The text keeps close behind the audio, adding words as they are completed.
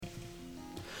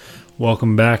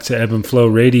Welcome back to Ebb and Flow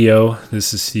Radio.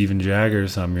 This is Steven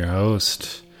Jaggers. I'm your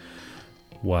host.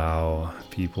 Wow,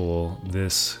 people,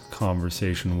 this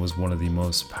conversation was one of the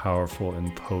most powerful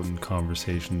and potent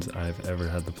conversations I've ever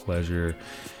had the pleasure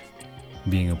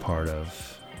being a part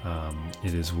of.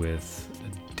 It is with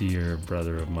a dear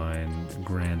brother of mine,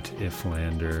 Grant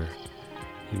Ifflander.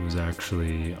 He was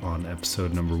actually on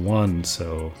episode number 1,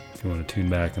 so if you want to tune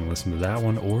back and listen to that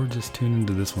one, or just tune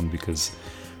into this one because,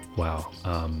 wow,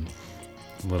 a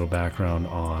little background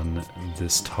on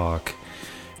this talk.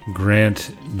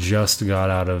 Grant just got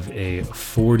out of a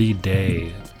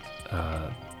 40-day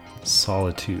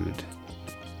Solitude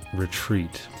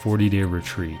retreat, 40-day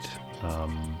retreat.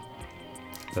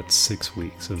 That's 6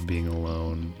 weeks of being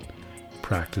alone,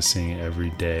 practicing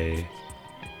every day.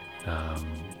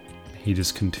 He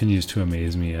just continues to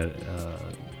amaze me at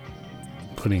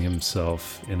putting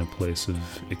himself in a place of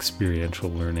experiential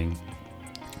learning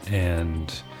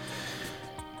and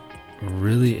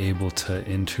really able to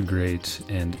integrate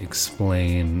and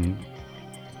explain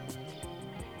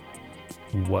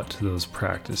what those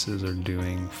practices are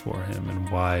doing for him and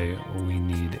why we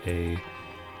need a,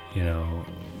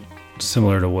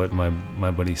 similar to what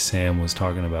my buddy Sam was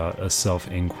talking about, a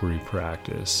self-inquiry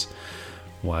practice,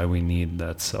 why we need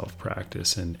that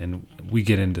self-practice. And we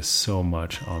get into so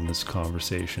much on this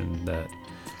conversation that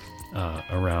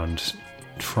around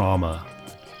trauma,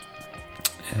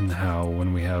 and how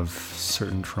when we have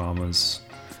certain traumas,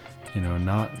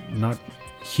 not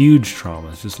huge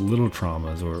traumas, just little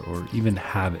traumas or even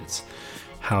habits,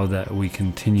 how that we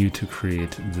continue to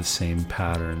create the same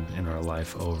pattern in our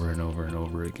life over and over and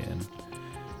over again.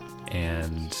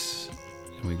 And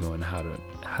we go into how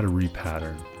to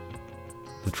repattern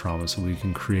the trauma so we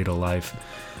can create a life,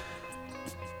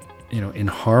 in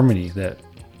harmony, that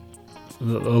a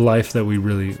life that we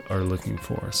really are looking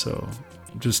for. So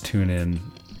just tune in.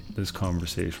 This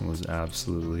conversation was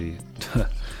absolutely,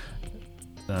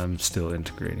 I'm still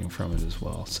integrating from it as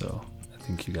well. So I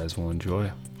think you guys will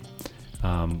enjoy.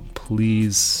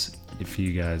 Please, if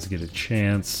you guys get a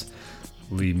chance,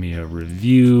 leave me a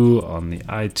review on the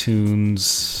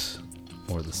iTunes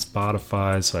or the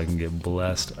Spotify so I can get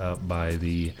blessed up by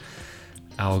the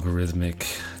algorithmic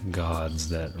gods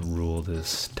that rule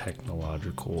this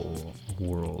technological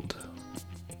world.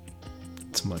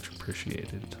 It's much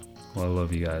appreciated. Well, I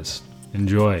love you guys.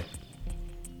 Enjoy.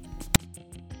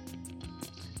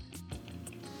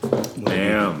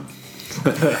 Damn.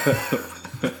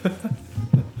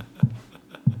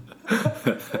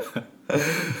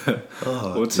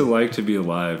 What's it like to be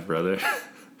alive, brother?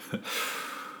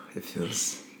 It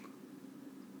feels...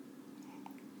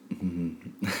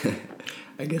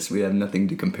 I guess we have nothing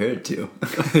to compare it to.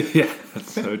 Yeah,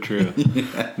 that's so true.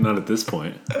 Yeah. Not at this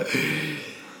point.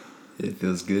 It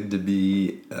feels good to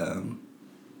be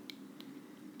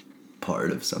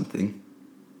part of something.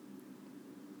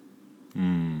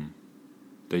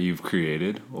 That you've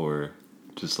created, or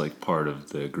just like part of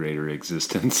the greater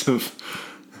existence of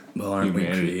aren't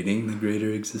humanity? We creating the greater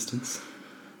existence?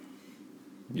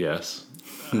 Yes.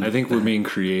 I think we're being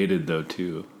created, though,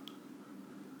 too.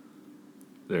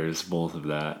 There's both of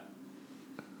that.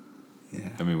 Yeah.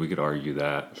 I mean, we could argue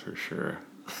that for sure.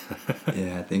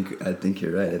 Yeah, I think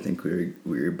you're right. I think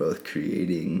we're both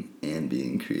creating and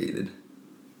being created.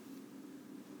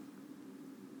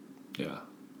 Yeah.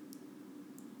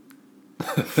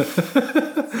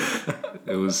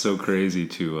 It was so crazy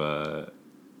to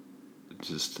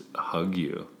just hug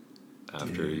you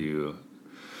after you.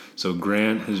 So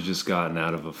Grant has just gotten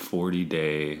out of a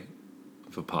 40-day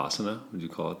Vipassana. Would you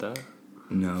call it that?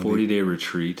 No. 40-day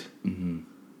retreat. Mm-hmm.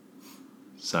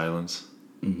 Silence.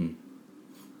 Mm-hmm.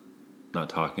 Not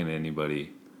talking to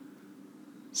anybody,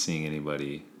 seeing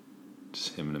anybody,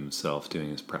 just him and himself doing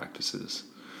his practices.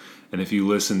 And if you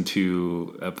listen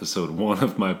to episode 1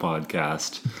 of my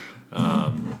podcast,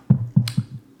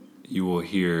 you will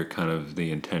hear kind of the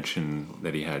intention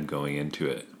that he had going into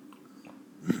it.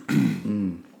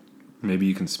 Maybe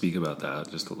you can speak about that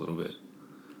just a little bit.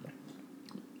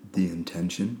 The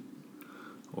intention?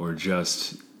 Or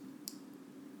just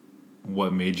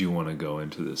what made you want to go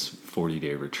into this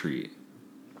 40-day retreat?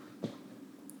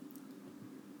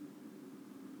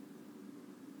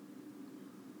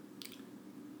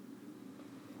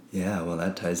 Yeah, well,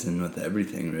 that ties in with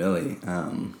everything, really.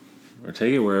 Or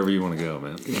take it wherever you want to go,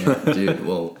 man. Yeah, dude,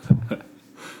 well...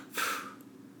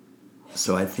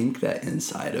 So I think that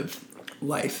inside of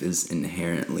life is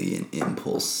inherently an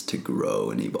impulse to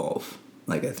grow and evolve.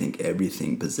 Like, I think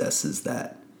everything possesses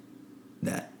that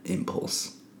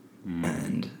impulse.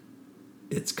 And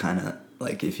it's kind of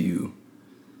like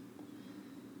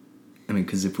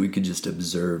because if we could just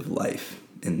observe life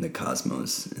in the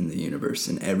cosmos, in the universe,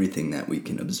 in everything that we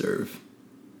can observe,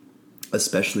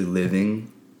 especially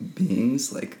living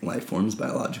beings, like life forms,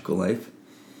 biological life,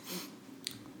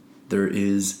 there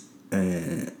is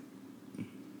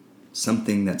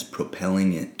something that's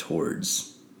propelling it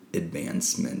towards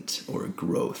advancement or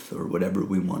growth or whatever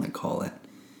we want to call it.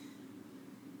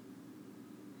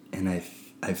 And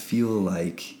I feel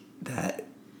like that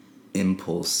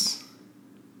impulse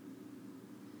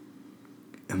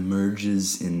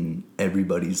emerges in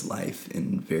everybody's life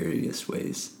in various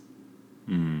ways.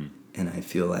 And I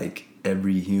feel like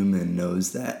every human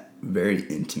knows that very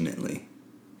intimately.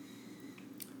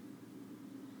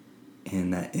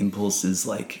 And that impulse is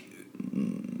like,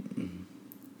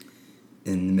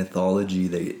 in mythology,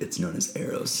 it's known as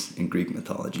eros. In Greek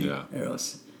mythology,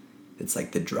 eros. It's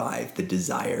like the drive, the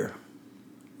desire,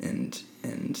 and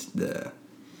the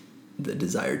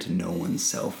desire to know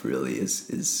oneself really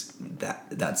is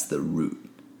that's the root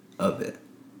of it.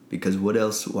 Because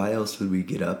why else would we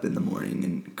get up in the morning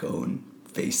and go and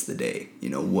face the day? You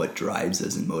know, what drives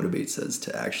us and motivates us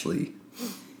to actually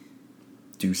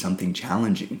do something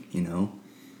challenging, you know?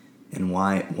 And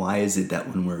why is it that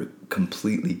when we're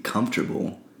completely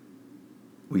comfortable,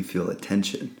 we feel a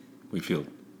tension? We feel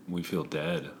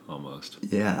dead almost.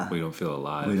 Yeah. We don't feel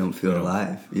alive. We don't feel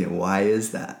alive. Yeah. Why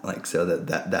is that? Like, so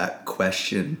that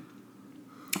question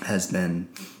has been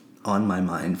on my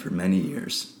mind for many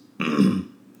years.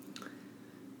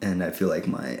 And I feel like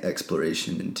my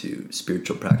exploration into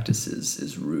spiritual practices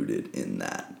is rooted in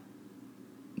that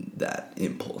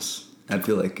impulse. I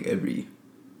feel like every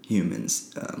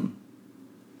human's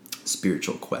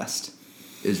spiritual quest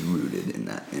is rooted in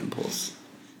that impulse.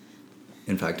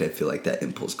 In fact, I feel like that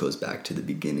impulse goes back to the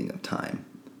beginning of time.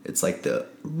 It's like the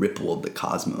ripple of the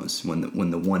cosmos when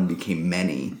the one became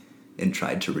many and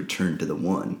tried to return to the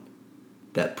one.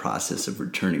 That process of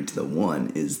returning to the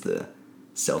one is the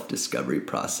self-discovery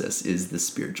process, is the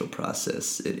spiritual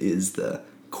process. It is the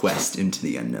quest into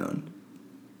the unknown.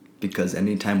 Because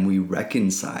anytime we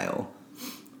reconcile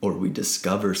or we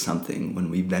discover something, when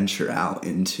we venture out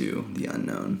into the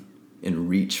unknown and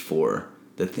reach for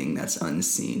the thing that's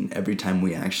unseen, every time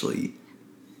we actually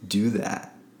do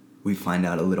that, we find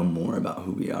out a little more about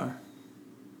who we are.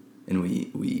 And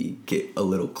we get a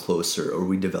little closer, or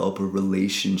we develop a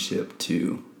relationship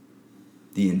to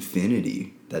the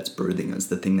infinity that's birthing us,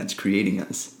 the thing that's creating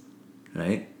us,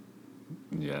 right?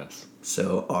 Yes.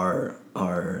 So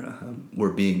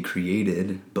we're being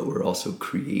created, but we're also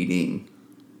creating.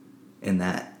 And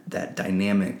that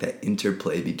dynamic, that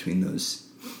interplay between those,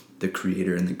 the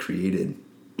creator and the created,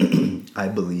 I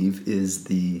believe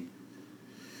that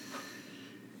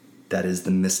is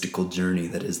the mystical journey,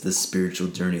 that is the spiritual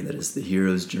journey, that is the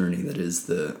hero's journey, that is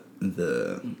the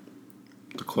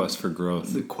quest for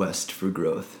growth. The quest for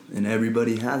growth. And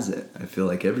everybody has it. I feel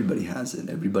like everybody has it.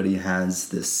 Everybody has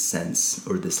this sense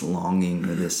or this longing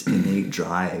or this innate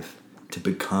drive to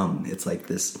become. It's like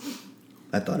this.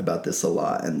 I thought about this a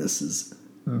lot, and this is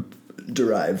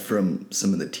derived from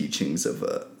some of the teachings of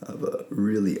a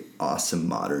really awesome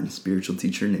modern spiritual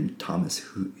teacher named Thomas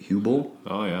Hubel.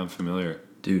 Oh yeah, I'm familiar.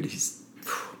 Dude, he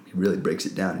really breaks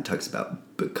it down. He talks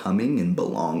about becoming and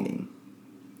belonging,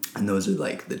 and those are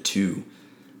like the two.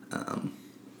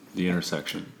 The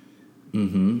intersection.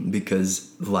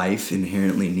 Because life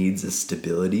inherently needs a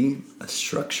stability, a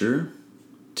structure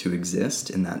to exist,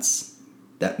 and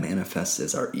that manifests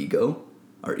as our ego.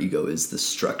 Our ego is the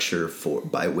structure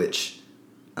by which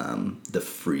the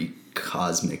free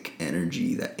cosmic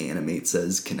energy that animates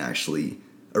us can actually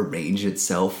arrange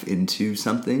itself into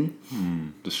something.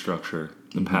 The structure,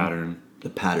 the pattern. The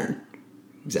pattern,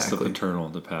 exactly. It's the paternal,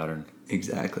 the pattern.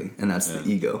 Exactly, and that's the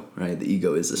ego, right? The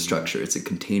ego is a structure. It's a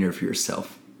container for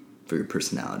yourself, for your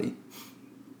personality.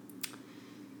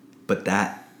 But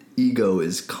that ego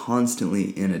is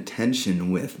constantly in a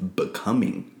tension with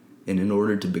becoming. And in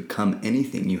order to become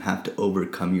anything, you have to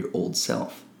overcome your old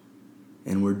self.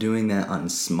 And we're doing that on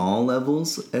small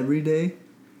levels every day,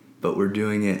 but we're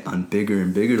doing it on bigger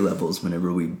and bigger levels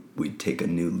whenever we take a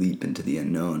new leap into the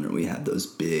unknown, or we have those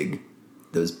big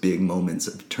moments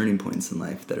of turning points in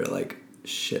life that are like,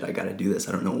 shit, I gotta do this.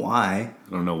 I don't know why.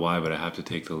 But I have to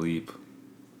take the leap.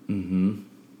 Yeah,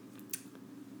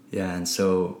 and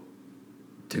so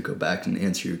to go back and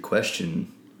answer your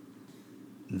question,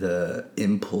 the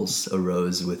impulse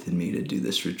arose within me to do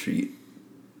this retreat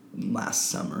last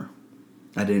summer.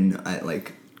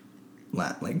 Like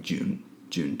June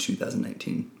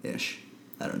 2019-ish.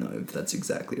 I don't know if that's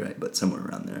exactly right, but somewhere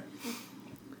around there.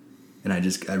 And I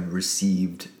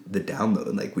received the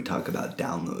download. Like, we talk about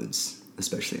downloads,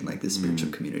 especially in like the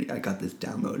spiritual community. I got this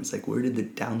download. It's like, where did the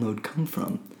download come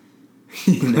from?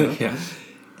 you know? Yeah.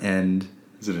 And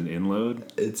is it an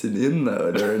inload? it's an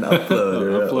inload or an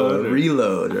upload or a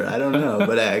reload, or I don't know.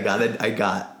 But I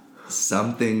got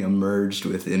something emerged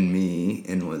within me,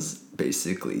 and was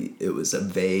basically, it was a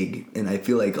vague, and I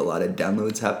feel like a lot of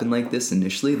downloads happen like this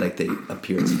initially, like they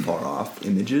appear as far off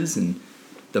images, and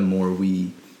the more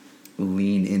we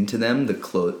lean into them,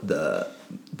 the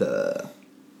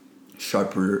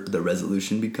sharper the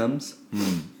resolution becomes.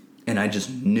 And I just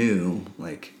knew,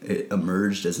 like, it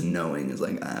emerged as a knowing, is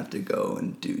like, I have to go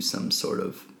and do some sort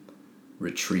of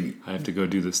retreat. I have to go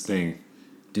do this thing.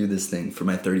 Do this thing for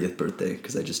my 30th birthday,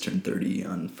 because I just turned 30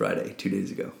 on Friday, 2 days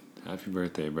ago. Happy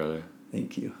birthday, brother.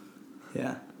 Thank you.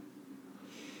 Yeah.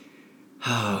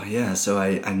 Oh, yeah, so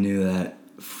I knew that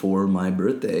for my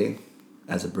birthday,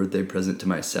 as a birthday present to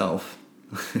myself,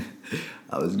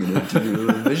 I was going to do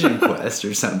a vision quest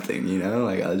or something, you know?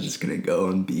 Like, I was just going to go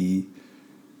and be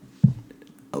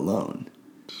alone.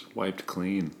 Just wiped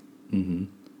clean. Mm-hmm.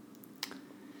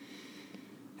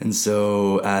 And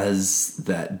so as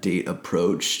that date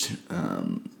approached,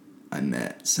 I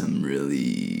met some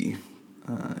really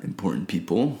important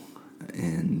people,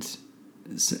 and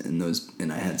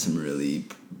I had some really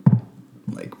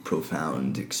like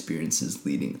profound experiences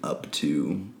leading up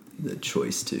to the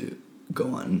choice to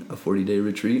go on a 40-day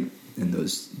retreat. And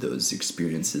those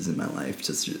experiences in my life,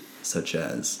 such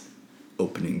as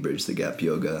opening Bridge the Gap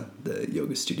Yoga, the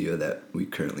yoga studio that we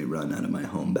currently run out of my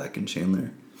home back in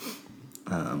Chandler,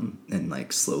 and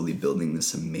like slowly building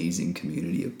this amazing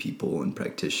community of people and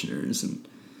practitioners, and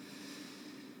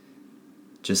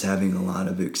just having a lot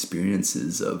of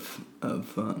experiences of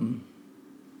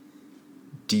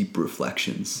deep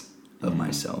reflections of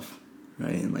myself,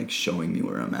 right? And like showing me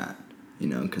where I'm at, you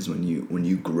know, because when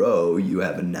you grow, you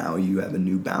have a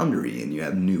new boundary, and you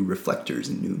have new reflectors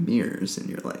and new mirrors, and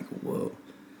you're like, whoa.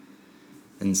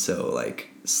 And so like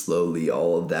slowly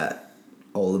all of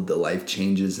the life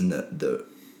changes and the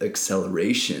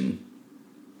acceleration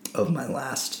of my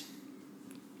last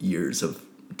years of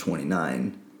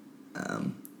 29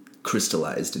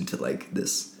 crystallized into like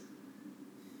this,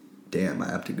 damn,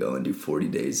 I have to go and do 40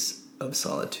 days of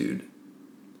solitude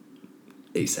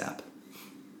ASAP.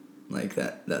 Like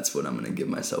that's what I'm going to give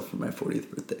myself for my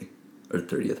 40th birthday or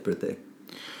 30th birthday.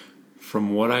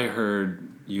 From what I heard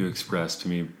you express to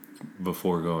me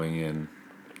before going in,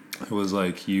 it was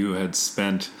like you had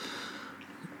spent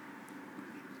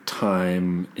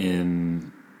time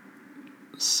in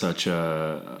such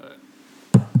a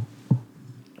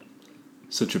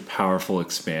powerful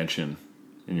expansion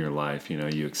in your life. You know,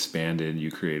 you expanded,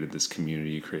 you created this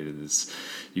community, you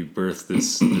birthed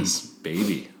this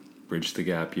baby, Bridge the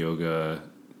Gap Yoga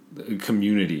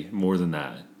community, more than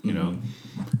that, you know?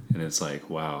 And it's like,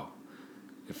 wow,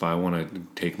 if I want to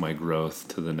take my growth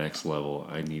to the next level,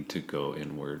 I need to go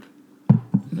inward,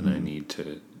 and I need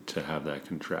to have that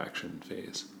contraction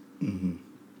phase. Mm-hmm.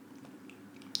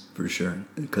 For sure.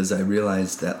 Because I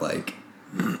realized that like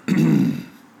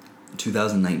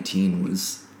 2019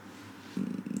 was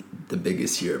the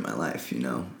biggest year of my life, you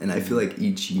know? And I feel like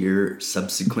each year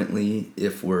subsequently,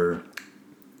 if we're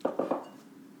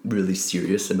really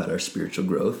serious about our spiritual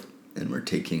growth and we're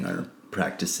taking our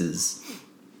practices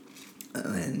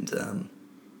and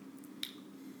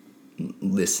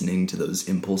listening to those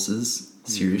impulses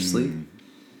seriously,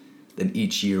 then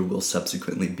each year will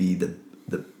subsequently be the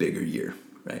bigger year,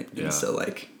 right? Yeah. And so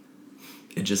like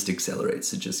it just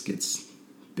accelerates, it just gets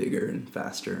bigger and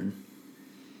faster,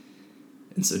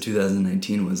 and so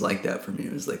 2019 was like that for me.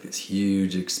 It was like this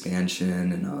huge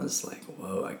expansion, and I was like,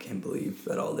 whoa, I can't believe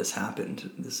that all this happened.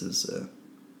 This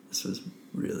was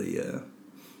really a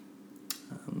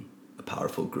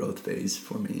powerful growth phase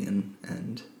for me,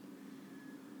 and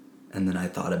then I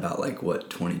thought about like what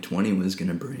 2020 was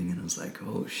gonna bring, and I was like,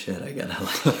 oh shit, I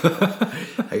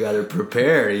gotta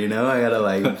prepare, you know, I gotta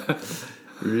like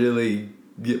really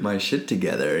get my shit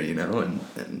together, you know,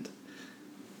 and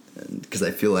because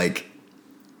I feel like,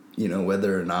 you know,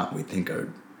 whether or not we think our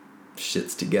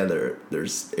shit's together,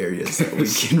 there's areas that we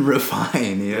can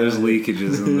refine, you know? There's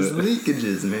leakages there's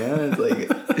leakages, man. It's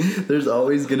like there's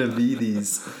always gonna be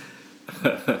these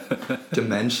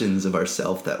dimensions of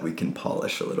ourself that we can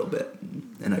polish a little bit,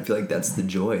 and I feel like that's the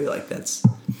joy, like that's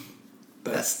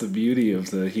the beauty of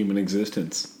the human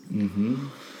existence.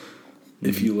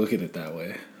 If you look at it that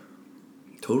way.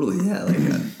 Totally, yeah. Like,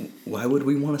 why would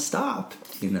we want to stop?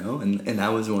 You know, and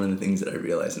that was one of the things that I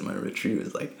realized in my retreat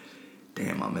was like,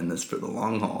 damn, I'm in this for the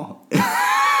long haul.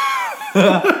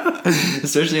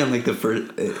 Especially on like the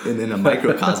first, and in a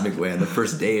microcosmic way. On the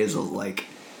first day is like,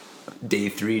 day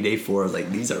 3, day 4, I was like,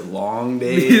 these are long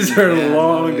days. These are man.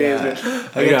 long days.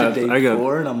 I got to day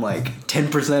 4 and I'm like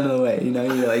 10% of the way. You know,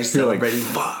 you're like celebrating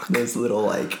those little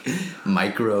like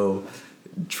micro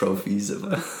trophies of,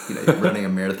 you know, you're running a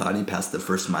marathon, you pass the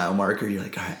first mile marker, you're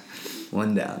like, all right,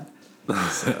 one down.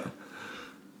 So,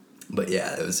 but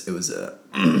yeah, it was a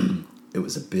it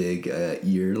was a big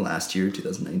year. Last year,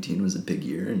 2019 was a big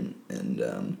year, and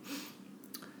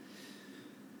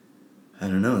I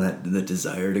don't know, that the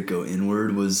desire to go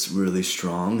inward was really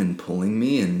strong and pulling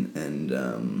me, and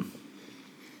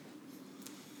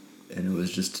it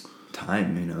was just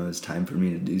time, you know, it was time for me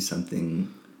to do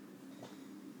something,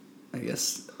 I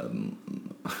guess,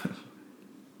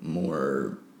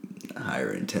 more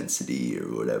higher intensity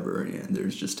or whatever. Yeah,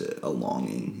 there's just a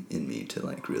longing in me to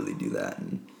like really do that,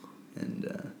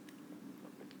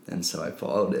 and so I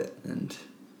followed it, and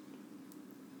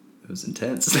it was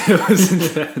intense. It was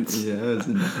intense. Yeah, it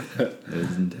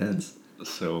was intense.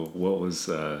 So what was,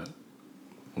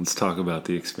 let's talk about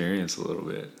the experience a little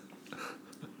bit.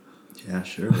 Yeah,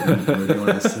 sure. Where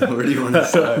do you want to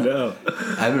start? No.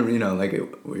 I haven't, you know, like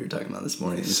what you were talking about this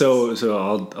morning. So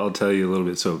I'll tell you a little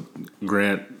bit. So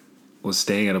Grant was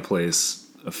staying at a place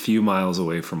a few miles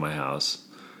away from my house.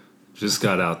 Just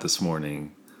got out this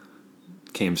morning,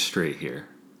 came straight here.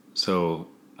 So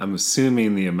I'm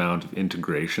assuming the amount of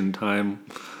integration time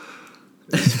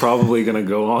is probably going to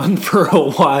go on for a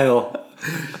while.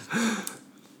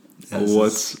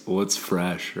 What's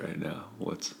fresh right now?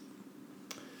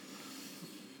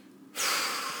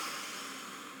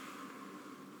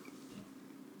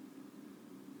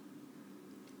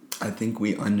 I think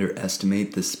we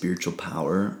underestimate the spiritual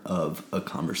power of a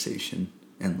conversation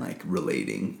and like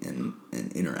relating and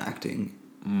interacting.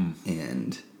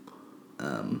 And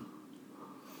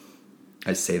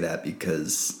I say that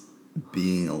because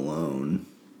being alone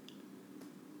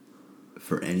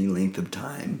for any length of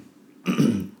time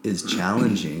is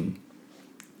challenging,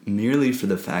 merely for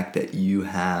the fact that you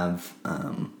have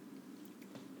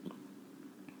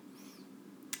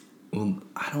well,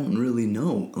 I don't really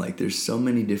know. Like, there's so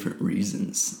many different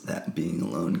reasons that being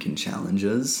alone can challenge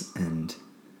us. And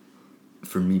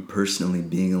for me personally,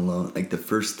 being alone, like the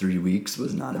first 3 weeks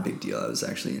was not a big deal. I was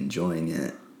actually enjoying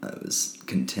it. I was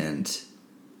content.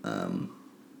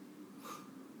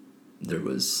 There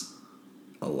was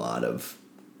a lot of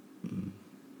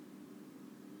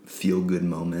feel-good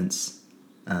moments.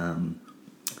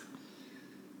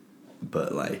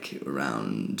 But like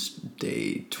around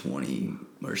day 20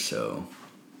 or so,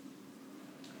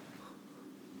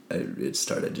 it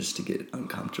started just to get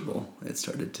uncomfortable. It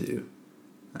started to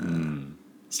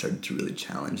really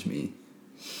challenge me.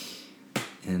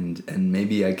 And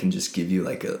maybe I can just give you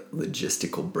like a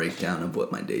logistical breakdown of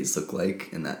what my days look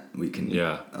like, and that we can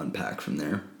unpack from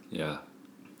there. Yeah.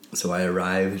 So I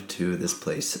arrived to this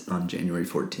place on January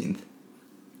 14th,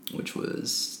 which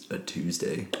was a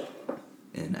Tuesday.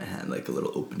 And I had like a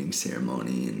little opening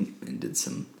ceremony and did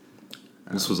some...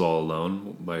 This was all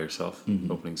alone, by yourself?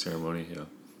 Mm-hmm. Opening ceremony, yeah.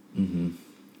 Mm-hmm.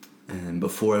 And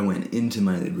before I went into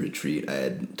my retreat, I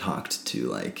had talked to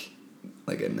like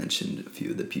I mentioned a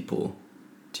few of the people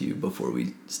to you before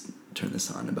we turn this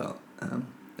on about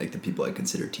like the people I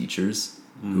consider teachers,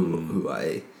 who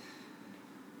I...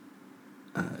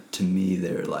 to me,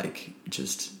 they're like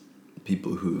just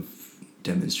people who've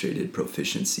demonstrated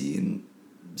proficiency in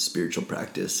spiritual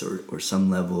practice or some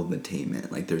level of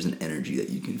attainment. Like there's an energy that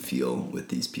you can feel with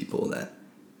these people that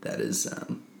is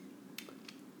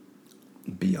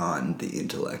beyond the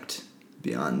intellect,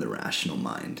 beyond the rational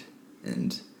mind.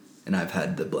 And I've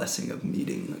had the blessing of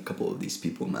meeting a couple of these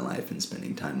people in my life and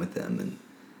spending time with them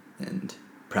and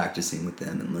practicing with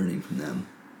them and learning from them.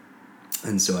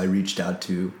 And so I reached out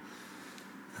to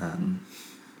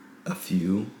a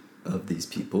few of these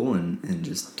people and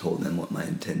just told them what my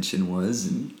intention was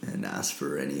and asked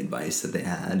for any advice that they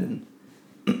had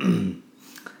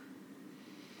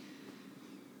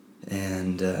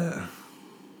and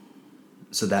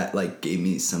so that like gave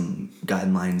me some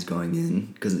guidelines going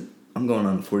in, because I'm going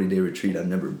on a 40-day retreat. I've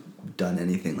never done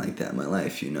anything like that in my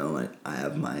life, you know. I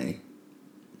have my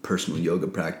personal yoga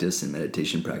practice and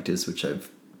meditation practice, which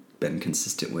I've been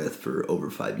consistent with for over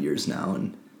 5 years now,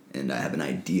 and I have an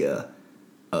idea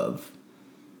of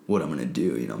what I'm going to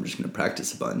do. You know, I'm just going to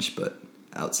practice a bunch, but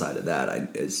outside of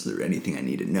that, is there anything I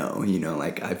need to know? You know,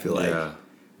 like I feel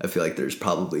like there's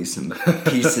probably some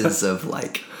pieces of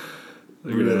like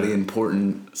really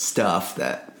important stuff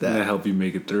that help you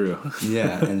make it through.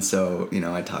 Yeah. And so, you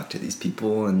know, I talked to these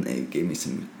people and they gave me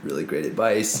some really great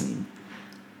advice and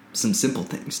some simple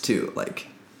things too, like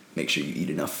make sure you eat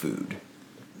enough food.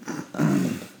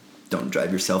 Don't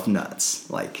drive yourself nuts.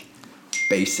 Like,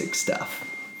 basic stuff.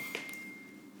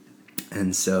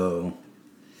 And so,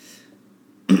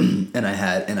 and I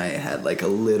had like a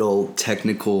little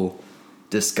technical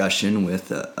discussion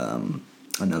with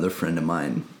another friend of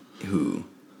mine who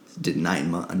did a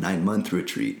 9-month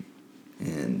retreat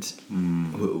and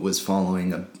who was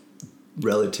following a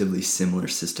relatively similar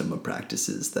system of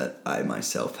practices that I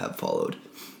myself have followed.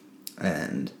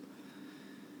 And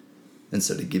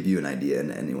so to give you an idea,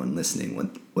 and anyone listening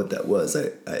what that was,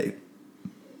 I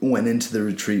went into the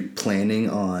retreat planning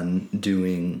on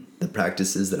doing the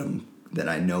practices that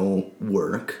I know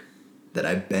work, that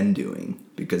I've been doing.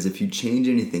 Because if you change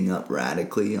anything up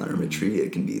radically on a retreat,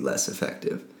 it can be less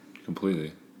effective.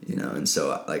 Completely. You know, and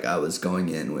so like I was going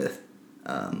in with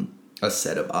a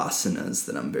set of asanas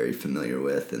that I'm very familiar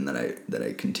with and that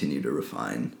I continue to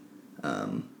refine.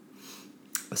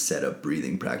 A set of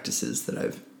breathing practices that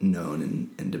I've known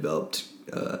and developed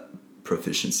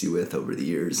proficiency with over the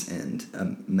years, and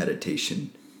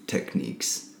meditation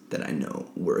techniques that I know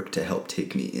work to help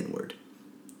take me inward.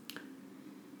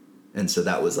 And so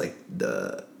that was like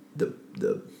the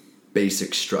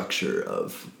basic structure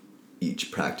of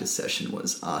each practice session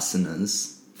was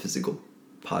asanas, physical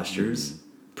postures,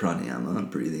 pranayama,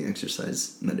 breathing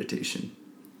exercise, meditation.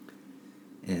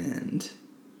 And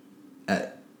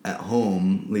at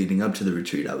home, leading up to the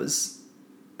retreat, I was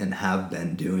and have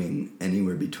been doing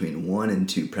anywhere between 1 and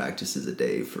 2 practices a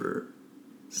day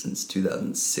since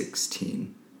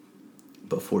 2016.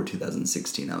 Before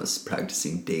 2016, I was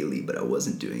practicing daily, but I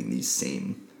wasn't doing the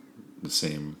same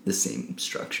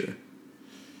structure.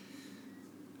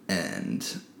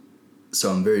 And so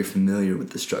I'm very familiar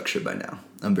with the structure by now.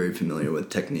 I'm very familiar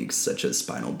with techniques such as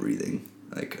spinal breathing.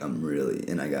 Like I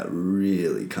got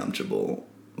really comfortable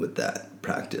with that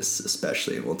practice,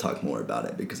 especially, and we'll talk more about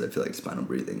it because I feel like spinal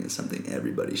breathing is something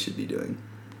everybody should be doing.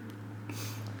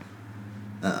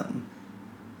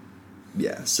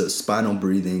 So spinal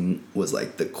breathing was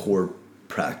like the core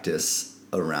practice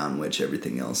around which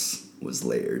everything else was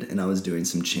layered. And I was doing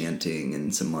some chanting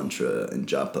and some mantra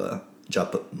and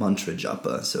mantra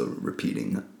japa, so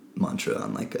repeating mantra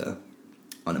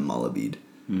on a mala bead.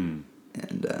 And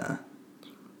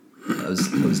I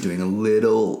was doing a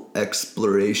little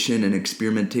exploration and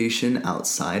experimentation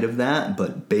outside of that,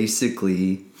 but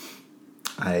basically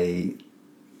I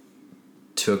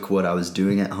took what I was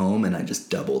doing at home and I just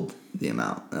doubled the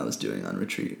amount I was doing on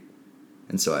retreat.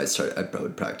 And so I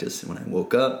would practice when I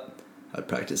woke up, I'd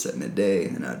practice at midday,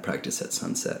 and I'd practice at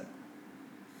sunset.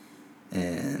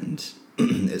 And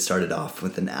it started off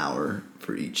with an hour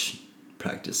for each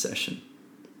practice session.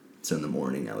 So in the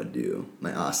morning I would do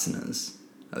my asanas,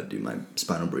 I would do my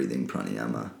spinal breathing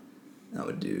pranayama, I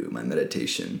would do my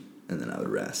meditation, and then I would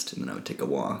rest, and then I would take a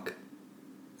walk,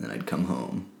 and then I'd come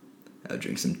home, I would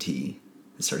drink some tea.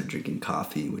 I started drinking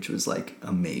coffee, which was like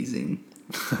amazing.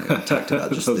 I talked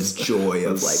about just the joy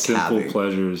of like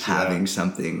having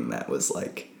something that was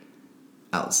like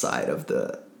outside of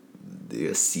the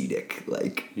ascetic,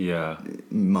 like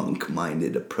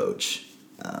monk-minded approach,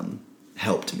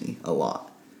 helped me a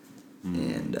lot.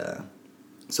 And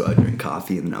so I would drink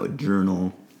coffee, and then I would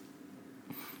journal.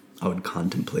 I would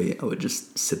contemplate. I would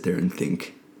just sit there and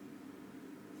think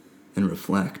and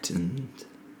reflect and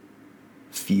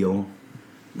feel.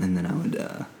 And then I would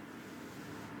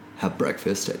have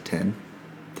breakfast at 10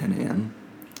 a.m.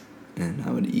 And I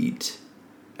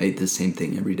ate the same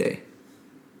thing every day.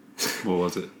 What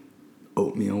was it?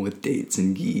 Oatmeal with dates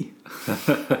and ghee.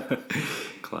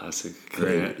 Classic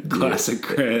Grant. Classic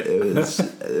Grant.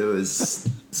 It was,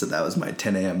 so that was my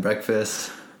 10 a.m.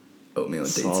 breakfast. Oatmeal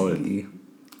with dates and ghee.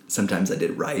 Sometimes I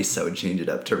did rice. I would change it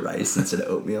up to rice instead of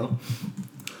oatmeal.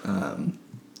 And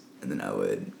then I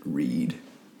would read,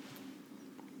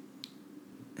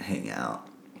 hang out,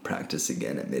 practice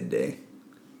again at midday.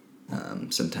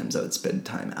 Sometimes I would spend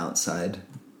time outside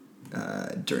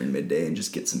during midday and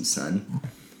just get some sun.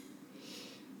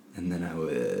 And then I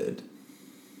would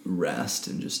rest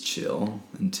and just chill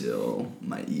until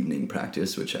my evening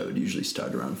practice, which I would usually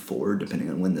start around 4, depending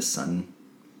on when the sun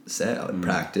set. I would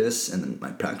practice, and then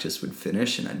my practice would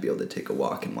finish, and I'd be able to take a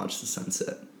walk and watch the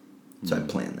sunset. So I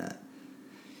planned that.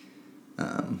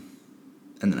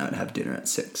 And then I would have dinner at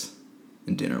 6.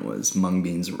 And dinner was mung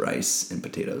beans, rice, and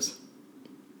potatoes.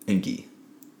 And ghee.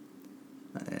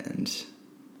 And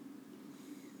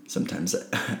sometimes it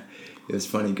was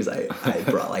funny because I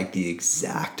brought like the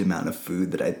exact amount of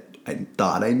food that I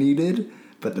thought I needed,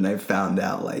 but then I found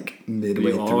out like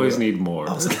midway through. You always need more.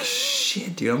 I was like,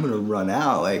 shit, dude, I'm going to run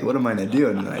out. Like, what am I going to do?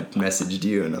 And then I messaged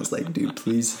you and I was like, dude,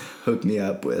 please hook me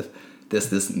up with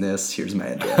this, and this. Here's my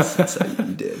address. And so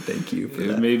you did. Thank you for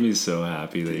that. It made me so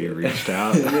happy that you reached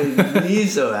out. It made me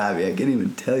so happy. I can't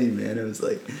even tell you, man. It was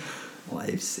like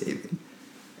life-saving.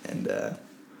 And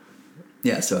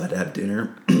so I'd have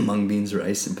dinner, mung beans,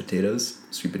 rice, and potatoes,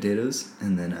 sweet potatoes,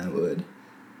 and then I would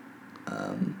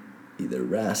either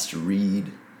rest,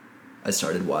 read. I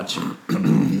started watching a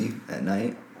movie at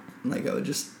night. Like I would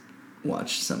just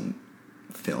watch some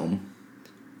film,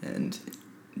 and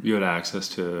you had access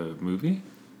to a movie?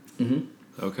 Mm-hmm.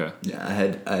 Okay. Yeah, I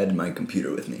had my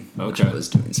computer with me, which Okay. I was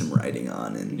doing some writing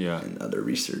on and other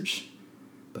research.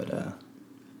 But I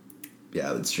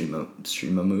would stream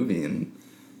a movie, and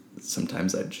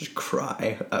sometimes I'd just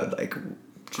cry. I would like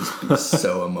just be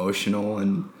so emotional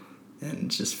and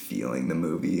just feeling the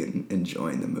movie and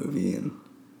enjoying the movie,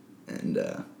 and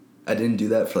I didn't do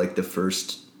that for like the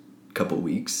first couple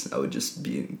weeks. I would just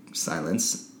be in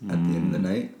silence at the end of the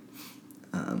night.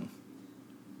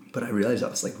 But I realized I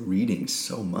was like reading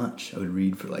so much. I would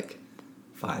read for like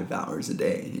 5 hours a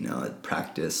day. I'd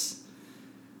practice,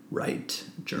 write,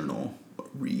 journal,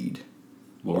 read.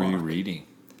 What were you reading?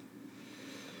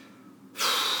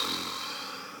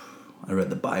 I read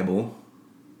the Bible.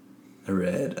 I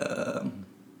read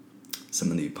some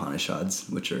of the Upanishads,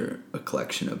 which are a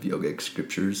collection of yogic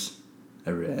scriptures.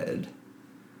 I read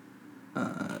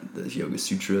the Yoga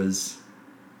Sutras.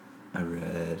 I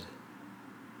read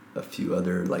a few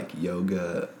other like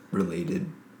yoga related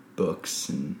books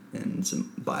and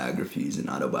some biographies and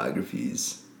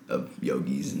autobiographies of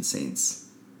yogis and saints.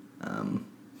 I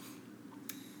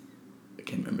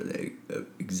can't remember the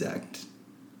exact.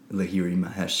 Lahiri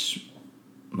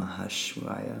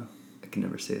Maheshwaya. I can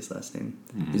never say his last name.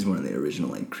 Mm-hmm. He's one of the original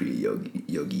like Kriya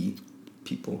yogi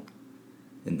people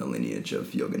in the lineage of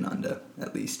Yogananda,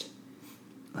 at least.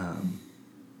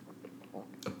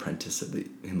 Apprentice of the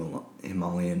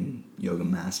Himalayan yoga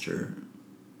master.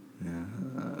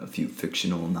 A few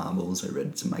fictional novels. I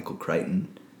read some Michael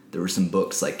Crichton. There were some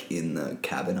books like in the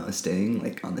cabin I was staying,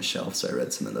 like on the shelf, so I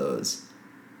read some of those.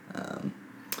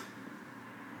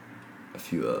 A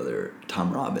few other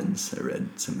Tom Robbins. I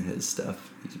read some of his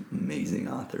stuff. He's an amazing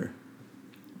author.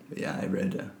 But yeah, I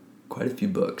read quite a few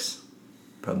books.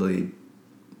 Probably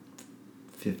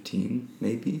 15,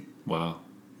 maybe. Wow.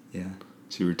 Yeah.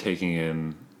 So you were taking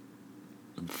in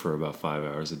for about 5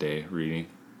 hours a day reading?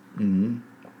 Mm-hmm.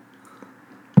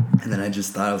 And then I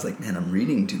just thought, I was like, man, I'm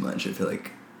reading too much. I feel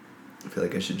like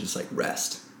I should just like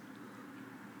rest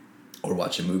or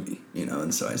watch a movie,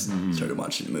 and so I started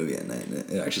watching a movie at night, and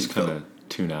it actually just kind of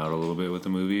tune out a little bit with the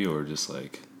movie, or just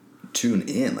like tune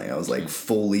in. Like I was like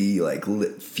fully like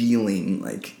feeling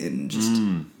like and just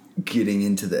getting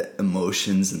into the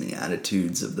emotions and the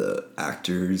attitudes of the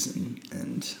actors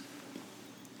and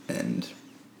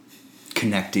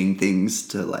connecting things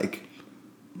to like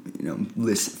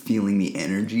feeling the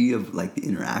energy of like the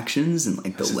interactions and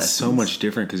like the lessons. It's so much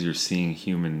different because you're seeing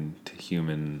human to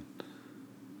human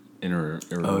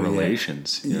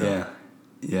relations. Yeah.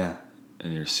 Yeah.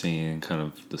 And you're seeing kind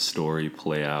of the story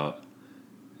play out.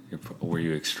 Were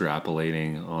you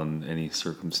extrapolating on any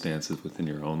circumstances within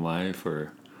your own life,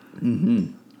 or?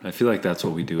 Mm-hmm. I feel like that's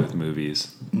what we do with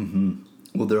movies. Mm-hmm.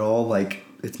 Well, they're all like,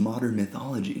 it's modern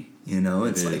mythology.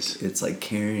 It's like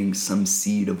carrying some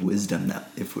seed of wisdom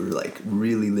that if we're like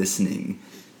really listening,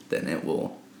 then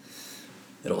it'll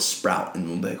sprout and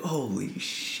we'll be like, holy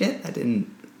shit, I didn't.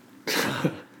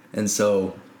 And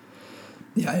so,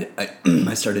 yeah,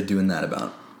 I started doing that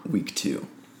about week 2.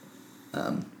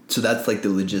 So that's like the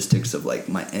logistics of like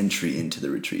my entry into the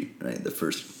retreat, right? The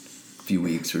first few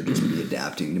weeks were just me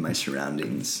adapting to my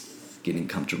surroundings, getting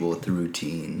comfortable with the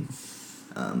routine,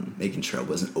 making sure I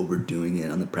wasn't overdoing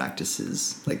it on the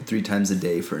practices. Like 3 times a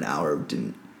day for an hour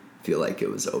didn't feel like it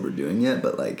was overdoing it,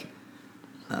 but like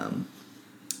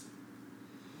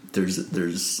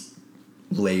there's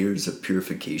layers of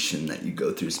purification that you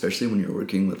go through, especially when you're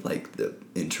working with like the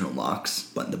internal locks,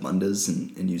 the bandhas,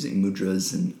 and using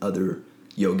mudras and other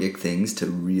yogic things to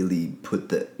really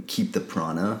keep the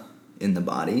prana in the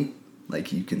body.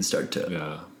 Like you can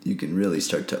really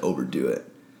start to overdo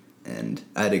it. And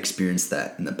I had experienced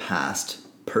that in the past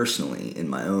personally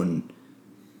in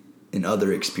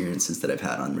other experiences that I've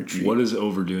had on retreat. What does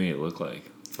overdoing it look like,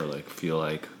 or like feel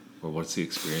like, or what's the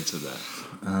experience of that?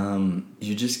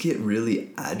 You just get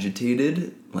really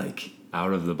agitated, like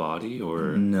out of the body,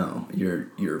 or no,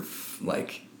 you're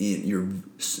like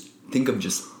think of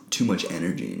just too much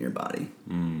energy in your body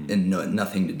and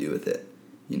nothing to do with it.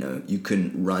 You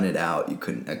couldn't run it out, you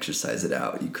couldn't exercise it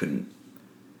out,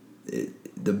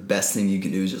 the best thing you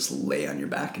can do is just lay on your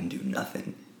back and do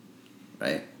nothing,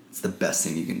 right? It's the best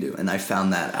thing you can do. And I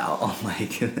found that out on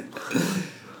like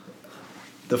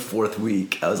the 4th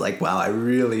week, I was like, wow, I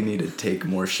really need to take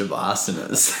more Shavasana.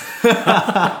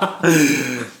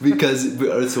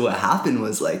 Because so what happened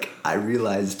was, like, I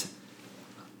realized,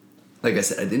 like I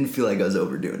said, I didn't feel like I was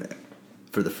overdoing it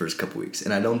for the first couple weeks.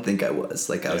 And I don't think I was.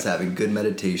 Like, I was having good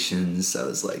meditations. I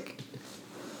was like,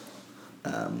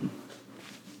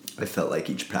 I felt like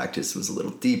each practice was a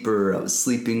little deeper. I was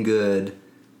sleeping good.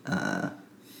 I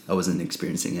wasn't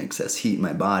experiencing excess heat in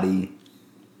my body.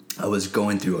 I was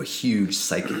going through a huge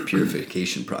psychic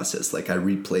purification process. Like, I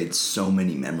replayed so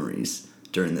many memories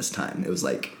during this time. It was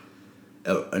like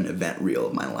an event reel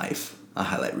of my life, a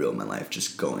highlight reel of my life,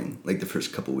 just going. Like, the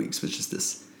first couple weeks was just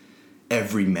this,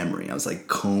 every memory. I was like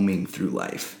combing through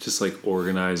life. Just like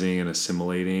organizing and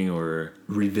assimilating, or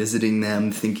revisiting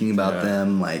them, thinking about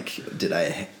them. Like, did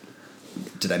I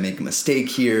make a mistake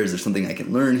here? Is there something I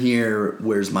can learn here?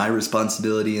 Where's my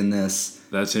responsibility in this?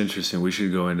 That's interesting. We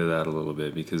should go into that a little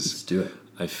bit, because let's do it.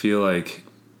 I feel like,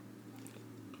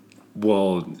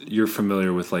 well, you're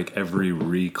familiar with, like, every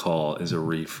recall is a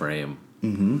reframe.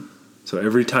 Mm-hmm. So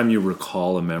every time you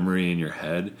recall a memory in your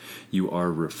head, you are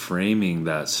reframing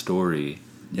that story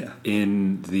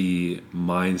in the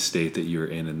mind state that you're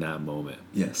in that moment.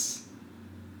 Yes.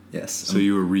 So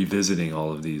you were revisiting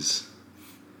all of these.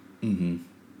 Mm-hmm.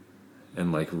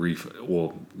 And, like,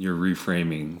 you're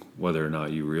reframing whether or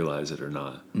not you realize it or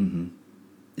not. Mm-hmm.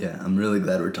 Yeah, I'm really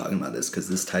glad we're talking about this, because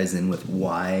this ties in with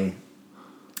why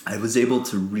I was able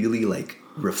to really, like,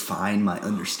 refine my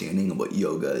understanding of what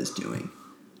yoga is doing,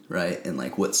 right? And,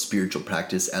 like, what spiritual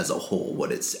practice as a whole,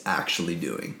 what it's actually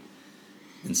doing.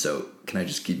 And so, can I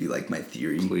just give you, like, my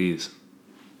theory? Please.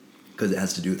 Because it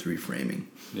has to do with reframing.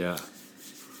 Yeah.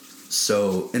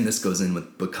 So, and this goes in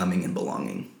with becoming and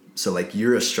belonging. So, like,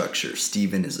 you're a structure.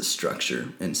 Stephen is a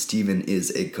structure. And Stephen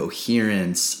is a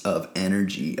coherence of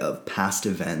energy of past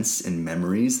events and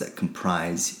memories that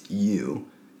comprise you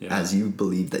as you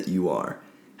believe that you are.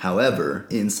 However,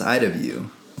 inside of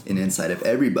you and inside of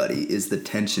everybody is the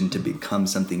tension to become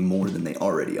something more than they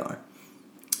already are.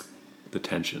 The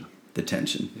tension.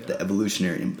 The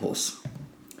evolutionary impulse.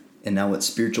 And now what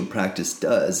spiritual practice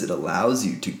does, it allows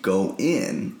you to go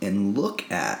in and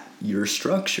look at your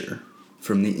structure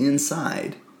from the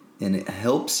inside, and it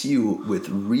helps you with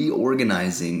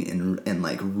reorganizing and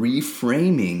like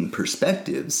reframing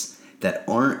perspectives that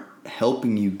aren't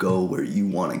helping you go where you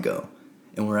want to go.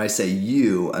 And where I say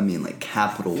you, I mean like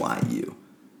capital Y you.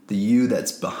 The you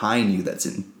that's behind you, that's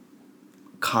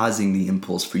causing the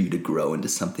impulse for you to grow into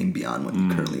something beyond what you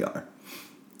currently are.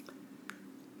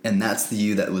 And that's the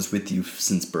you that was with you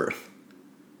since birth.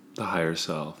 The higher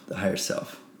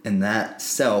self. And that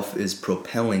self is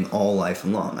propelling all life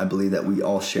along. I believe that we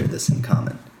all share this in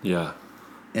common. Yeah.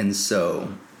 And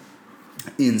so,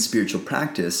 in spiritual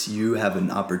practice, you have an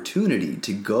opportunity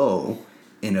to go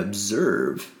and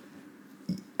observe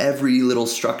every little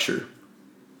structure,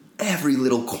 every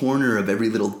little corner of every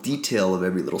little detail of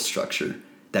every little structure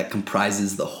that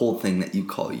comprises the whole thing that you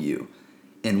call you.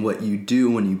 And what you do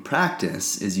when you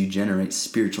practice is you generate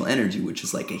spiritual energy, which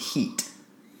is like a heat.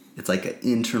 It's like an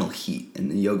internal heat. In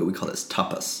the yoga, we call this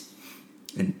tapas.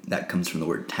 And that comes from the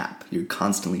word tap. You're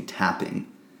constantly tapping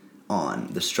on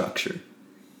the structure.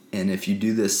 And if you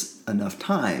do this enough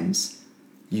times,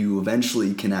 you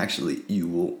eventually can actually,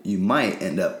 you might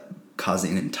end up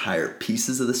causing entire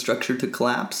pieces of the structure to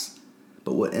collapse.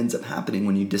 But what ends up happening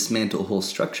when you dismantle a whole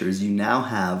structure is you now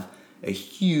have a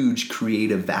huge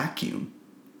creative vacuum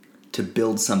to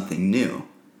build something new,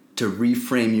 to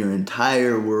reframe your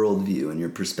entire worldview and your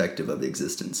perspective of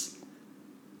existence.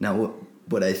 Now,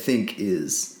 what I think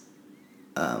is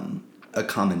a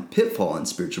common pitfall in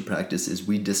spiritual practice is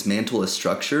we dismantle a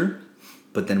structure,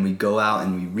 but then we go out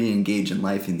and we re-engage in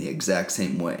life in the exact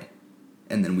same way.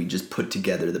 And then we just put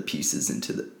together the pieces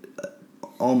into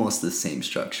almost the same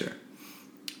structure.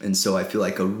 And so I feel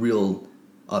like a real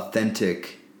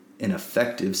authentic and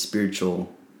effective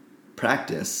spiritual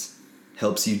practice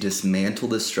helps you dismantle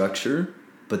the structure,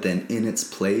 but then in its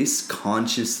place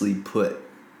consciously put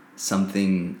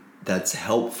something that's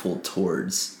helpful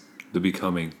towards the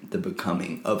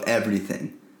becoming of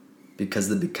everything. Because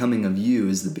the becoming of you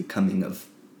is the becoming of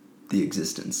the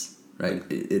existence, right?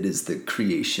 It is the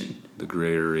creation. The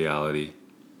greater reality.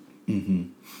 Mm-hmm.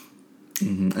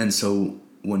 Mm-hmm. And so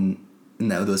when in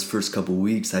those first couple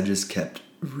weeks, I just kept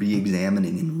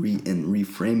re-examining and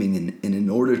reframing. And in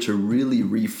order to really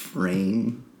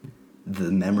reframe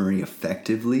the memory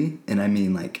effectively, and I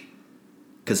mean like,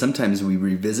 because sometimes we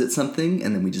revisit something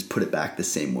and then we just put it back the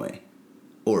same way.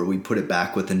 Or we put it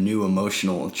back with a new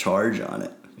emotional charge on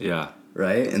it. Yeah.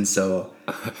 right? And so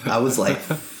I was like,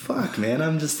 fuck, man,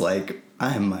 I'm just like,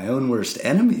 I am my own worst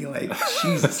enemy. Like,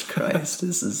 Jesus Christ,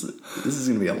 this is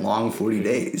going to be a long 40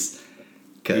 days.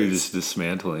 You're just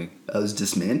dismantling. I was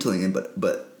dismantling it,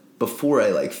 but before I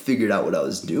like figured out what I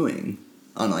was doing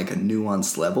on like a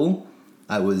nuanced level,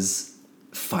 I was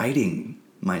fighting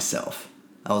myself.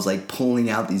 I was like pulling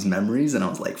out these memories and I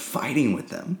was like fighting with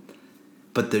them.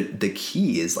 But the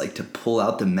key is like to pull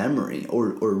out the memory,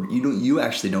 or you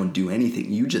actually don't do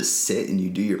anything. You just sit and you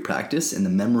do your practice and the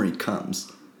memory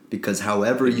comes, because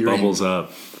however it bubbles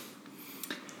up.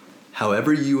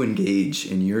 However you engage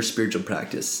in your spiritual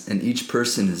practice, and each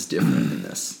person is different in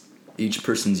this. Each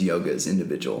person's yoga is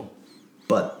individual.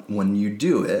 But when you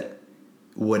do it,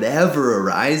 whatever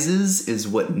arises is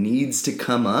what needs to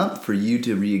come up for you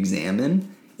to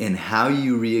re-examine, and how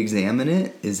you re-examine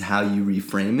it is how you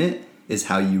reframe it, is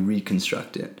how you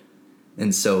reconstruct it.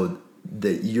 And so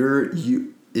that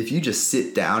if you just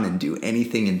sit down and do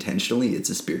anything intentionally, it's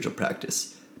a spiritual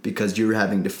practice, because you're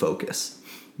having to focus.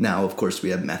 Now, of course, we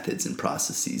have methods and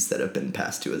processes that have been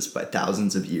passed to us by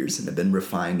thousands of years and have been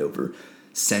refined over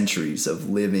centuries of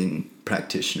living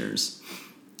practitioners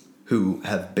who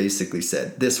have basically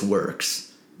said, this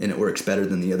works, and it works better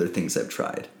than the other things I've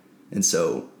tried. And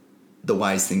so the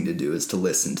wise thing to do is to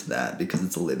listen to that, because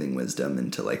it's a living wisdom,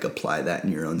 and to like apply that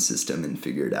in your own system and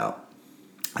figure it out.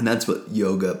 And that's what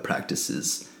yoga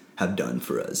practices have done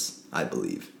for us, I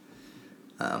believe.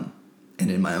 And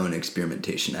in my own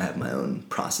experimentation, I have my own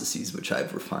processes, which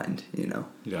I've refined,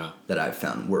 that I've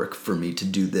found work for me to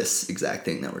do this exact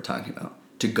thing that we're talking about.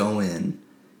 To go in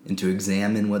and to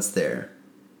examine what's there,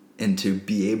 and to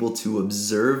be able to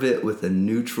observe it with a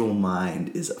neutral mind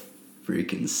is a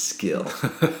freaking skill.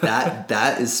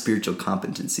 That is spiritual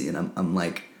competency. And I'm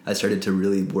like, I started to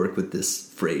really work with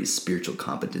this phrase, spiritual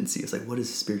competency. It's like, what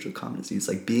is spiritual competency? It's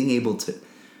like being able to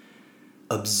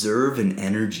observe an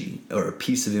energy or a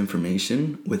piece of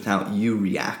information without you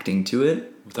reacting to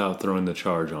it, without throwing the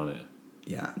charge on it.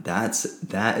 Yeah,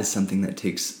 that is something that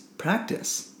takes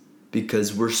practice,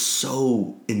 because we're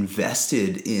so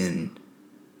invested in,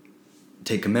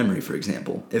 take a memory, for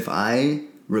example. If I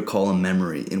recall a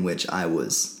memory in which I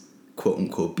was quote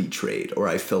unquote betrayed, or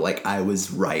I felt like I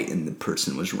was right and the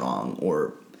person was wrong,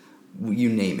 or you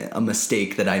name it, a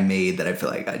mistake that I made that I feel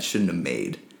like I shouldn't have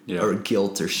made, or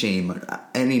guilt or shame, or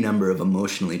any number of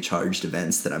emotionally charged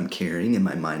events that I'm carrying in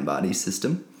my mind-body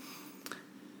system.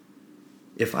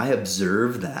 If I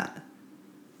observe that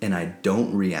and I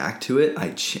don't react to it,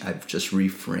 I've just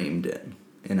reframed it,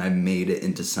 and I've made it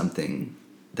into something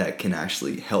that can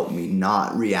actually help me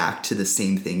not react to the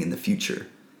same thing in the future.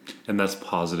 And that's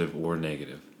positive or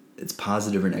negative? It's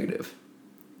positive or negative.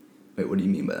 Wait, what do you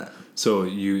mean by that? So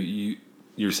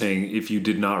you're saying if you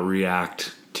did not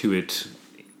react to it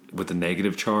with a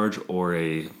negative charge or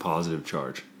a positive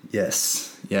charge?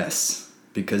 Yes.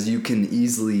 Because you can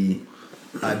easily,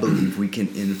 I believe, we can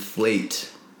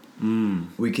inflate.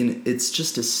 It's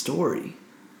just a story.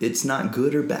 It's not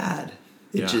good or bad.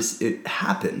 It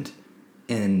happened.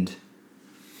 And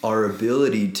our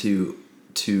ability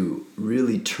to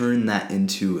really turn that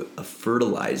into a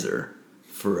fertilizer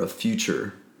for a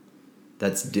future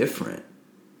that's different,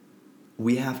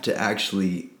 we have to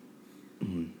actually,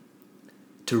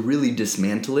 to really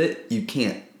dismantle it, you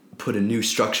can't put a new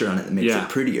structure on it that makes it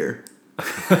prettier.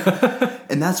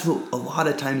 And that's what a lot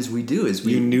of times we do, is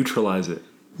you neutralize it.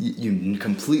 You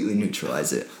completely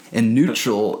neutralize it. And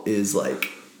neutral is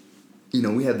like,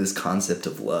 we have this concept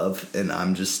of love, and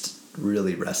I'm just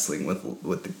really wrestling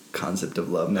with the concept of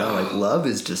love now. Like, love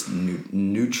is just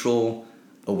neutral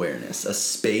awareness, a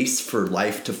space for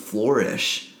life to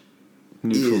flourish.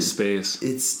 Neutral space.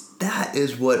 That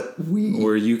is what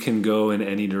where you can go in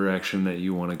any direction that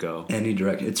you want to go. Any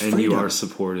direction. It's and freedom. You are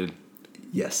supported.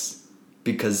 Yes.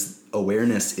 Because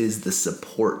awareness is the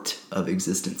support of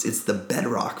existence. It's the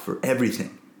bedrock for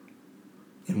everything.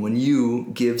 And when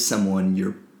you give someone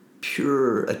your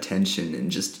pure attention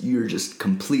and you're just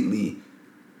completely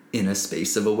in a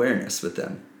space of awareness with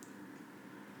them,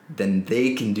 then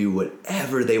they can do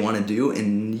whatever they want to do,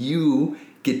 and you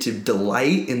get to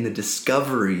delight in the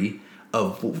discovery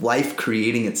of life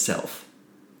creating itself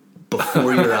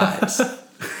before your eyes.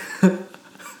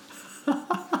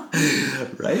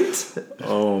 Right?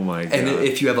 Oh my God. And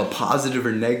if you have a positive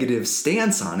or negative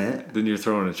stance on it, then you're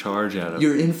throwing a charge at it.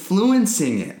 You're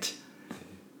influencing it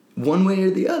one way or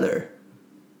the other.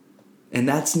 And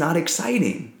that's not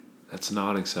exciting. That's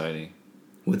not exciting.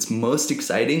 What's most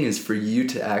exciting is for you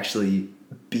to actually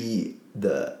be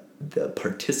the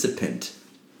participant,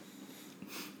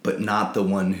 but not the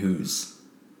one who's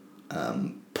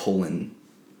pulling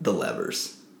the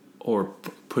levers. Or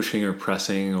pushing or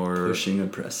pressing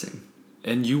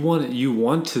and you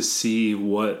want to see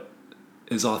what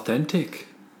is authentic,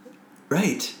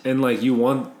 right? And like you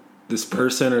want this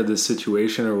person or this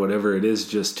situation or whatever it is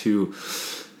just to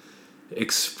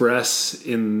express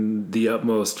in the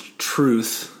utmost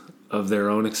truth of their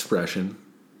own expression,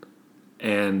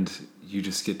 and you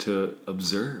just get to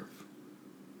observe,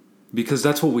 because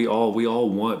that's what we all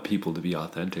want people to be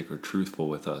authentic or truthful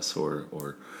with us,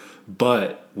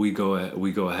 but we go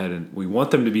ahead and we want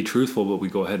them to be truthful, but we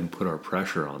go ahead and put our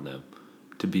pressure on them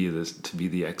to be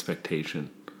the expectation,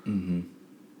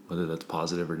 whether that's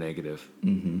positive or negative.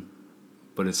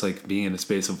 But it's like being in a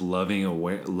space of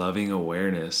loving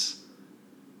awareness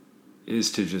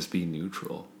is to just be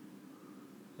neutral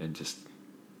and just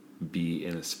be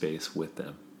in a space with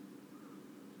them.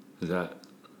 Is that?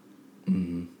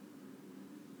 And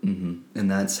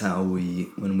that's how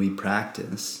when we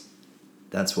practice,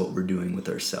 that's what we're doing with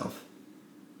ourselves.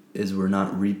 Is we're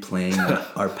not replaying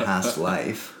our past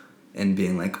life and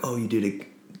being like, oh, you did it,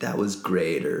 that was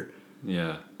great, or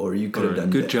you could have done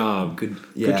good job, good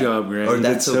job, Grant, or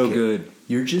that's so okay. Good.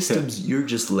 You're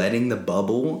just letting the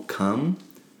bubble come,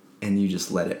 and you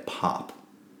just let it pop.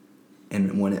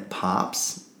 And when it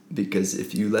pops, because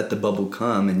if you let the bubble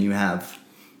come and you have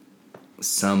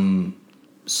some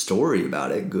story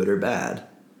about it, good or bad,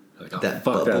 like,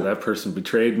 that person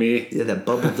betrayed me. Yeah, that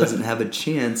bubble doesn't have a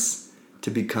chance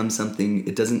to become something.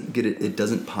 It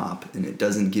doesn't pop, and it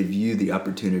doesn't give you the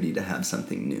opportunity to have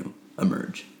something new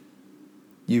emerge.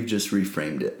 You've just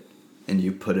reframed it, and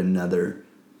you put another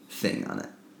thing on it.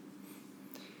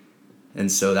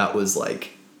 And so that was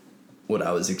like what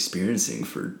I was experiencing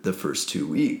for the first 2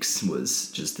 weeks,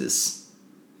 was just this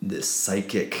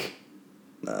psychic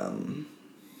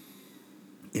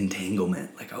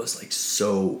entanglement. Like I was like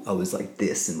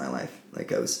this in my life.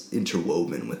 Like I was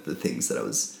interwoven with the things that I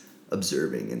was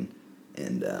observing,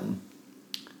 and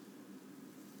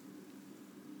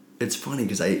it's funny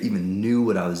because I even knew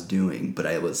what I was doing, but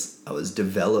I was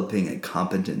developing a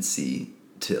competency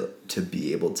to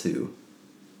be able to,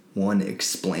 one,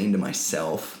 explain to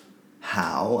myself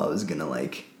how I was gonna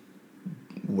like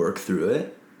work through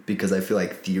it, because I feel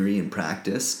like theory and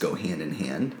practice go hand in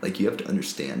hand. Like you have to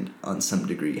understand on some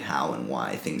degree how and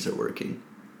why things are working.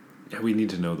 Yeah, we need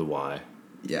to know the why.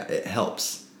 Yeah, it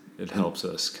helps. It helps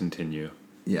us continue.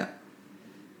 Yeah.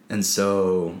 And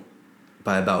so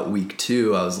by about week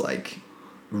 2, I was like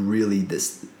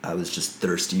I was just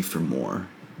thirsty for more,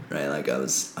 right? Like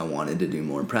I wanted to do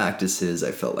more practices.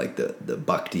 I felt like the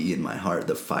bhakti in my heart,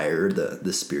 the fire,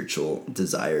 the spiritual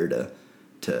desire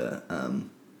to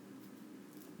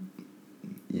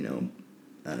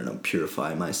I don't know,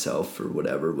 purify myself or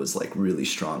whatever was like really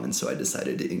strong. And so I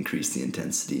decided to increase the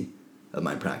intensity of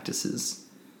my practices.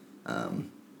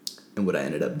 And what I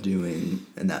ended up doing,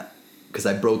 and that, because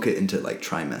I broke it into like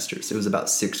trimesters. It was about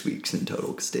 6 weeks in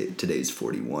total, because today's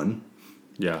 41.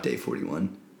 Yeah. Day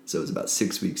 41. So it was about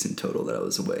 6 weeks in total that I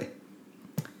was away.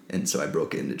 And so I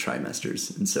broke it into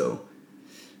trimesters. And so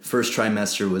first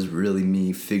trimester was really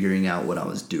me figuring out what I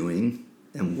was doing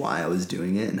and why I was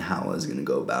doing it and how I was going to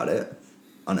go about it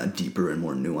on a deeper and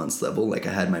more nuanced level. Like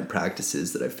I had my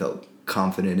practices that I felt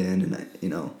confident in, and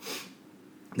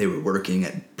they were working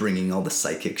at bringing all the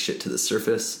psychic shit to the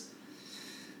surface.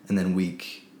 And then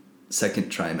second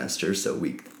trimester, so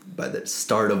by the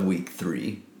start of week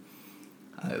 3,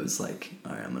 I was like,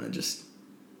 all right, I'm going to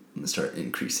start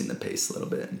increasing the pace a little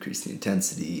bit, increase the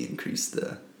intensity, increase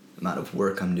the amount of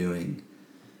work I'm doing.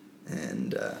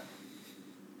 And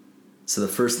so the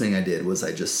first thing I did was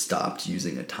I just stopped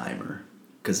using a timer,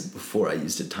 because before I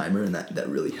used a timer, and that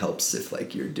really helps if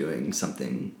like you're doing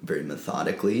something very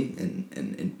methodically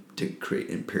and to create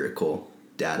empirical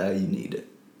data, you need it.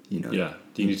 Yeah,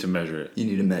 you need to measure it. You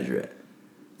need to measure it.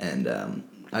 And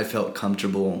I felt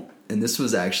comfortable, and this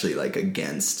was actually like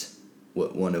against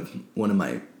what one of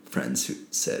my friends who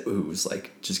was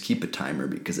like, just keep a timer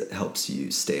because it helps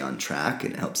you stay on track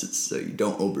and it helps it so you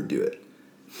don't overdo it.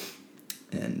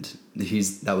 And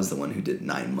that was the one who did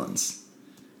 9 months.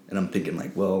 And I'm thinking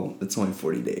like, well, it's only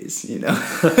 40 days, even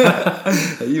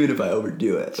if I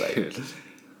overdo it. Like,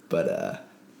 but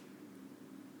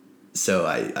so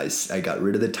I got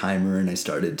rid of the timer, and I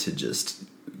started to just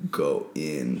go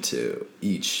into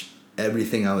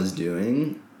everything I was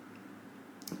doing.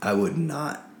 I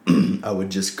would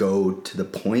just go to the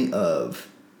point of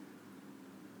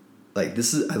like,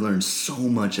 I learned so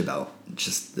much about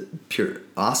just the pure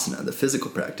asana, the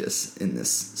physical practice in this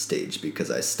stage,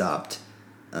 because I stopped.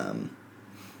 I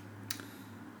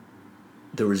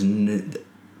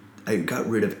got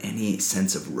rid of any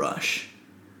sense of rush.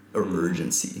 or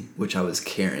urgency, which I was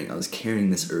carrying. I was carrying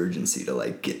this urgency to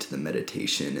like get to the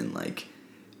meditation and like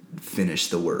finish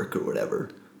the work or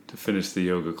whatever. To finish the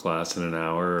yoga class in an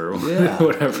hour or Yeah.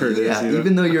 whatever it is. Yeah, You know?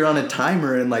 even though you're on a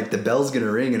timer and like the bell's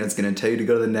gonna ring and it's gonna tell you to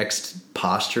go to the next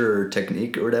posture or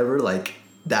technique or whatever, like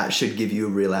that should give you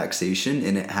relaxation,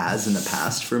 and it has in the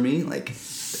past for me. Like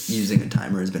using a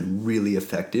timer has been really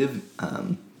effective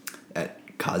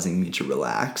at causing me to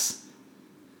relax.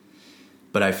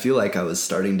 But I feel like I was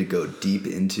starting to go deep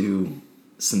into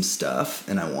some stuff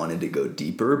and I wanted to go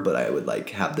deeper, but I would like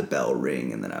have the bell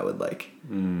ring and then I would like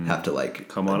have to like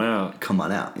come on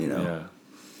out, you know? Yeah.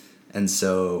 And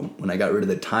so when I got rid of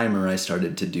the timer, I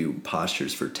started to do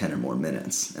postures for 10 or more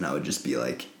minutes, and I would just be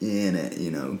like in it,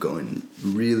 you know, going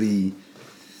really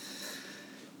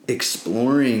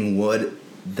exploring what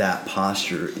that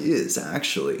posture is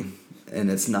actually. And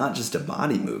it's not just a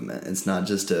body movement. It's not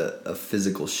just a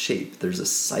physical shape. There's a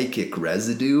psychic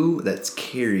residue that's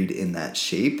carried in that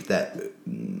shape that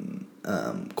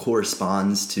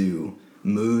corresponds to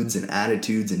moods and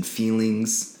attitudes and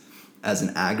feelings as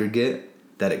an aggregate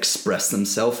that express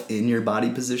themselves in your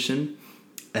body position.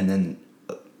 And then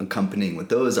accompanying with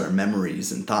those are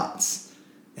memories and thoughts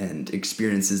and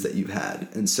experiences that you've had.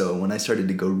 And so when I started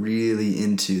to go really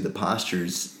into the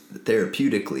postures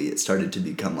therapeutically, it started to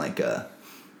become like a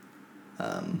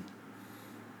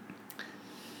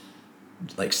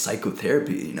like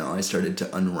psychotherapy, you know. I started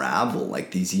to unravel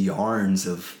like these yarns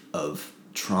of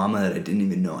trauma that I didn't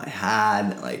even know I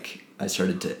had. Like I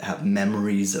started to have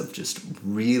memories of just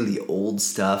really old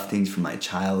stuff, things from my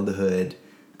childhood,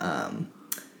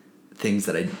 things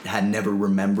that I had never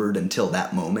remembered until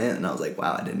that moment. And I was like,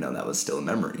 wow, I didn't know that was still a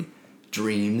memory.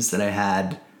 Dreams that I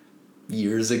had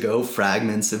years ago,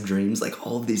 fragments of dreams, like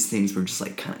all of these things were just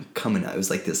like kind of coming out. It was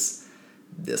like the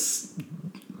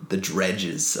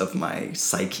dredges of my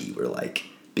psyche were like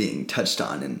being touched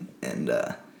on. And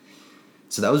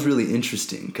so that was really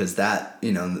interesting because that,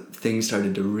 you know, things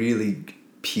started to really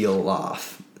peel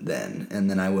off then. And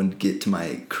then I would get to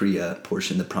my Kriya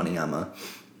portion, the pranayama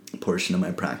portion of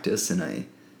my practice, and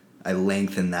I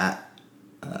lengthened that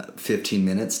 15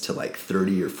 minutes to like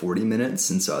 30 or 40 minutes.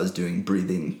 And so I was doing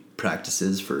breathing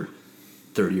practices for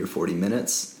 30 or 40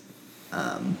 minutes,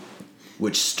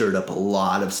 which stirred up a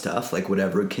lot of stuff, like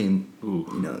whatever came,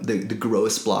 you know, the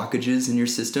gross blockages in your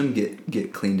system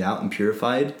get cleaned out and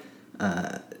purified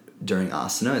during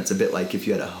asana. It's a bit like if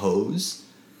you had a hose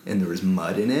and there was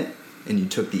mud in it and you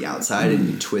took the outside and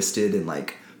you twisted and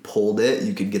like pulled it,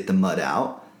 you could get the mud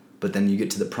out. But then you get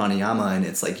to the pranayama and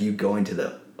it's like you going to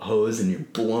the hose and you're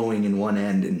blowing in one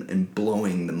end and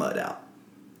blowing the mud out.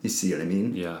 You see what I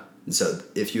mean? Yeah. And so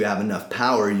if you have enough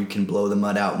power, you can blow the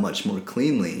mud out much more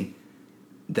cleanly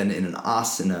than in an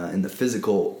asana. In the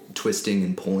physical twisting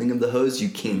and pulling of the hose, you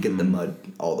can't get the mud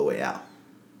all the way out,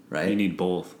 right? You need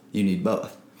both. You need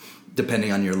both,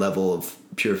 depending on your level of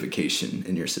purification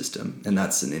in your system. And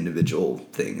that's an individual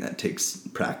thing that takes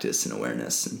practice and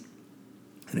awareness and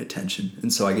attention.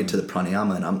 And so I get to the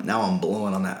pranayama and I'm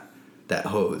blowing on that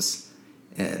hose,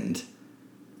 and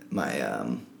my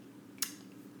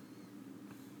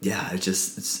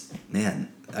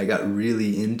I got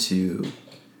really into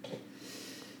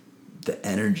the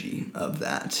energy of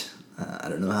that. I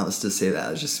don't know how else to say that.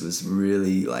 I was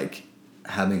really like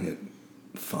having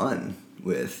fun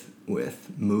with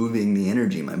moving the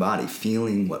energy in my body,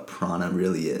 feeling what prana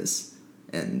really is.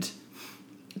 And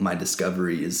my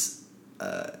discovery is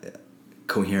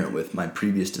coherent with my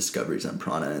previous discoveries on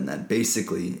prana, and that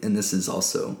basically, and this is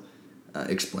also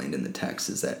explained in the text,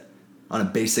 is that on a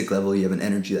basic level you have an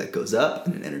energy that goes up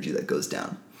and an energy that goes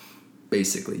down.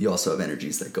 Basically, you also have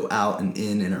energies that go out and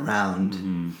in and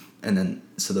around, and then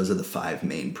so those are the 5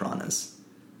 main pranas.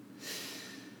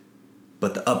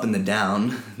 But the up and the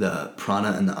down, the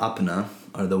prana and the apana,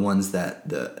 are the ones that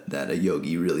a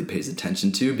yogi really pays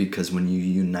attention to, because when you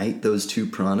unite those 2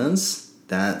 pranas,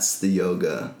 that's the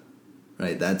yoga,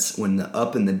 right? That's when the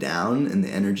up and the down and the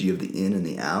energy of the in and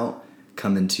the out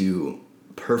come into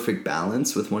perfect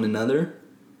balance with one another.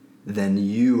 Then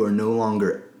you are no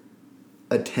longer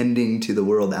attending to the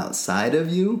world outside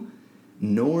of you,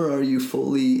 nor are you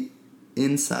fully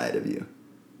inside of you.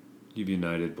 You've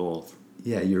united both.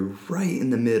 Yeah, you're right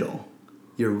in the middle.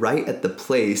 You're right at the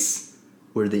place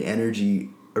where the energy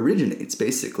originates,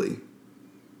 basically.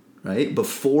 Right?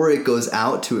 Before it goes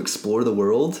out to explore the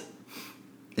world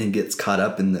and gets caught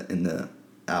up in the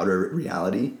outer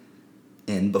reality,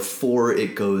 and before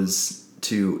it goes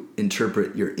to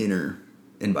interpret your inner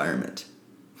environment.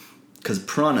 Because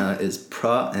prana is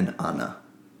pra and ana,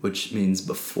 which means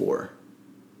before.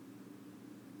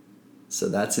 So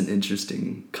that's an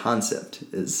interesting concept,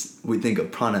 is we think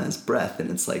of prana as breath, and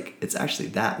it's like, it's actually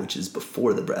that which is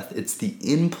before the breath. It's the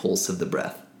impulse of the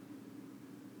breath.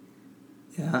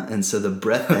 Yeah. And so the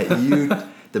breath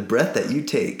that you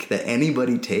take, that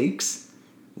anybody takes,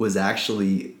 was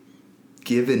actually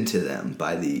given to them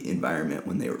by the environment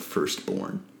when they were first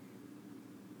born.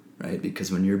 Right?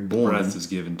 Because when you're born, breath is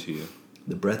given to you.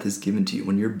 The breath is given to you.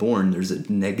 When you're born, there's a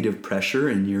negative pressure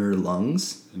in your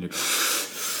lungs.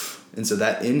 And so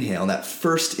that inhale, that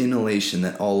first inhalation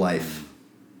that all life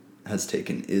has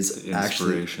taken is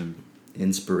actually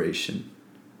inspiration.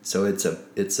 So it's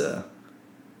a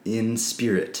in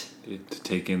spirit. To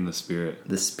take in the spirit.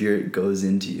 The spirit goes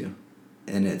into you,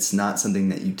 and it's not something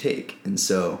that you take. And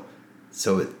so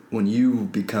when you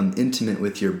become intimate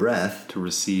with your breath, to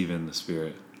receive in the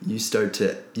spirit, you start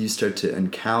to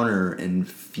encounter and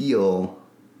feel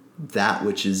that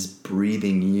which is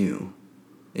breathing you,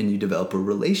 and you develop a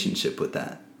relationship with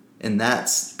that. And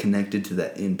that's connected to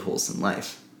that impulse in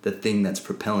life, the thing that's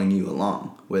propelling you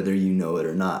along, whether you know it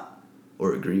or not,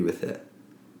 or agree with it.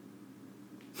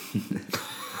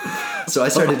 So I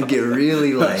started to get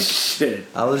really like,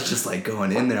 I was just like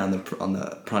going in there on the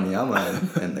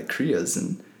pranayama and the kriyas,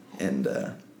 and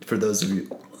for those of you,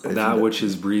 that which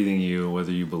is breathing you,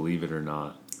 whether you believe it or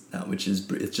not. That which is,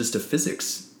 it's just a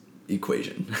physics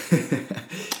equation.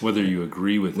 Whether you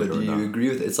agree with it or not. Whether you agree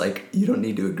with it, it's like you don't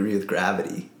need to agree with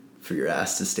gravity for your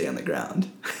ass to stay on the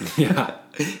ground. Yeah,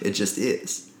 it just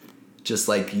is. Just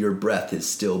like your breath is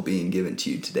still being given to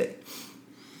you today.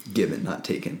 Given, not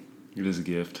taken. It is a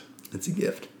gift. It's a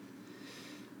gift.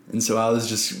 And so I was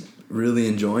just really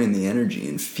enjoying the energy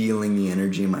and feeling the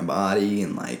energy in my body,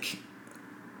 and like,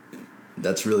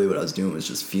 that's really what I was doing, was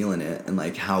just feeling it, and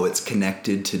like how it's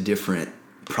connected to different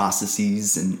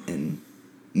processes and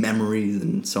memories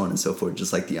and so on and so forth,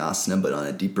 just like the asana, but on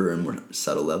a deeper and more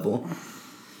subtle level.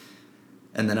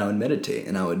 And then I would meditate,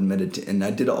 and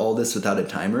I did all this without a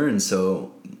timer, and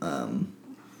so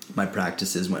my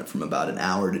practices went from about an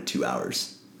hour to 2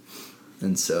 hours.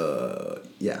 And so,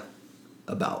 yeah,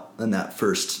 and that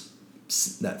first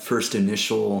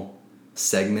initial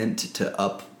segment to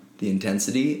up the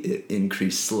intensity, it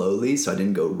increased slowly. So I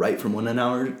didn't go right from 1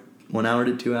 hour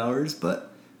to 2 hours,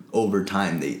 but over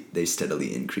time they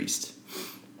steadily increased.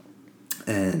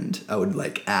 And I would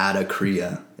like add a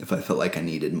kriya if I felt like I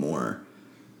needed more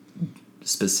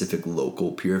specific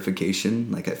local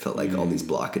purification. Like I felt like all these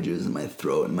blockages in my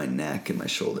throat and my neck and my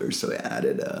shoulders. So I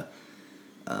added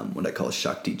what I call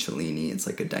Shakti Chalini. It's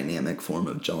like a dynamic form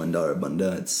of Jalandhara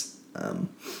Bandha. It's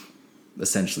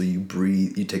essentially you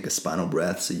breathe, you take a spinal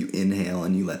breath. So you inhale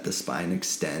and you let the spine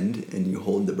extend, and you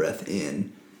hold the breath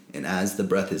in. And as the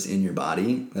breath is in your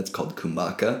body, that's called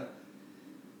kumbhaka,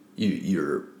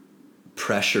 your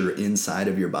pressure inside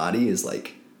of your body is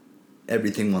like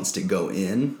everything wants to go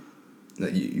in,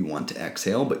 that you want to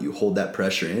exhale, but you hold that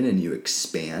pressure in and you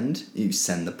expand. You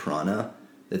send the prana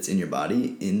that's in your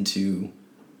body into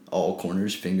all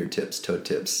corners, fingertips, toe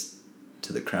tips,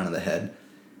 to the crown of the head,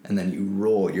 and then you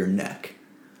roll your neck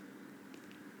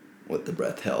with the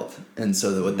breath held. And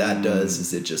so what that does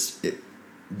is it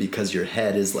because your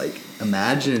head is like,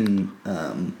 imagine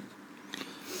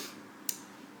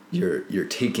you're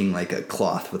taking like a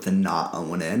cloth with a knot on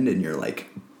one end, and you're like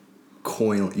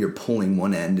you're pulling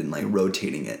one end and like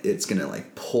rotating it. It's gonna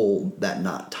like pull that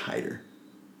knot tighter.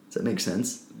 Does that make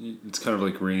sense? It's kind of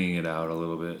like wringing it out a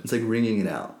little bit. It's like wringing it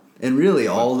out. And really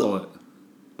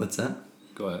what's that?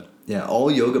 Go ahead. Yeah,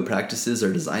 all yoga practices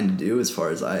are designed to do, as far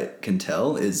as I can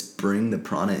tell, is bring the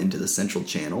prana into the central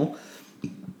channel,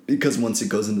 because once it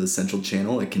goes into the central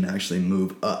channel, it can actually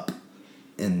move up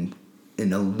and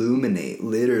illuminate.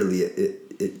 Literally,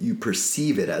 you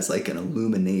perceive it as like an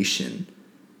illumination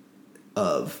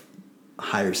of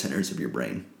higher centers of your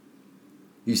brain.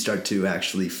 You start to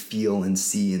actually feel and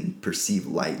see and perceive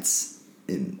lights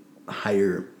in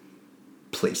higher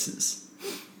places.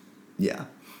 Yeah.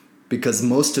 Because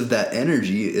most of that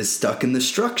energy is stuck in the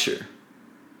structure.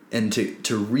 And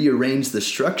to rearrange the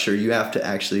structure, you have to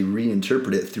actually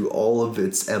reinterpret it through all of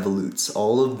its evolutes,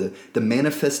 all of the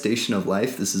manifestation of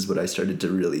life. This is what I started to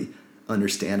really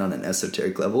understand on an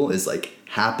esoteric level, is like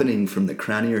happening from the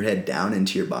crown of your head down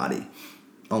into your body,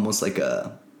 almost like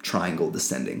a triangle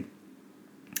descending.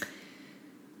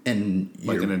 And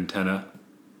like an antenna.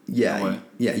 Yeah.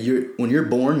 When you're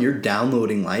born, you're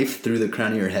downloading life through the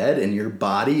crown of your head, and your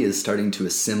body is starting to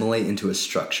assimilate into a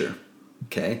structure.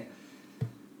 Okay?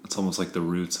 It's almost like the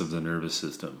roots of the nervous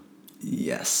system.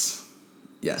 Yes.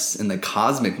 And the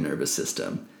cosmic nervous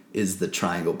system is the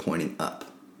triangle pointing up.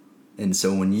 And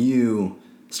so when you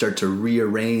start to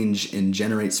rearrange and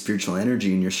generate spiritual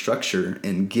energy in your structure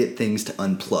and get things to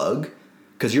unplug,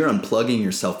 because you're unplugging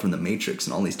yourself from the matrix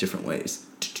in all these different ways.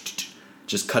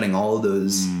 Just cutting all of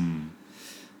those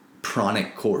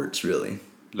pranic cords, really.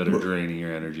 That are draining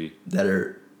your energy.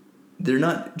 They're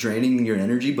not draining your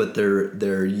energy, but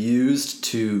they're used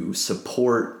to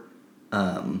support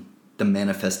the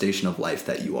manifestation of life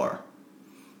that you are.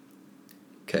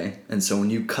 Okay? And so when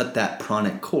you cut that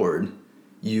pranic cord,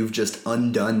 you've just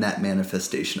undone that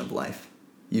manifestation of life.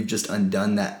 You've just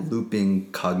undone that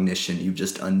looping cognition. You've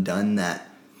just undone that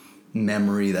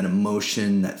memory, that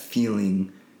emotion, that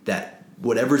feeling, that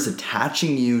whatever's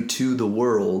attaching you to the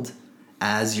world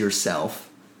as yourself,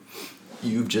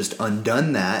 you've just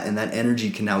undone that, and that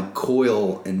energy can now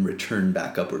coil and return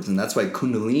back upwards. And that's why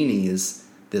Kundalini is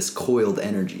this coiled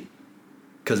energy.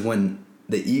 Because when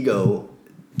the ego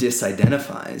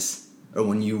disidentifies, or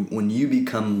when you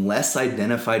become less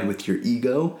identified with your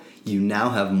ego, you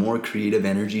now have more creative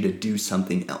energy to do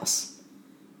something else.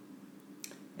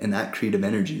 And that creative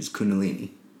energy is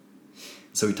Kundalini.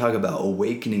 So we talk about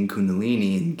awakening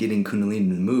Kundalini and getting Kundalini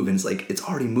to move, and it's like it's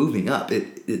already moving up.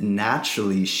 It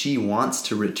naturally, she wants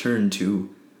to return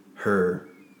to her,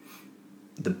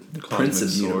 the prince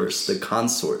of the universe, the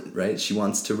consort, right? She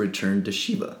wants to return to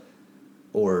Shiva,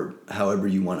 or however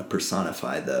you want to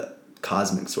personify the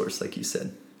cosmic source, like you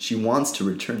said. She wants to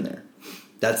return there.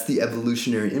 That's the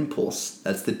evolutionary impulse.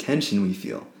 That's the tension we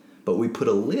feel. But we put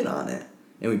a lid on it,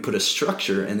 and we put a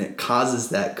structure, and it causes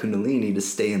that Kundalini to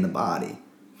stay in the body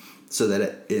so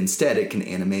that instead it can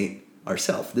animate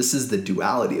ourself. This is the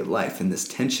duality of life, and this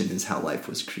tension is how life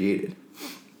was created.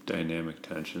 Dynamic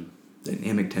tension.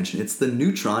 Dynamic tension. It's the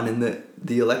neutron and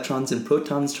the electrons and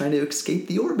protons trying to escape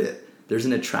the orbit. There's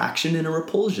an attraction and a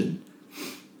repulsion.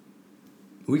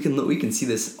 We can see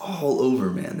this all over,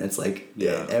 man. It's like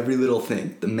every little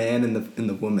thing, the man and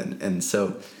the woman. And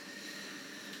so,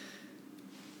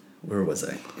 where was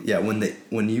I? Yeah,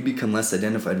 when you become less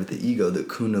identified with the ego, the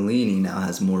Kundalini now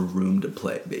has more room to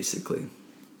play, basically.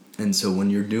 And so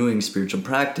when you're doing spiritual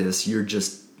practice, you're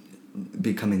just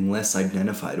becoming less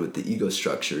identified with the ego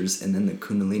structures, and then the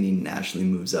Kundalini naturally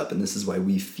moves up. And this is why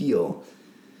we feel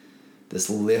this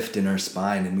lift in our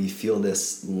spine, and we feel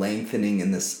this lengthening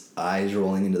and this eyes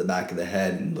rolling into the back of the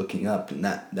head and looking up, and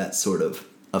that sort of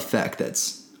effect,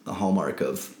 that's a hallmark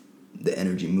of the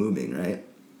energy moving, right?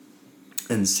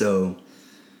 And so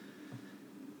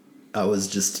I was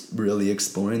just really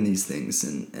exploring these things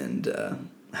and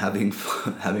having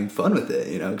fun with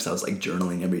it, because I was like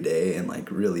journaling every day and like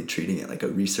really treating it like a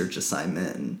research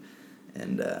assignment,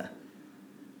 and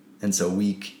so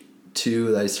week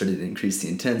 2 I started to increase the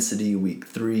intensity. Week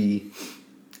 3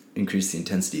 increased the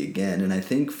intensity again, and I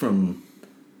think from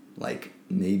like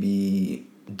maybe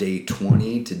day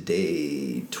 20 to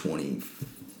day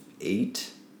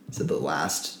 28, so the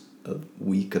last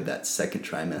week of that second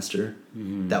trimester,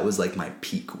 that was like my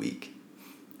peak week,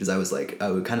 because I was like, I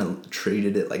would kind of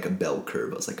traded it like a bell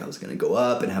curve. I was like, I was gonna go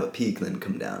up and have a peak, then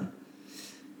come down,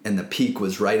 and the peak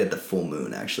was right at the full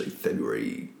moon, actually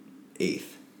February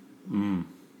 8th.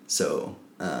 So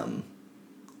I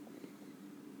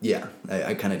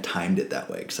kind of timed it that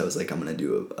way, because I was like, I'm gonna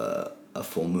do a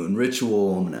full moon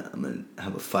ritual. I'm gonna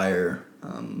have a fire.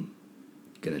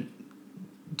 Gonna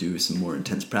do some more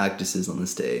intense practices on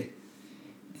this day,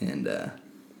 and that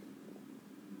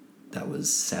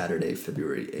was Saturday,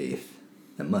 February 8th.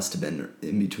 That must have been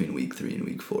in between week 3 and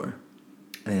week 4,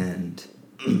 and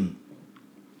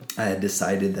I had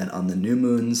decided that on the new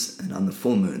moons and on the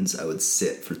full moons, I would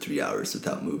sit for 3 hours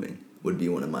without moving. Would be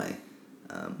one of my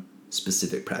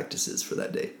specific practices for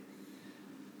that day.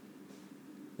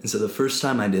 And so the first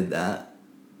time I did that,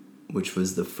 which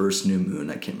was the first new moon,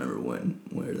 I can't remember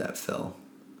where that fell.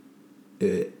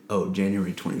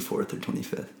 January 24th or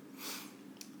 25th.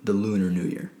 The Lunar New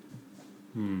Year.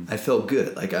 I felt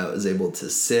good. Like I was able to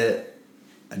sit.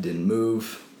 I didn't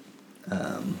move.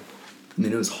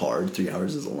 It was hard. 3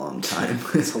 hours is a long time.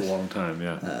 It's a long time,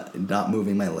 yeah. Not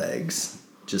moving my legs.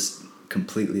 Just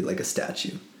completely like a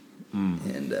statue.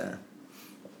 And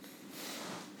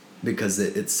because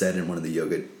it said in one of the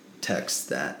yoga texts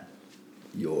that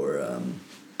your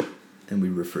and we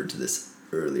referred to this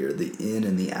earlier, the in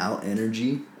and the out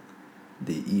energy,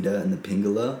 the Ida and the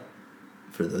Pingala,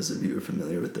 for those of you who are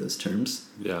familiar with those terms.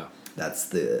 Yeah. That's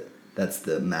the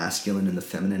masculine and the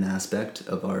feminine aspect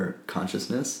of our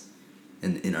consciousness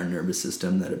and in our nervous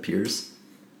system that appears.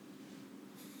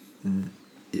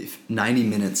 If 90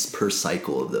 minutes per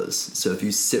cycle of those. So if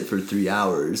you sit for 3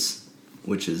 hours,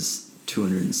 which is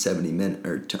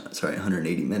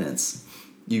 180 minutes,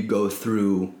 you go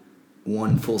through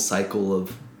one full cycle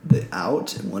of the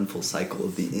out and one full cycle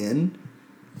of the in.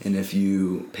 And if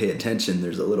you pay attention,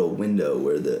 there's a little window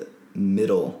where the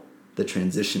middle, the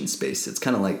transition space, it's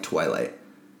kind of like twilight,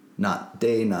 not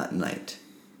day, not night,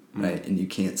 right? And you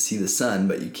can't see the sun,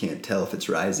 but you can't tell if it's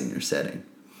rising or setting.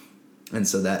 And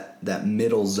so that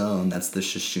middle zone, that's the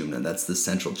Sushumna, that's the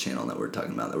central channel that we're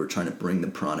talking about, that we're trying to bring the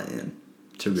prana in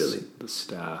to really... The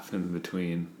staff in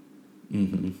between.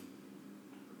 Mm-hmm.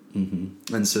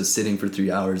 Mm-hmm. And so sitting for 3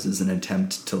 hours is an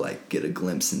attempt to like get a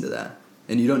glimpse into that.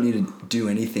 And you don't need to do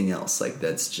anything else. Like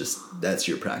that's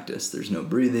your practice. There's no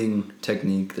breathing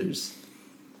technique. There's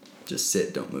just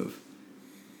sit, don't move.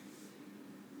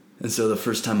 And so the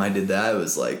first time I did that, it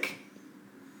was like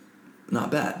not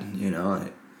bad, you know.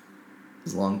 It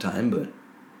was a long time, but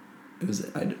it was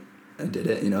I did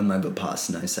it. You know, in my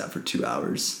Vipassana, I sat for 2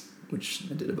 hours, which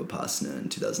I did a Vipassana in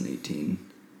 2018,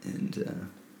 and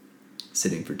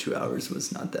sitting for 2 hours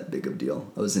was not that big of a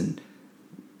deal. I was in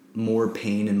more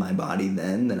pain in my body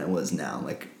then than I was now.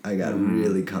 Like I got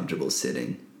really comfortable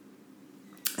sitting.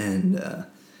 And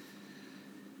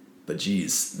but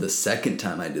geez, the second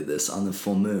time I did this on the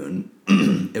full moon,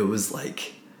 it was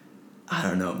like, I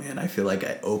don't know, man. I feel like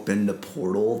I opened a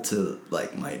portal to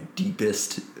like my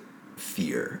deepest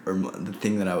fear, or the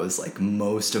thing that I was like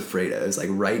most afraid of. It was like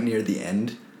right near the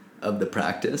end of the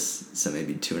practice, so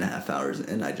maybe 2.5 hours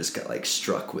in, I just got like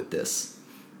struck with this,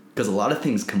 because a lot of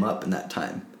things come up in that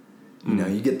time. You know,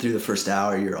 you get through the first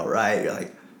hour, you're all right, you're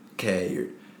like, okay, you're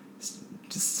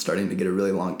just starting to get a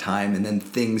really long time, and then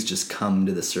things just come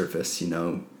to the surface. You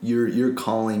know, you're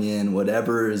calling in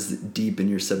whatever is deep in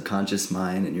your subconscious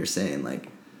mind, and you're saying like,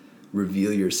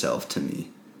 reveal yourself to me.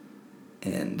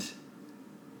 And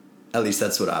at least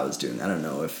that's what I was doing. I don't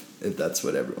know if that's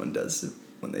what everyone does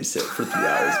when they sit for 3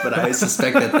 hours, but I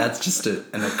suspect that that's just an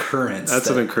occurrence. That's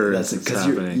an occurrence. Because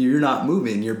you're not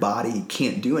moving. Your body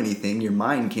can't do anything. Your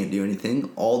mind can't do anything.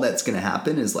 All that's going to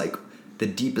happen is like the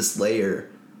deepest layer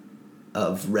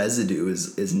of residue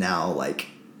is now like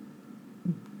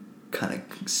kind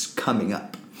of coming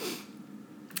up.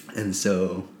 And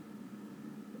so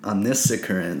on this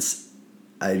occurrence,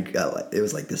 I got like, it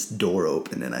was like this door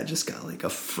open, and I just got like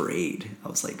afraid. I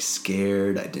was like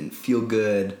scared. I didn't feel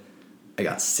good. I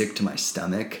got sick to my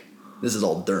stomach. This is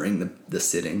all during the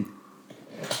sitting.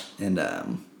 And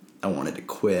I wanted to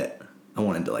quit. I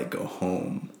wanted to like go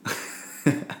home.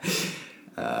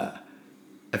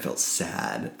 I felt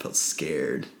sad. I felt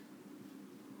scared.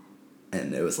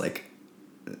 And it was like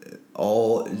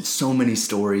so many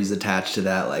stories attached to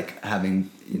that, like having,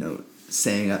 you know,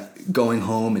 saying, going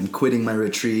home and quitting my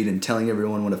retreat and telling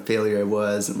everyone what a failure I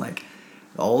was, and like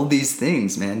all these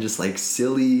things, man, just like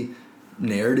silly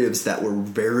narratives that were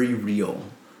very real,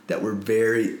 that were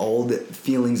all the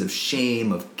feelings of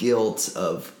shame, of guilt,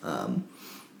 of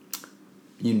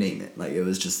you name it. Like it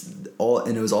was just all,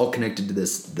 and it was all connected to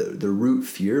this the root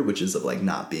fear, which is of like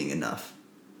not being enough.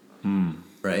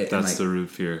 Right? That's like, the root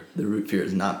fear. The root fear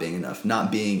is not being enough,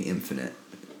 not being infinite,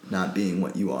 not being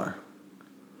what you are,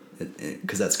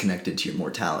 because that's connected to your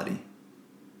mortality.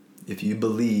 If you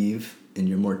believe in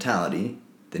your mortality,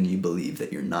 then you believe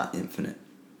that you're not infinite.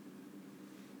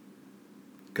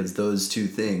 Because those two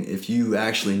things, if you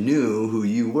actually knew who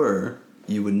you were,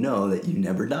 you would know that you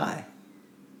never die.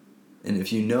 And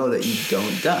if you know that you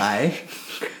don't die,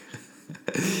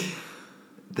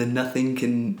 then nothing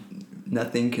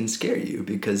can scare you,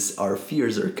 because our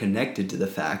fears are connected to the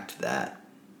fact that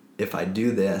if I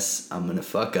do this, I'm going to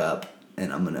fuck up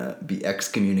and I'm going to be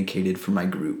excommunicated from my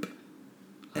group.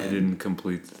 I didn't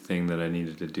complete the thing that I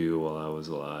needed to do while I was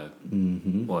alive.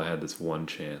 Mm-hmm. Well, I had this one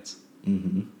chance.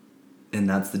 Mm-hmm. And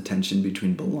that's the tension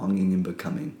between belonging and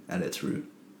becoming at its root,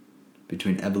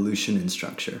 between evolution and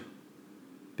structure.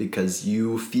 Because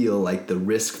you feel like the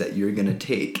risk that you're going to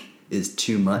take is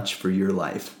too much for your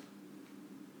life.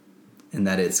 And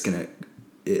that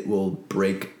it will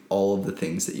break all of the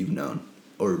things that you've known,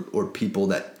 or people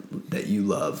that you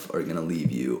love are going to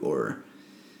leave you, or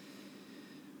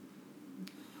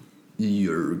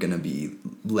you're going to be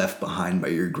left behind by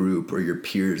your group, or your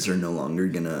peers are no longer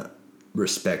going to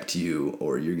respect you,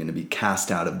 or you're going to be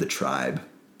cast out of the tribe.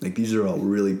 Like these are all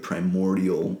really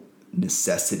primordial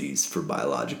necessities for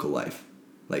biological life.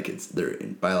 Like they're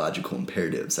biological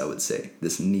imperatives, I would say.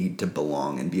 This need to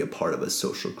belong and be a part of a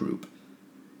social group.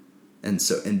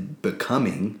 And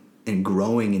becoming and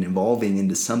growing and evolving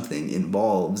into something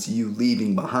involves you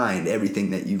leaving behind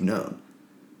everything that you've known.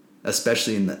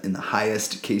 Especially in the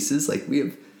highest cases, like we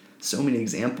have so many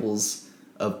examples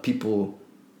of people.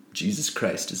 Jesus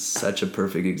Christ is such a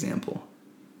perfect example,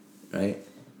 right?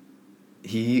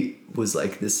 He was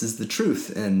like, this is the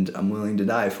truth, and I'm willing to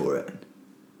die for it.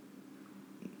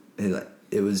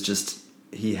 it was just,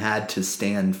 he had to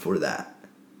stand for that.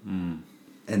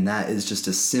 And that is just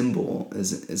a symbol,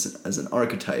 as an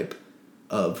archetype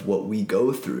of what we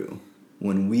go through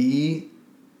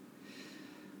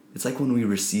it's like when we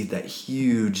receive that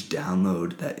huge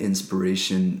download, that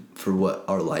inspiration for what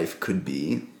our life could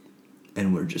be,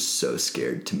 and we're just so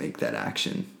scared to make that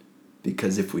action.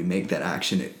 Because if we make that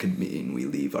action, it could mean we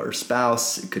leave our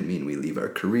spouse, it could mean we leave our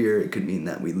career, it could mean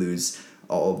that we lose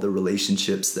all of the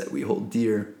relationships that we hold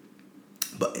dear.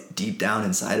 But deep down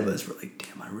inside of us, we're like,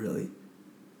 damn, I really,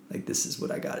 like, this is what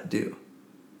I gotta do.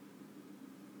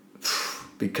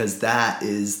 Because that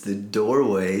is the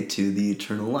doorway to the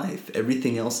eternal life.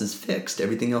 Everything else is fixed.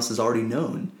 Everything else is already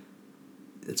known.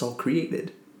 It's all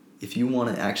created. If you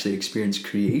want to actually experience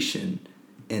creation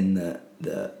and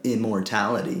the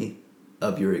immortality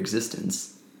of your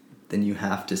existence, then you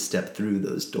have to step through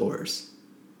those doors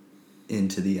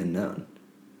into the unknown.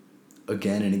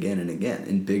 Again and again and again,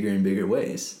 in bigger and bigger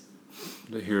ways.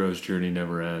 The hero's journey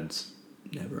never ends.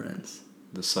 Never ends.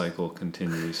 The cycle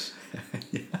continues.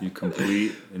 Yeah. You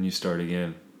complete and you start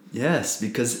again. Yes,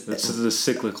 because this is the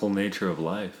cyclical nature of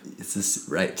life. It's this,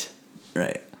 right.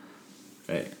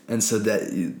 And so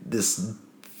this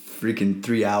freaking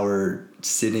 3-hour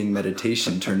sitting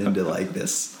meditation turned into like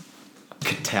this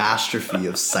catastrophe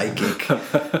of psychic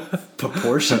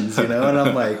proportions, and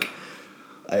I'm like,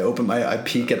 I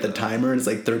peek at the timer and it's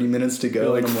like 30 minutes to go.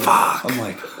 You're like, and fuck. I'm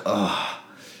like, oh.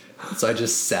 So I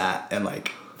just sat and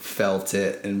like felt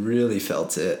it and really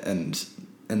felt it. And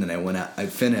then I went out, I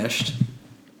finished,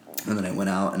 and then I went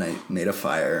out and I made a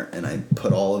fire and I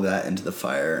put all of that into the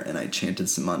fire and I chanted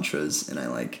some mantras and I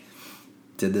like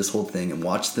did this whole thing and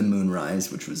watched the moon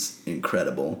rise, which was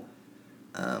incredible.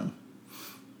 And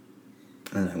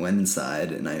I went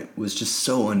inside and I was just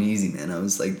so uneasy, man. I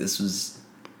was like, this was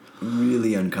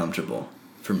really uncomfortable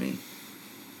for me.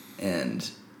 And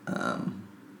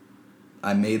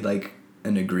I made like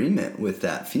an agreement with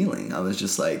that feeling. I was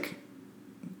just like,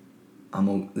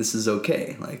 this is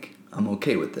okay. Like, I'm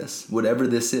okay with this. Whatever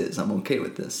this is, I'm okay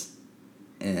with this.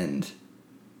 And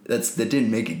that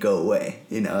didn't make it go away,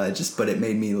 but it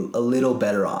made me a little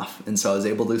better off. And so I was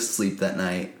able to sleep that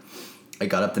night. I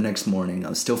got up the next morning. I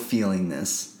was still feeling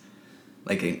this,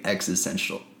 like an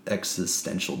existential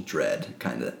dread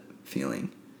kind of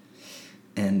feeling.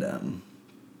 And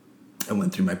I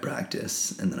went through my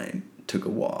practice, and then I took a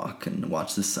walk and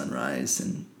watched the sunrise,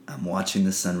 and I'm watching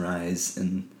the sunrise,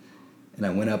 and I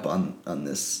went up on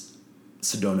this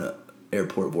Sedona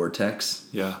airport vortex.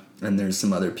 Yeah. And there's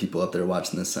some other people up there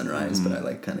watching the sunrise, but I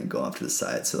like kind of go off to the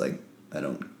side, so like I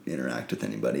don't interact with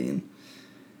anybody.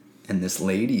 And this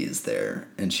lady is there,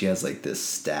 and she has like this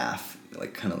staff,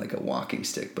 like kind of like a walking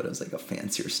stick, but it was like a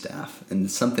fancier staff.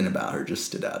 And something about her just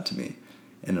stood out to me.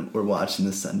 And we're watching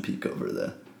the sun peek over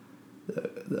the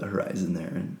horizon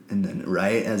there, and then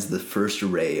right as the first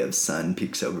ray of sun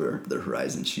peeks over the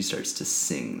horizon, she starts to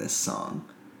sing this song.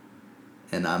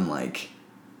 And I'm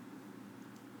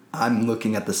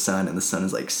looking at the sun, and the sun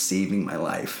is like saving my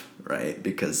life, right?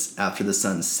 Because after the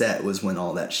sun set was when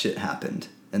all that shit happened,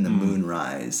 and the moon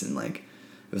rise, and like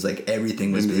it was like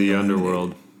everything was into the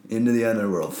underworld,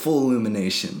 full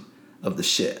illumination of the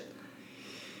shit.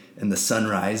 And the sun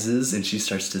rises, and she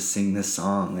starts to sing this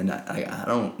song, and I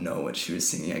don't know what she was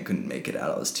singing. I couldn't make it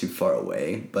out. I was too far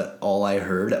away. But all I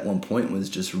heard at one point was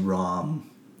just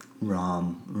Ram,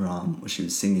 Ram, Ram. She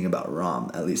was singing about Ram.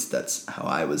 At least that's how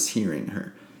I was hearing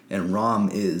her. And Ram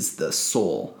is the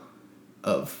soul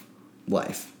of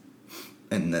life.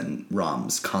 And then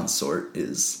Ram's consort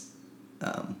is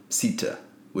Sita,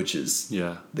 which is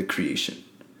the creation,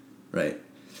 right?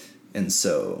 And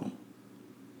so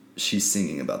she's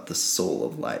singing about the soul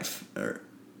of life,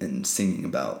 and singing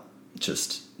about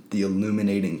just the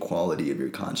illuminating quality of your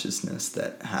consciousness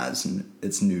that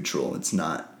it's neutral, it's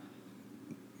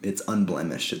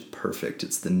unblemished, it's perfect,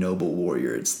 it's the noble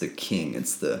warrior, it's the king,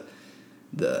 it's the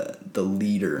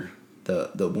leader,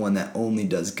 the one that only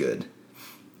does good,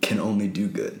 can only do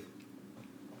good.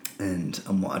 And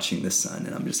I'm watching the sun,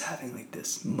 and I'm just having like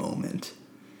this moment,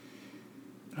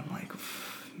 and I'm like,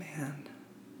 man,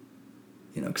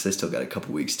 because I still got a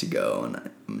couple weeks to go,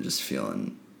 and I'm just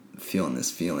feeling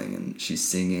this feeling. And she's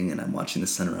singing, and I'm watching the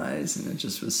sunrise, and it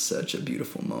just was such a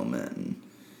beautiful moment. And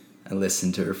I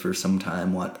listened to her for some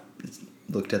time,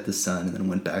 looked at the sun, and then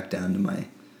went back down to my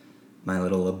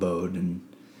little abode. And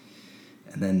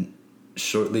then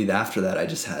shortly after that, I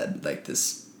just had like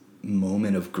this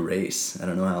moment of grace. I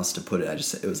don't know how else to put it.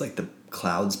 It was like the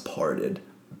clouds parted,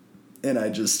 and I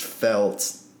just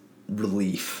felt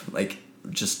relief, like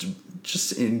just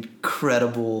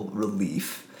incredible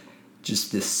relief.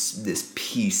 Just this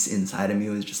peace inside of me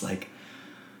was just like,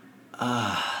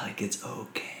 like it's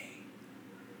okay.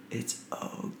 It's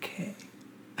okay.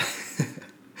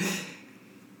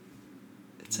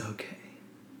 It's okay.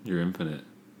 You're infinite.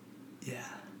 Yeah.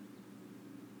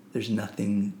 There's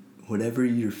nothing, whatever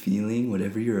you're feeling,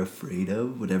 whatever you're afraid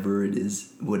of, whatever it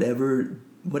is, whatever.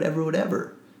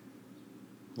 Whatever.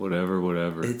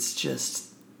 It's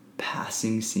just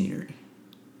passing scenery.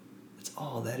 That's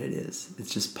all that it is.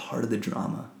 It's just part of the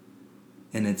drama.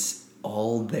 And it's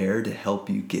all there to help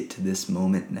you get to this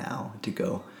moment now, to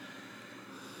go,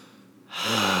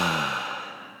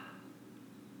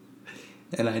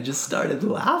 and I just started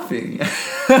laughing.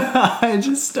 I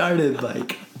just started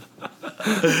like,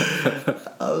 I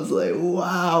was like,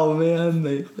 wow, man,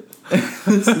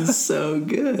 this is so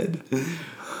good.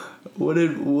 What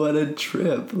a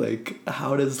trip. Like,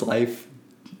 how does life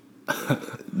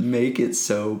make it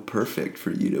so perfect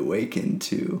for you to awaken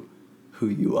to who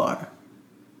you are?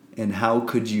 And how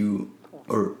could you,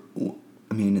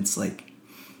 it's like...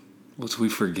 What we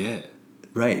forget.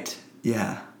 Right,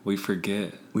 yeah. We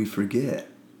forget.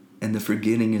 And the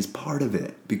forgetting is part of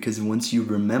it. Because once you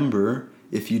remember,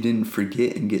 if you didn't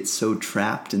forget and get so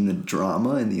trapped in the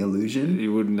drama and the illusion...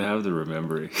 You wouldn't have the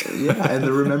remembering. Yeah, and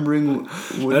the remembering...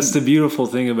 That's the beautiful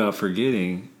thing about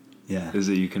forgetting. Yeah. Is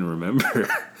that you can remember.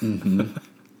 Mm-hmm.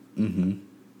 Mm-hmm.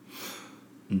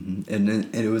 Mm-hmm.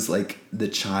 And it was like the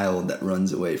child that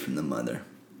runs away from the mother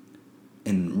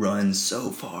and runs so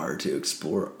far to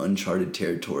explore uncharted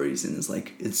territories, and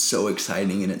it's so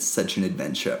exciting and it's such an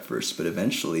adventure at first, but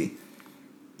eventually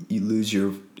you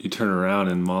turn around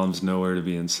and mom's nowhere to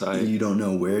be in sight. You don't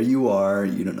know where you are,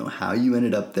 you don't know how you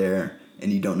ended up there,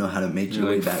 and you don't know how to make your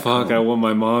way back home. Fuck, I want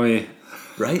my mommy.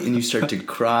 Right? And you start to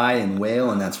cry and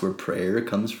wail, and that's where prayer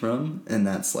comes from, and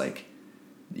that's like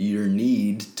your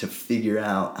need to figure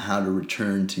out how to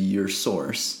return to your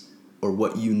source, or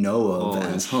what you know of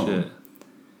as home.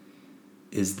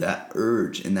 Is that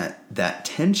urge and that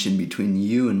tension between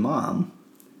you and mom,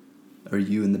 or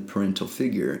you and the parental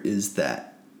figure, is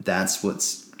that's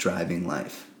what's driving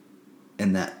life.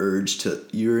 And that urge to,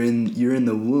 you're in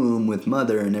the womb with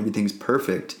mother and everything's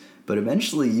perfect, but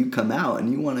eventually you come out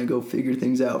and you want to go figure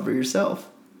things out for yourself.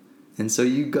 And so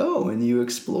you go and you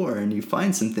explore and you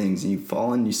find some things and you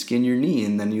fall and you skin your knee,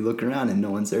 and then you look around and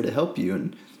no one's there to help you,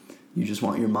 and you just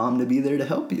want your mom to be there to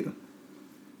help you,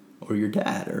 or your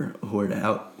dad, or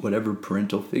whatever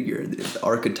parental figure. The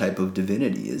archetype of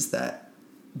divinity is that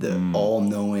the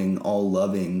all-knowing,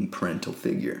 all-loving parental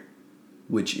figure,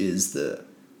 which is the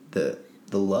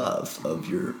love of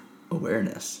your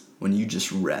awareness. When you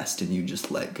just rest and you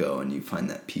just let go and you find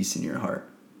that peace in your heart,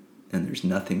 and there's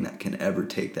nothing that can ever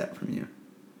take that from you.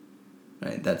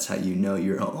 Right? That's how you know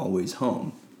you're always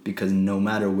home, because no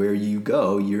matter where you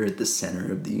go, you're at the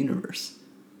center of the universe,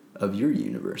 of your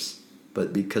universe.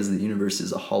 But because the universe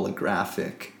is a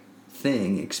holographic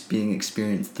thing being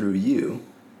experienced through you,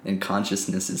 and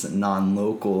consciousness is a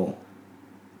non-local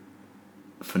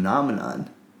phenomenon,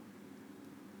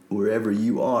 wherever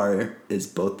you are is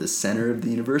both the center of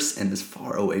the universe and as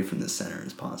far away from the center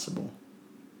as possible.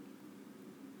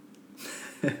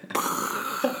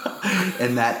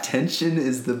 And that tension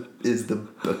is the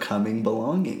becoming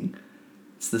belonging.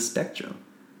 It's the spectrum.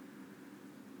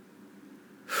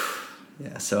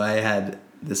 Yeah, so I had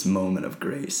this moment of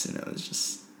grace, and it was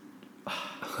just,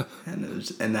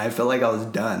 and I felt like I was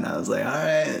done. I was like, all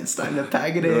right, it's time to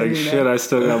pack it in. Like, shit, I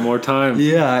still got more time.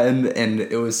 Yeah, and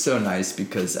it was so nice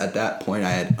because at that point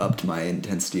I had upped my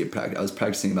intensity of practice. I was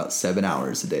practicing about 7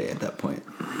 hours a day at that point,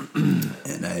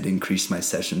 and I had increased my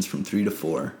sessions from 3 to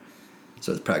 4.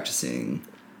 So I was practicing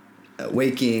at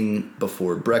waking,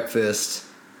 before breakfast,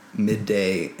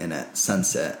 midday, and at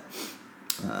sunset.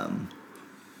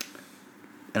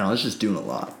 And I was just doing a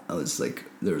lot. I was like,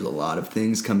 there was a lot of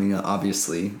things coming up,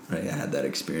 obviously, right? I had that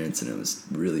experience, and it was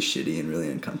really shitty and really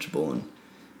uncomfortable.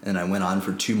 And I went on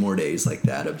for 2 more days like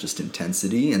that of just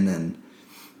intensity. And then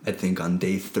I think on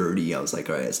day 30, I was like,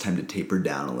 all right, it's time to taper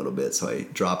down a little bit. So I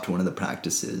dropped one of the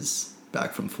practices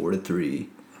back from 4 to 3.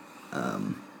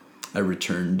 I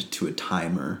returned to a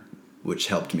timer, which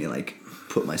helped me like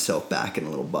put myself back in a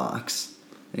little box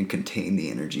and contain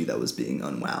the energy that was being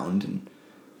unwound.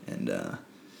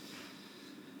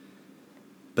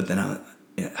 But then I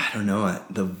don't know,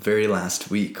 the very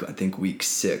last week, I think week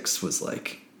 6 was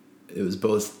like, it was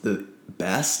both the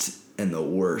best and the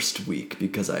worst week,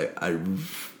 because I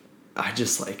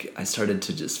started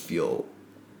to just feel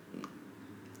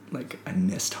like I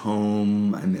missed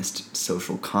home, I missed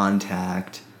social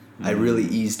contact. I really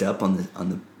eased up on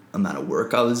the amount of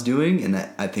work I was doing, and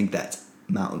I think that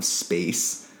amount of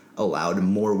space allowed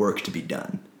more work to be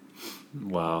done.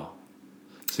 Wow.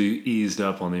 So you eased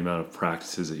up on the amount of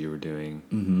practices that you were doing.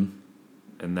 Mm-hmm.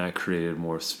 And that created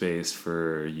more space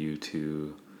for you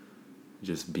to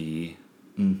just be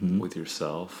Mm-hmm. with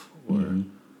yourself, or Mm-hmm.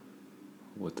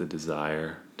 with the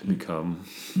desire to become.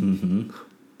 Mm-hmm.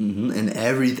 Mm-hmm.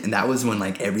 And that was when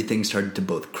like everything started to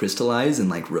both crystallize and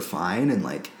like refine, and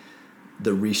like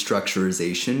the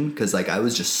restructurization, because like I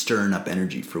was just stirring up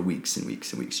energy for weeks and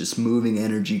weeks and weeks, just moving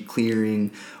energy,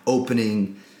 clearing,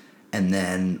 opening. And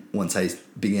then once I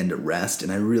began to rest,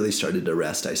 and I really started to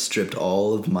rest, I stripped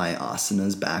all of my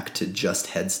asanas back to just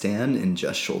headstand and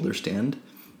just shoulder stand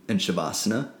and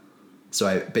shavasana. So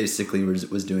I basically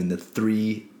was doing the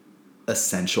 3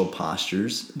 essential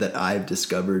postures that I've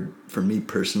discovered for me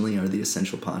personally are the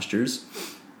essential postures.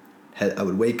 I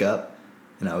would wake up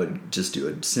and I would just do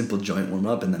a simple joint warm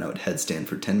up, and then I would headstand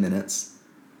for 10 minutes,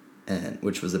 and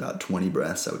which was about 20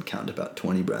 breaths. I would count about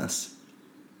 20 breaths.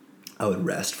 I would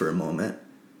rest for a moment.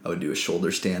 I would do a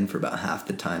shoulder stand for about half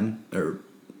the time, or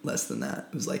less than that.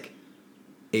 It was like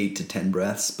 8 to 10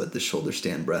 breaths, but the shoulder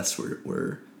stand breaths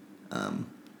were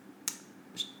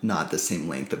not the same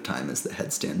length of time as the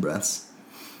headstand breaths.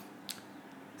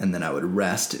 And then I would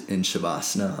rest in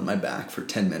shavasana on my back for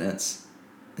 10 minutes.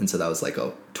 And so that was like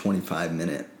a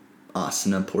 25-minute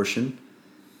asana portion.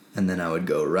 And then I would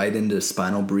go right into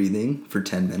spinal breathing for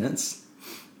 10 minutes.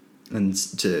 And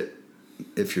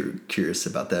if you're curious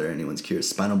about that, or anyone's curious,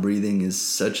 spinal breathing is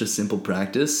such a simple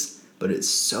practice, but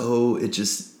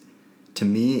to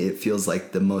me, it feels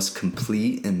like the most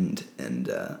complete and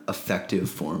effective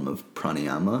form of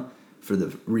pranayama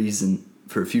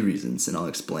for a few reasons, and I'll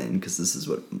explain, because this is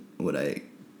what I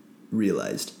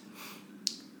realized.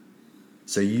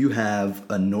 So you have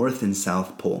a north and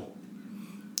south pole,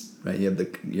 right? You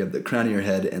have the crown of your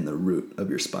head and the root of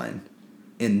your spine.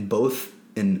 In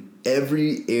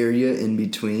every area in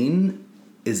between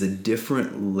is a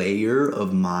different layer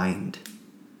of mind.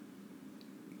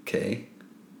 Okay?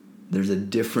 There's a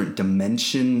different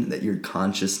dimension that your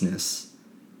consciousness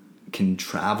can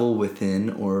travel within,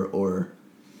 or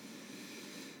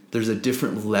there's a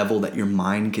different level that your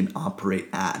mind can operate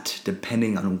at,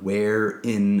 depending on where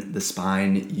in the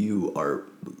spine you are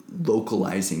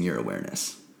localizing your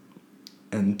awareness.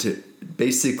 And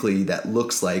basically that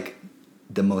looks like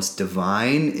the most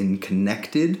divine and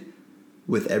connected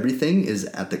with everything is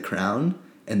at the crown,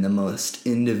 and the most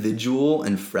individual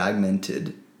and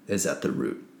fragmented is at the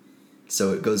root.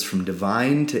 So it goes from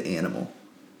divine to animal,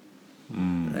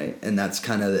 right? And that's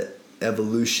kind of the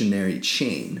evolutionary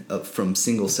chain from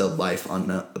single-celled life on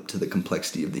up to the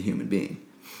complexity of the human being.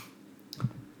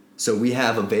 So we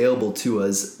have available to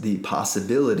us the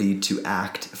possibility to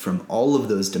act from all of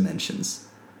those dimensions,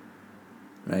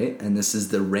 right? And this is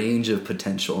the range of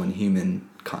potential in human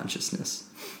consciousness.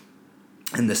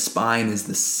 And the spine is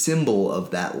the symbol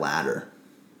of that ladder,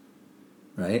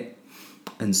 right?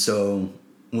 And so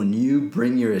when you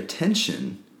bring your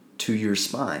attention to your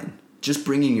spine, just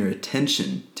bringing your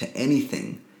attention to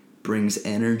anything brings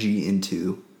energy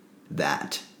into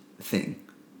that thing.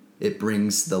 It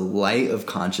brings the light of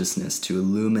consciousness to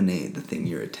illuminate the thing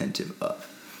you're attentive of.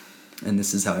 And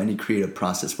this is how any creative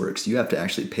process works. You have to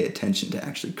actually pay attention to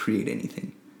actually create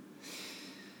anything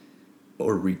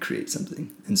or recreate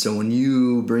something. And so when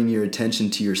you bring your attention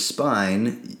to your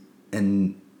spine,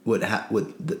 and what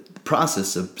the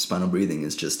process of spinal breathing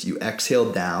is just you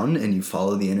exhale down and you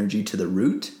follow the energy to the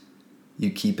root.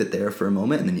 You keep it there for a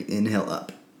moment, and then you inhale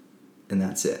up. And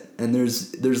that's it. And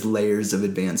there's layers of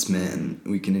advancement, and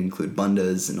we can include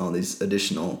bandhas and all these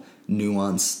additional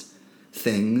nuanced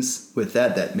things with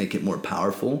that make it more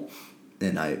powerful.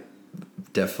 And I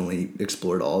definitely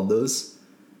explored all of those.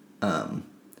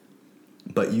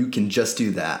 But you can just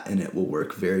do that, and it will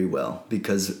work very well.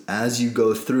 Because as you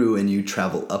go through and you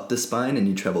travel up the spine and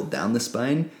you travel down the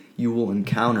spine, you will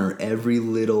encounter every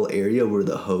little area where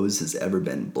the hose has ever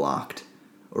been blocked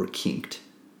or kinked.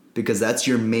 Because that's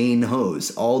your main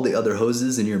hose. All the other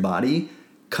hoses in your body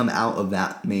come out of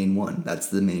that main one. That's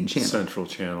the main channel. Central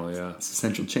channel, yeah. It's the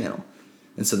central channel.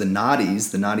 And so the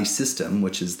nadis, the nadi system,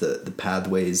 which is the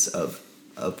pathways of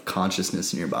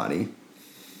consciousness in your body,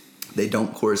 they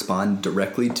don't correspond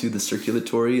directly to the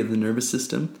circulatory of the nervous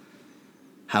system.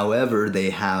 However,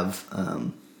 they have,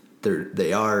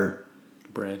 they are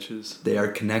branches. They are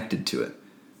connected to it,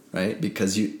 right?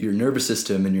 Because your nervous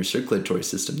system and your circulatory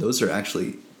system, those are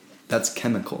actually, that's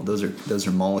chemical. Those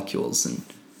are molecules, and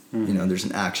there's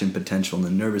an action potential in the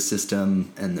nervous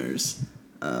system, and there's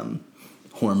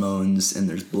hormones, and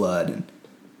there's blood, and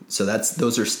so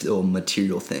those are still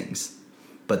material things.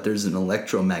 But there's an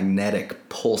electromagnetic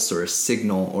pulse or a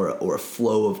signal or a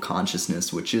flow of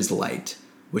consciousness, which is light,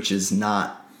 which is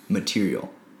not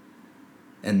material.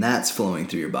 and that's flowing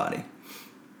through your body.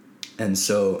 And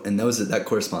that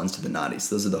corresponds to the nadis.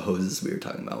 Those are the hoses we were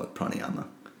talking about with pranayama.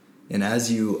 And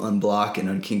as you unblock and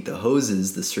unkink the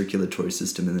hoses, the circulatory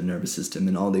system and the nervous system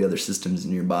and all the other systems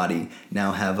in your body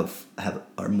now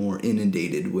are more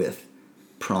inundated with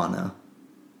prana,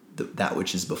 that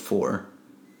which is before,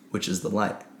 which is the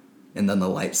light. And then the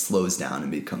light slows down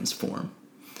and becomes form.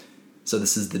 So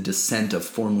this is the descent of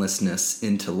formlessness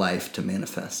into life to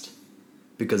manifest.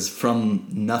 Because from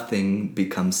nothing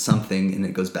becomes something, and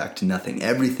it goes back to nothing.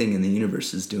 Everything in the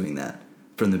universe is doing that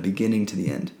from the beginning to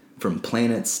the end. From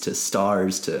planets to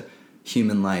stars to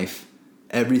human life,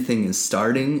 everything is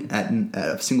starting at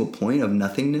a single point of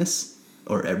nothingness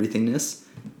or everythingness,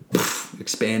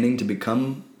 expanding to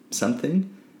become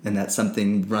something, and that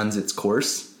something runs its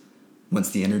course once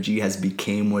the energy has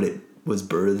became what it was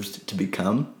birthed to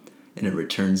become, and it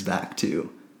returns back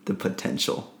to the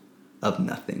potential of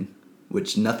nothing,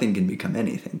 which nothing can become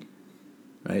anything,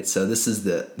 right? So these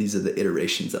are the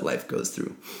iterations that life goes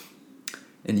through.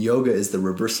 And yoga is the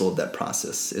reversal of that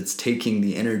process. It's taking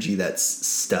the energy that's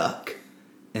stuck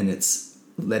and it's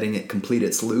letting it complete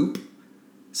its loop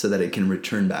so that it can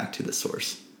return back to the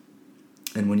source.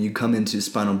 And when you come into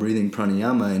spinal breathing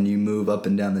pranayama and you move up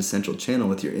and down the central channel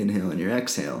with your inhale and your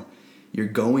exhale, you're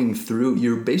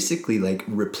basically like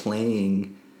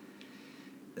replaying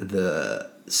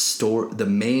the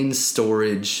main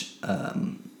storage.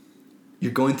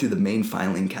 You're going through the main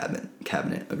filing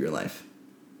cabinet of your life.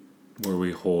 Where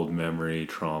we hold memory,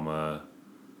 trauma,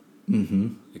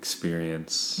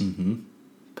 experience,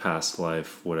 past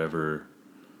life, whatever.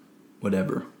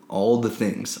 All the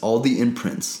things, all the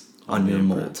imprints on your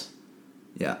mold.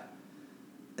 Yeah.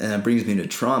 And that brings me to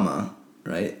trauma,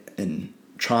 right? And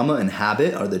trauma and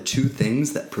habit are the two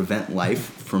things that prevent life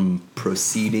from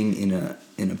proceeding in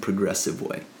a progressive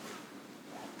way,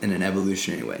 in an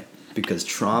evolutionary way. Because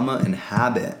trauma and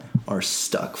habit are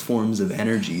stuck forms of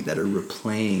energy that are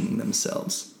replaying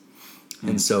themselves.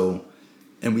 And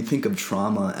we think of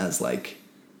trauma as like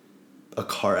a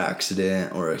car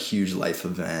accident or a huge life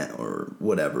event or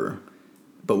whatever.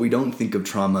 But we don't think of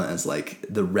trauma as like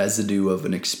the residue of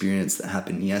an experience that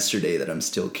happened yesterday that I'm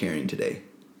still carrying today.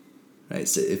 Right?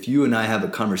 So if you and I have a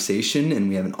conversation and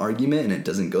we have an argument and it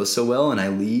doesn't go so well and I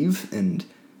leave and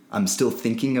I'm still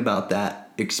thinking about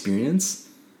that experience,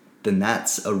 then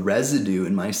that's a residue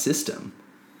in my system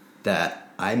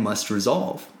that I must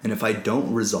resolve. And if I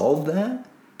don't resolve that,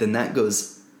 then that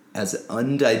goes as an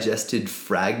undigested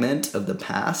fragment of the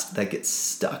past that gets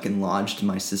stuck and lodged in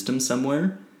my system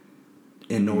somewhere.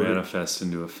 Manifest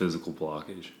into a physical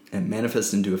blockage. And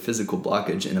manifest into a physical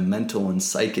blockage and a mental and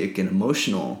psychic and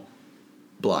emotional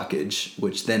blockage,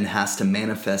 which then has to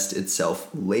manifest itself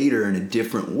later in a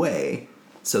different way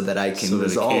so that I can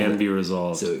resolve it. So it can be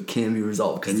resolved. So it can be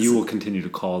resolved. And you will continue to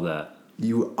call that.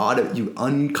 You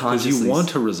unconsciously... Because you want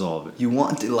to resolve it.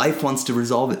 Life wants to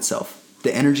resolve itself.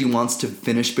 The energy wants to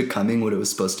finish becoming what it was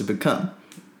supposed to become.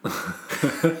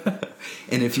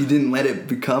 And if you didn't let it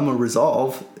become a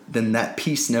resolve, then that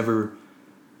peace you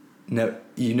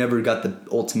never got the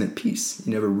ultimate peace.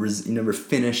 You never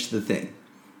finished the thing.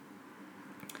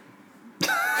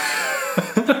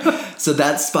 So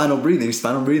that's spinal breathing.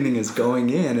 Spinal breathing is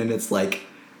going in and it's like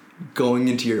going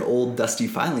into your old dusty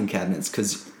filing cabinets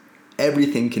because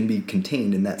everything can be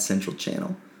contained in that central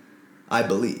channel, I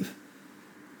believe.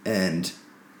 And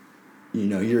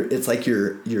it's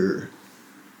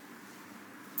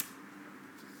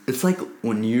like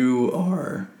when you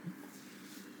are,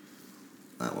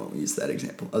 I won't use that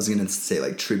example. I was going to say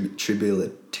like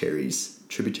tributaries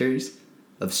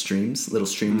of streams, little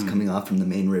streams coming off from the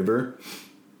main river.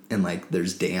 And like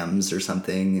there's dams or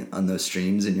something on those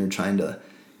streams and you're trying to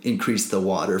increase the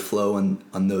water flow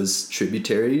on those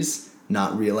tributaries,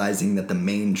 not realizing that the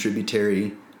main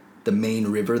tributary, the main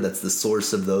river that's the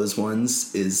source of those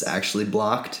ones is actually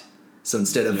blocked. So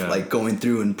instead of like going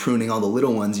through and pruning all the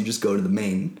little ones, you just go to the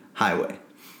main highway.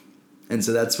 And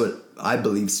so that's what I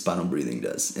believe spinal breathing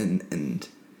does. And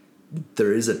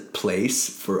there is a place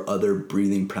for other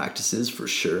breathing practices for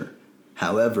sure.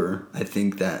 However, I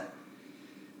think that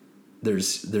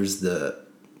there's a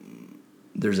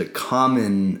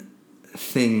common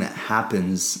thing that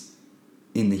happens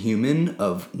in the human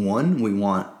of one, we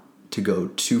want to go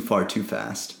too far too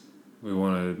fast. We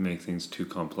want to make things too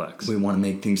complex. We want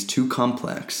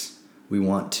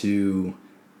to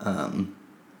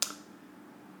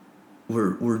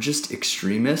we're just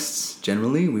extremists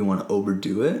generally. We want to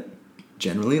overdo it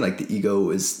generally. Like the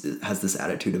ego has this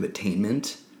attitude of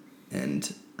attainment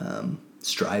and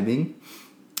striving.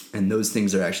 And those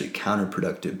things are actually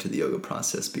counterproductive to the yoga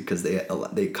process because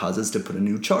they cause us to put a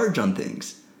new charge on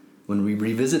things. When we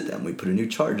revisit them, we put a new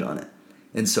charge on it.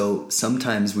 And so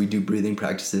sometimes we do breathing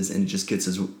practices and it just gets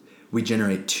us, we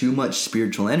generate too much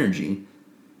spiritual energy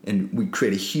and we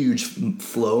create a huge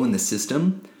flow in the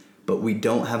system, but we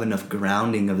don't have enough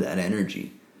grounding of that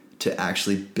energy to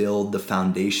actually build the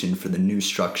foundation for the new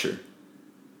structure.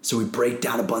 So we break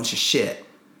down a bunch of shit,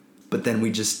 but then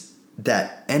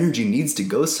that energy needs to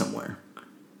go somewhere.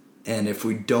 And if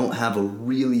we don't have a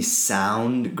really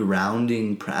sound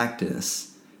grounding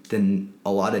practice, then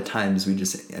a lot of times we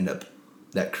just end up,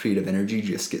 that creative energy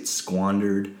just gets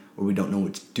squandered, or we don't know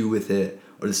what to do with it,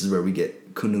 or this is where we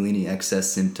get Kundalini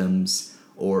excess symptoms,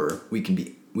 or we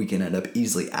can end up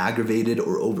easily aggravated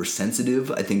or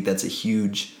oversensitive. I think that's a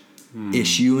huge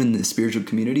issue in the spiritual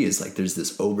community, is like there's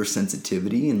this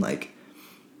oversensitivity, and like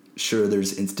sure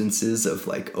there's instances of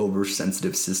like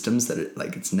oversensitive systems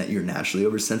that you're naturally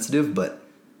oversensitive, but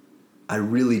I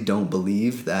really don't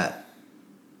believe that,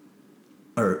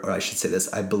 or I should say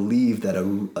this, I believe that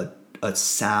a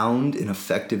sound and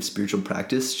effective spiritual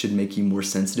practice should make you more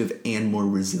sensitive and more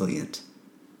resilient,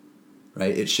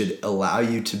 right? It should allow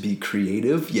you to be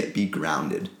creative yet be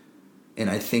grounded. And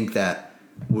I think that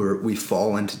we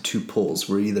fall into two poles.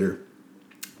 We either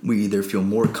feel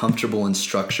more comfortable in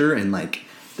structure and like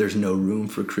there's no room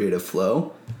for creative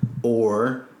flow,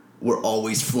 or we're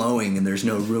always flowing and there's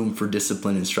no room for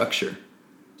discipline and structure.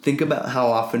 Think about how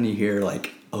often you hear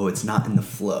like, oh, it's not in the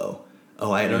flow.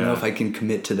 Oh, I don't know if I can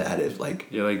commit to that. If like,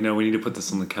 you're like, no, we need to put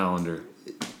this on the calendar.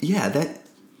 Yeah,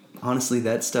 honestly,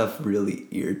 that stuff really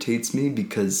irritates me,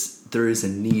 because there is a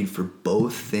need for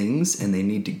both things and they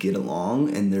need to get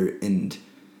along. And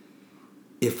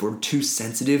if we're too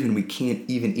sensitive and we can't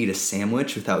even eat a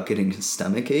sandwich without getting a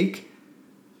stomach ache,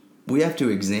 we have to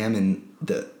examine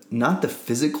not the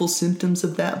physical symptoms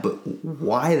of that, but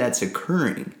why that's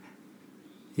occurring.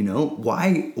 You know,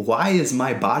 why is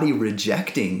my body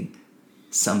rejecting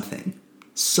something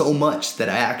so much that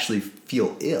I actually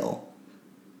feel ill?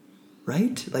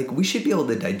 Right? Like, we should be able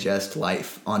to digest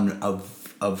life on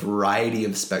a variety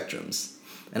of spectrums.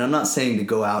 And I'm not saying to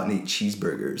go out and eat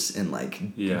cheeseburgers and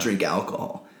like drink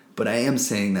alcohol, but I am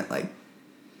saying that like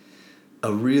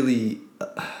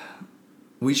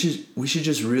we should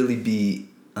just really be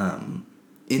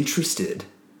interested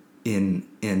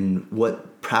in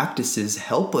what practices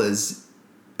help us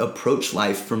approach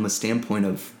life from a standpoint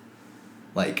of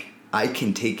like, I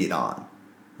can take it on,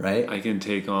 right? I can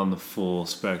take on the full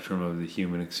spectrum of the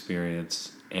human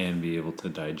experience and be able to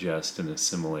digest and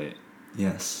assimilate.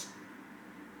 Yes,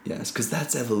 because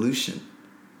that's evolution,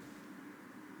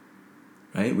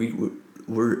 right?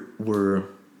 We're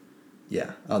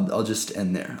yeah. I'll just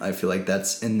end there. I feel like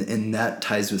that's and that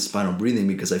ties with spinal breathing,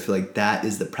 because I feel like that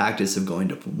is the practice of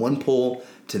going from one pole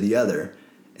to the other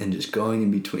and just going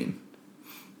in between.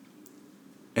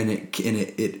 And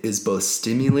it is both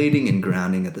stimulating and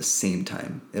grounding at the same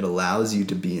time. It allows you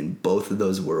to be in both of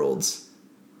those worlds.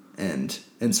 And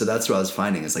so that's what I was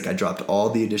finding, is like I dropped all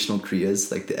the additional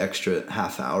kriyas, like the extra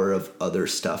half hour of other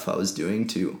stuff I was doing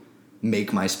to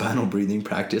make my spinal breathing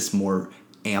practice more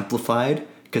amplified,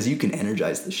 because you can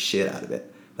energize the shit out of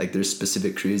it. Like there's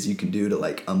specific kriyas you can do to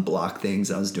like unblock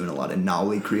things. I was doing a lot of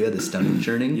Nauli kriya, the stomach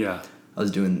churning. Yeah. I was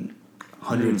doing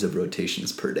hundreds of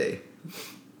rotations per day.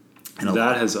 And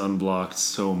that has unblocked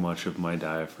so much of my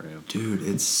diaphragm. Dude,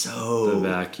 it's so... The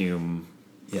vacuum.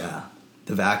 Yeah.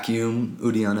 The vacuum,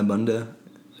 Uddiyana Bandha.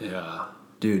 Yeah.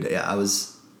 Dude, yeah, I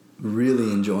was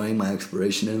really enjoying my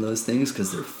exploration in those things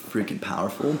because they're freaking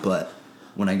powerful. But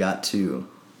when I got to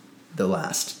the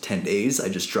last 10 days, I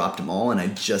just dropped them all and I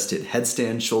just did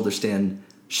headstand, shoulder stand,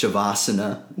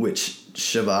 Shavasana, which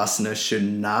Shavasana should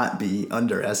not be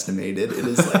underestimated. It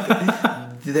is like...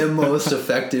 the most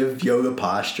effective yoga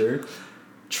posture.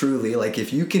 Truly, like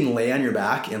if you can lay on your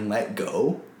back and let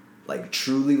go, like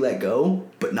truly let go,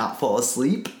 but not fall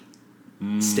asleep,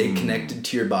 stay connected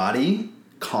to your body,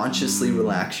 consciously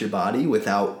relax your body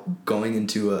without going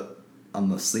into a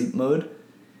sleep mode,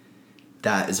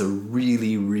 that is a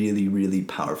really, really, really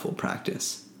powerful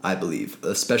practice, I believe,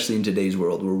 especially in today's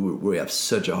world where we have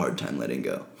such a hard time letting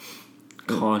go.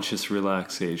 Conscious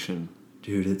relaxation.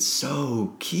 Dude, it's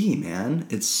so key, man.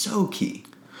 It's so key.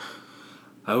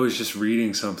 I was just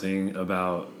reading something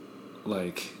about,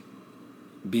 like,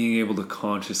 being able to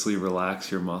consciously relax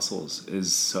your muscles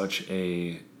is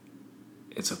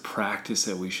it's a practice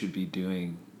that we should be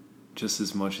doing just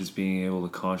as much as being able to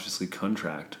consciously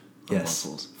contract our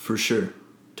muscles. For sure.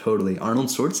 Totally. Arnold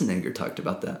Schwarzenegger talked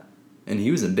about that. And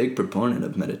he was a big proponent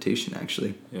of meditation,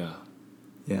 actually. Yeah.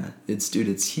 Yeah.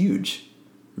 It's huge.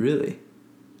 Really.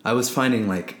 I was finding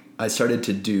like I started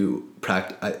to do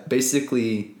practice.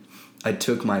 I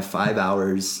took my 5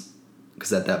 hours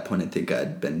because at that point I think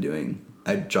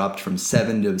I dropped from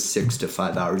 7 to 6 to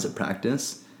 5 hours of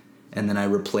practice, and then I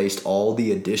replaced all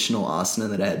the additional asana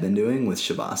that I had been doing with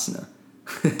shavasana.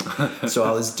 So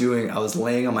I was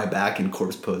laying on my back in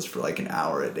corpse pose for like an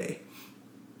hour a day,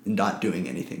 not doing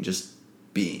anything, just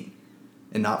being,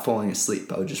 and not falling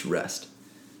asleep. I would just rest.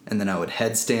 And then I would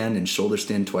headstand and shoulder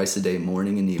stand twice a day,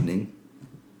 morning and evening.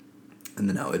 And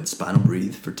then I would spinal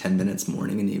breathe for 10 minutes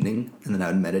morning and evening. And then I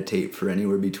would meditate for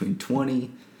anywhere between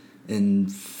 20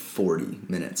 and 40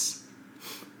 minutes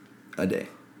a day,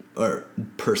 or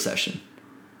per session.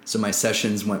 So my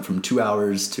sessions went from 2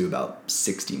 hours to about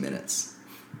 60 minutes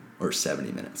or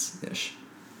 70 minutes-ish.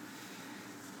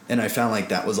 And I found like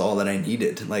that was all that I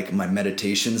needed. Like my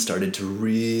meditation started to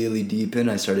really deepen.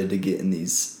 I started to get in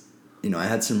these, I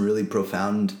had some really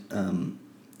profound,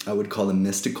 I would call them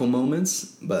mystical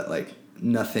moments, but like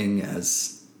nothing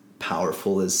as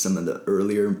powerful as some of the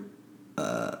earlier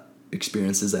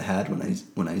experiences I had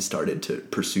when I started to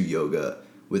pursue yoga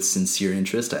with sincere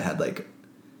interest. I had like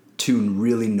 2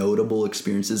 really notable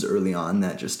experiences early on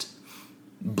that just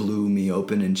blew me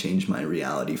open and changed my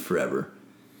reality forever.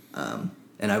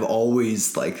 And I've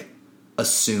always like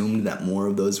assumed that more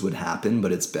of those would happen,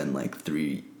 but it's been like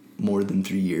more than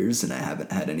 3 years, and I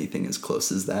haven't had anything as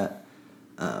close as that,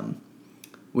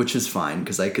 which is fine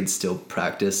because I could still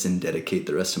practice and dedicate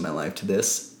the rest of my life to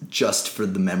this just for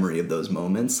the memory of those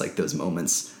moments. Like those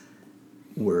moments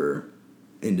were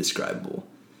indescribable.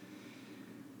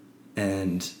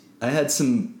 And I had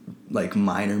some like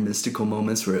minor mystical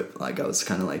moments where like I was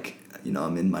kind of like,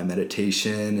 I'm in my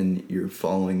meditation and you're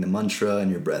following the mantra and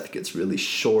your breath gets really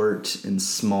short and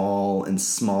small and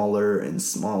smaller and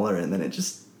smaller, and then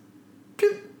it's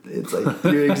like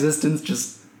your existence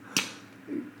just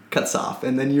cuts off,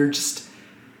 and then you're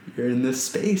in this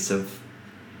space of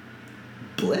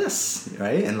bliss,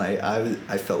 right? And like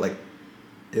I felt like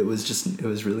it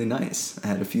was really nice. I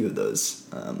had a few of those.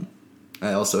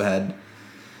 I also had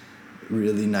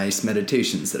really nice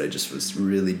meditations that I just was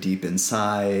really deep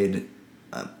inside.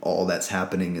 All that's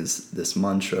happening is this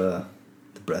mantra.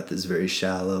 The breath is very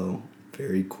shallow,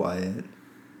 very quiet,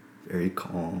 very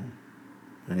calm,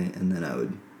 right? And then I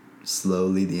would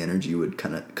slowly, the energy would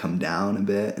kind of come down a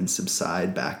bit and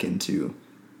subside back into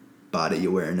body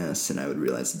awareness, and I would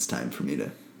realize it's time for me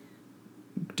to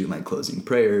do my closing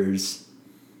prayers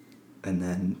and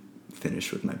then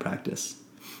finish with my practice,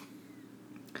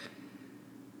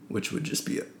 which would just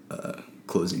be a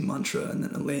closing mantra and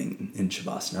then a laying in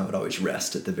shavasana. I would always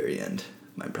rest at the very end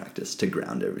of my practice to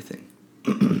ground everything.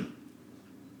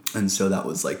 And so that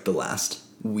was like the last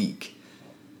week.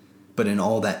 But in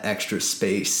all that extra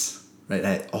space,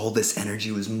 right, all this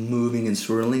energy was moving and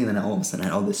swirling, and then all of a sudden I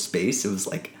had all this space. It was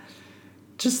like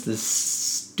just the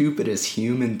stupidest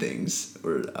human things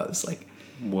where I was like...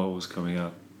 What was coming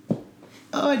up?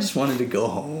 Oh, I just wanted to go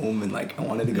home, and like I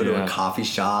wanted to go to a coffee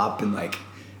shop and like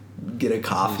get a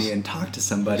coffee and talk to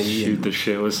somebody. Shoot the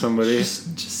shit with somebody.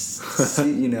 Just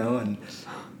see,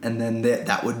 and then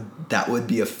that would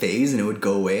be a phase, and it would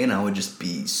go away, and I would just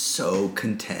be so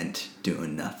content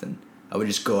doing nothing. I would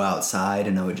just go outside,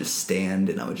 and I would just stand,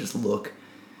 and I would just look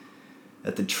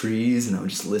at the trees, and I would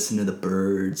just listen to the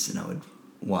birds, and I would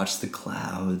watch the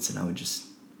clouds, and I would just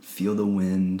feel the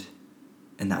wind,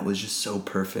 and that was just so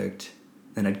perfect.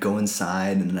 And I'd go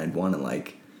inside, and then I'd want to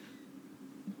like,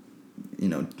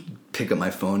 pick up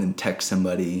my phone and text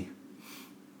somebody.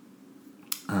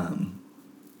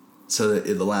 So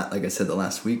like I said, the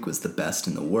last week was the best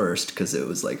and the worst, because it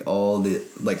was like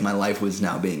my life was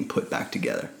now being put back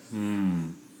together.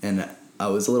 And I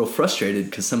was a little frustrated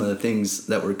because some of the things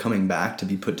that were coming back to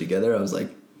be put together, I was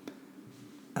like,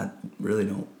 I really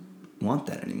don't want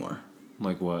that anymore.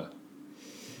 Like what?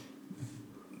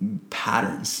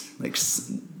 Patterns, like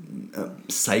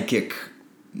psychic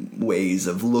ways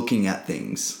of looking at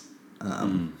things,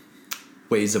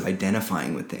 ways of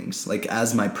identifying with things. Like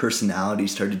as my personality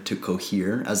started to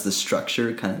cohere, as the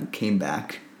structure kind of came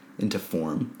back into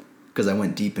form, because I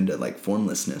went deep into like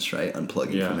formlessness, right?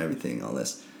 Unplugging from everything, all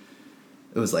this.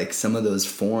 It was like some of those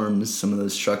forms, some of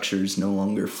those structures no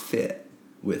longer fit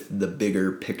with the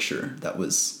bigger picture that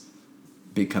was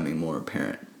becoming more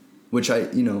apparent. Which I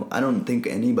don't think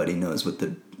anybody knows what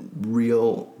the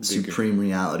real supreme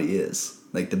reality is.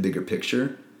 Like the bigger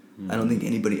picture. I don't think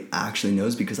anybody actually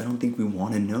knows, because I don't think we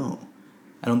want to know.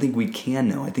 I don't think we can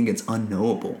know. I think it's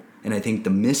unknowable. And I think the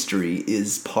mystery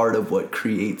is part of what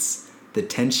creates the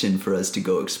tension for us to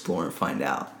go explore and find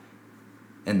out.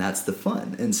 And that's the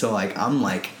fun. And so like I'm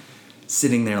like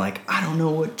sitting there like, I don't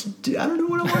know what to do. I don't know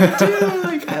what I want to do.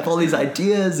 Like, I have all these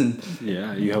ideas and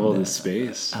yeah, you have all this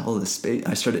space. I have all this space.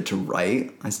 I started to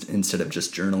write. Instead of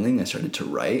just journaling, I started to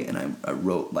write, and I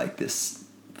wrote like this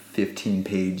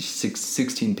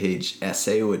 16-page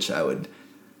essay, which I would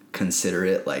consider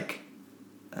it like,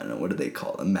 I don't know, what do they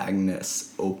call it? A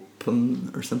magnus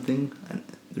opum or something.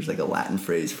 There's like a Latin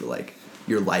phrase for like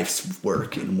your life's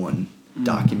work in one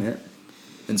document.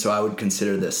 And so I would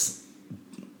consider this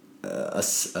a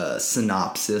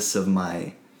synopsis of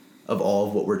all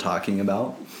of what we're talking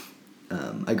about.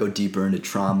 I go deeper into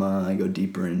trauma. I go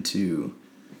deeper into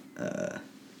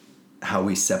how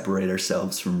we separate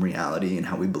ourselves from reality and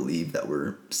how we believe that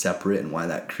we're separate and why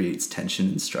that creates tension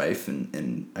and strife.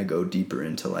 And I go deeper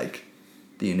into like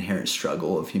the inherent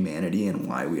struggle of humanity and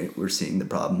why we're seeing the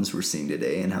problems we're seeing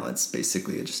today, and how it's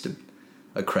basically just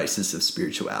a crisis of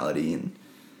spirituality. And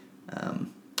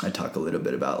I talk a little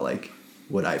bit about like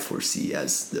what I foresee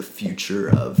as the future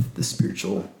of the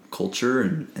spiritual culture,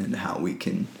 and how we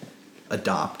can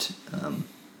adopt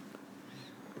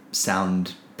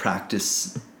sound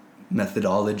practice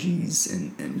methodologies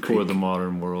and for the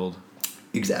modern world.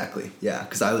 Exactly. Yeah.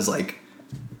 Because I was like,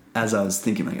 as I was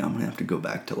thinking like, I'm gonna have to go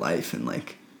back to life and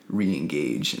like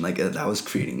re-engage, and like that was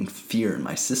creating fear in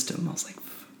my system. I was like,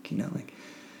 fuck, like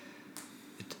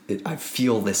I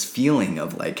feel this feeling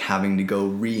of like having to go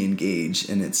re-engage,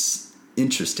 and it's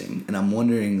interesting. And I'm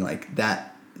wondering like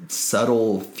that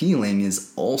subtle feeling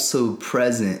is also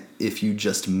present if you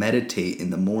just meditate in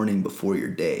the morning before your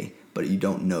day, but you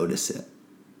don't notice it.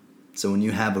 So when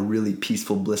you have a really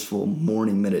peaceful, blissful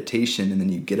morning meditation, and then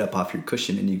you get up off your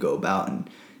cushion and you go about and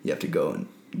you have to go and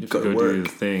go to work. Do your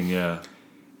thing, yeah.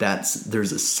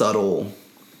 There's a subtle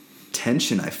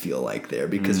tension I feel like there,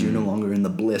 because you're no longer in the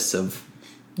bliss of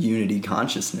unity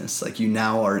consciousness. Like you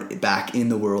now are back in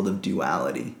the world of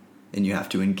duality, and you have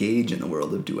to engage in the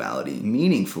world of duality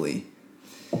meaningfully.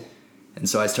 And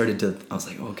so I was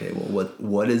like, okay, well,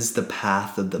 what is the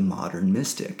path of the modern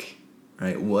mystic,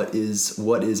 right? What is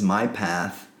my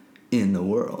path in the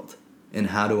world? And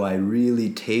how do I really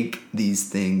take these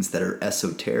things that are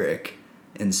esoteric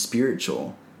and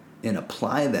spiritual and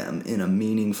apply them in a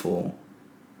meaningful,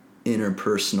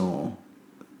 interpersonal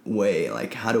way?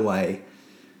 Like, how do I,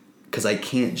 because I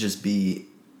can't just be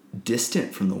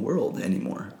distant from the world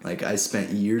anymore. Like, I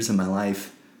spent years of my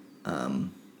life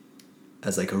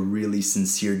as like a really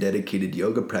sincere, dedicated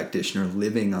yoga practitioner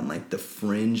living on like the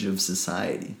fringe of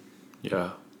society.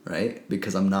 Yeah. Right?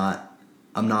 Because I'm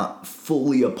not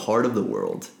fully a part of the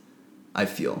world, I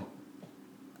feel.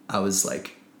 I was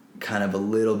like kind of a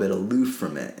little bit aloof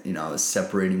from it. I was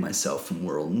separating myself from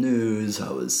world news.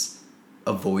 I was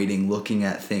avoiding looking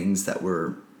at things that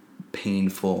were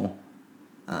painful.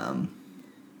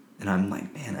 And I'm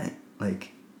like, man,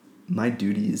 my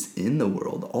duty is in the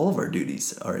world. All of our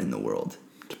duties are in the world.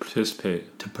 To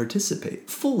participate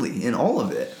fully in all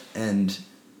of it. And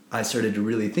I started to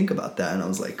really think about that. And I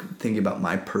was like thinking about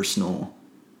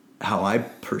how I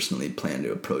personally plan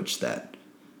to approach that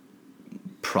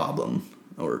problem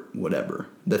or whatever.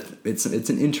 It's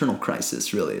an internal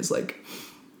crisis, really. It's like,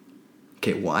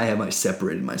 okay, why have I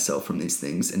separated myself from these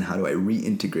things, and how do I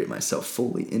reintegrate myself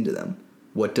fully into them?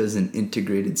 What does an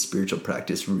integrated spiritual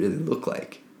practice really look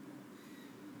like?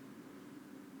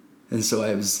 And so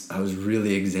I was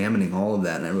really examining all of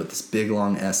that, and I wrote this big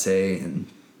long essay, and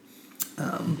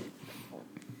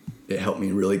it helped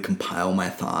me really compile my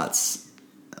thoughts,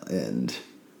 and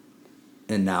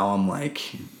now I'm like,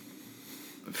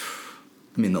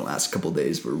 the last couple of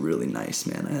days were really nice,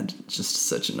 man. I had just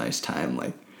such a nice time,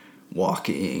 like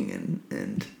walking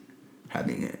and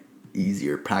having an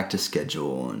easier practice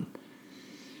schedule, and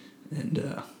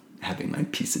having my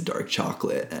piece of dark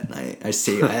chocolate at night. I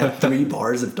had 3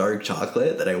 bars of dark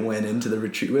chocolate that I went into the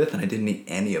retreat with, and I didn't eat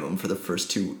any of them for the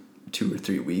first two or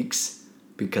 3 weeks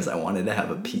because I wanted to have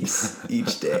a piece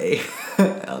each day.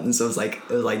 And so it was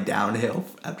like downhill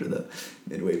after the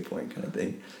midway point kind of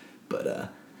thing.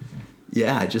 But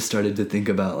yeah, I just started to think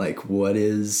about like, what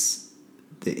is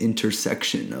the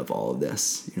intersection of all of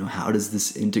this? How does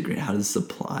this integrate? How does this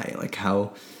apply? Like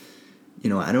how,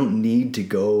 I don't need to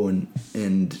go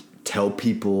and tell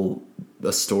people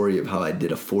a story of how I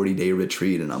did a 40-day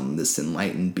retreat and I'm this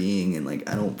enlightened being, and like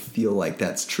I don't feel like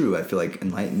that's true. I feel like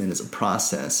enlightenment is a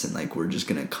process, and like we're just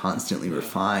gonna constantly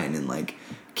refine and like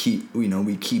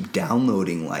we keep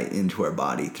downloading light into our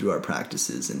body through our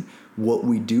practices, and what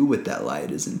we do with that light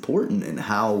is important, and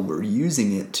how we're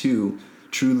using it to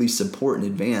truly support and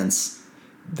advance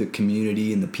the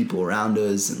community and the people around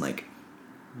us, and like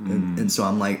and so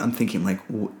I'm thinking like,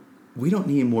 we don't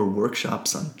need more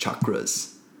workshops on chakras.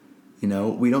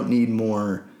 We don't need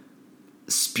more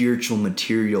spiritual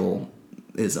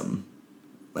materialism.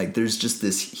 Like there's just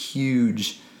this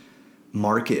huge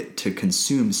market to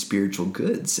consume spiritual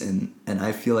goods, and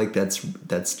I feel like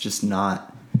that's just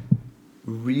not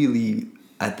really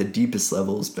at the deepest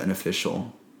levels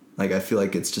beneficial. Like I feel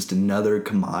like it's just another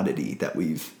commodity that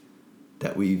we've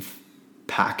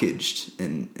packaged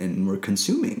and we're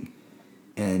consuming.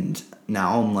 And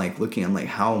now I'm like looking, I'm like,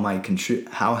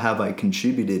 how have I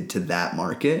contributed to that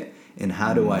market, and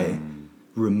how do I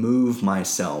remove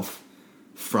myself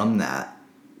from that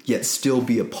yet still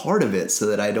be a part of it, so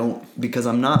that I don't, because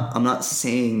I'm not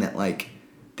saying that like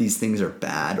these things are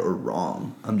bad or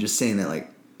wrong. I'm just saying that like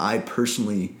I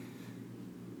personally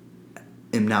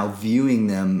am now viewing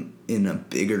them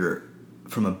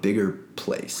from a bigger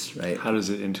place, right? How does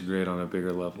it integrate on a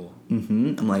bigger level?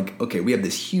 I'm like, okay, we have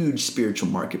this huge spiritual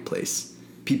marketplace.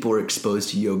 People are exposed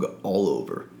to yoga all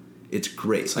over. It's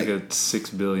great. It's like a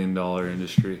 $6 billion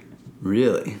industry.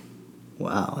 Really?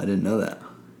 Wow, I didn't know that.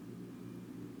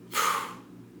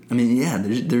 I mean, yeah,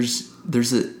 there's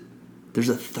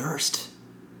a thirst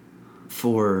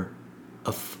for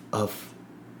I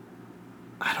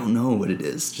don't know what it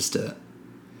is. Just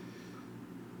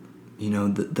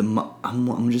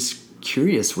I'm just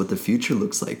curious what the future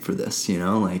looks like for this.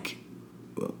 Like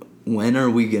when are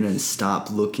we gonna stop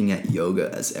looking at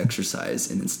yoga as exercise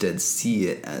and instead see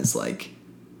it as like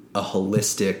a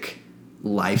holistic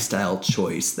lifestyle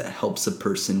choice that helps a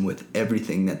person with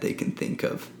everything that they can think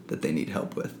of that they need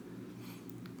help with,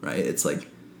 right? It's like,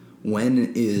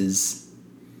 when is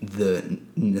the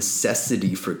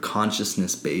necessity for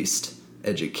consciousness-based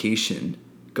education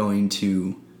going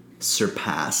to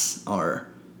surpass our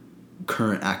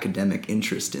current academic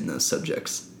interest in those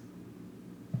subjects?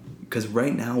 Because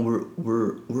right now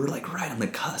we're like right on the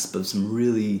cusp of some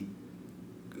really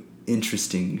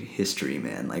interesting history,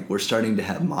 man. Like we're starting to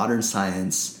have modern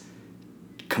science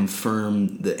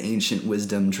confirm the ancient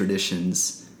wisdom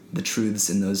traditions. The truths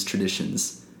in those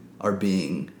traditions are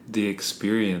being... The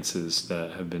experiences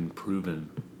that have been proven.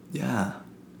 Yeah.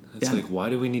 It's like, why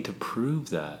do we need to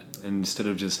prove that instead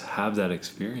of just have that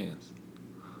experience?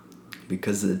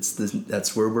 Because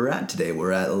that's where we're at today.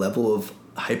 We're at a level of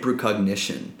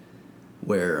hypercognition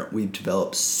where we've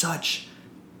developed such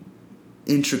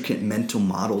intricate mental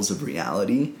models of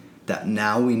reality that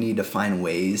now we need to find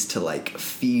ways to like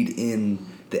feed in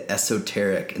the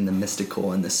esoteric and the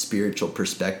mystical and the spiritual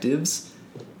perspectives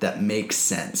that make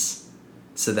sense,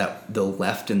 so that the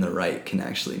left and the right can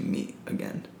actually meet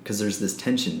again. Because there's this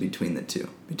tension between the two,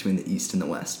 between the East and the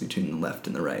West, between the left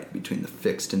and the right, between the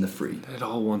fixed and the free. It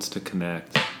all wants to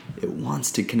connect. It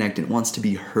wants to connect, and it wants to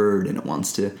be heard, and it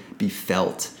wants to be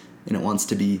felt, and it wants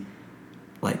to be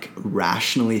like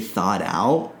rationally thought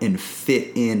out and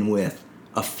fit in with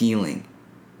a feeling,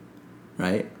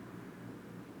 right?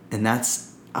 And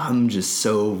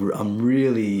I'm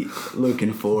really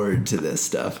looking forward to this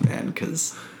stuff, man,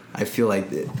 because I feel like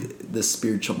the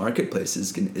spiritual marketplace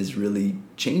is really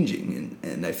changing,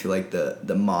 and I feel like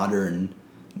the modern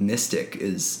mystic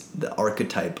is the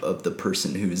archetype of the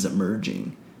person who's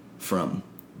emerging from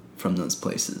those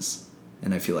places.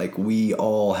 And I feel like we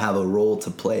all have a role to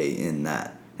play in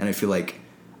that. And I feel like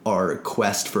our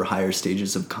quest for higher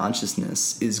stages of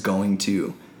consciousness is going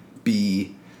to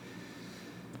be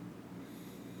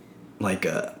like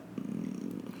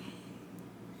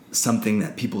something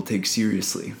that people take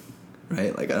seriously,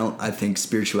 right? Like I think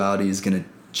spirituality is going to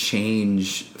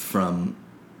change from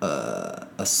a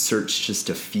search just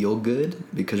to feel good,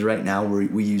 because right now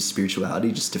we use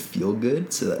spirituality just to feel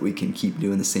good so that we can keep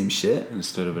doing the same shit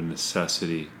instead of a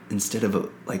necessity, instead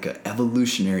of like an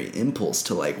evolutionary impulse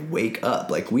to like wake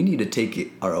up. Like we need to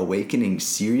take our awakening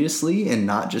seriously and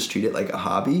not just treat it like a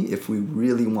hobby if we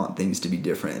really want things to be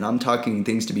different. And I'm talking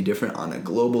things to be different on a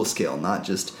global scale, not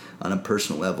just on a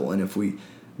personal level. And if we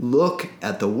look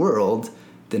at the world,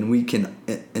 then we can,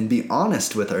 and be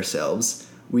honest with ourselves,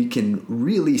 we can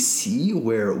really see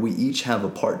where we each have a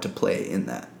part to play in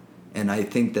that. And I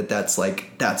think that's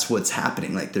what's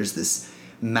happening. Like there's this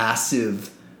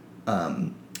massive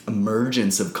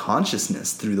emergence of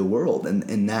consciousness through the world,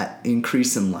 and that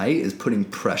increase in light is putting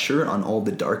pressure on all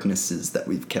the darknesses that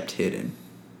we've kept hidden.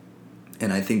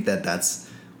 And I think that's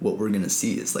what we're going to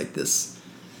see is like this,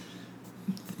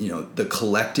 the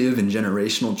collective and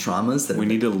generational traumas that we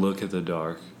need to look at the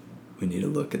dark. We need to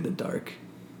look at the dark.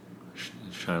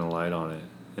 Shine a light on it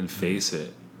and face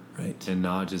it, right? And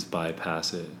not just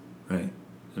bypass it, right?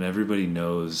 And everybody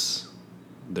knows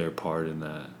their part in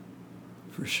that.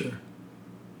 For sure.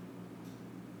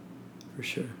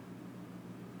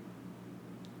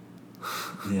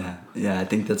 Yeah, I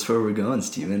think that's where we're going,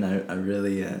 Stephen. I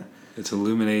really... It's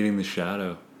illuminating the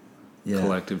shadow.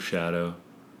 collective shadow.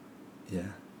 Yeah.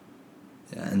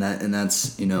 Yeah, and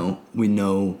that's, we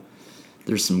know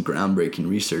there's some groundbreaking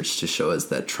research to show us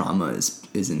that trauma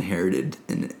is inherited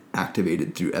and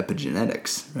activated through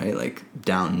epigenetics, right? Like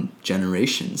down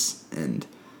generations. And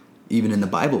even in the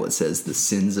Bible it says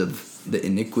the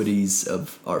iniquities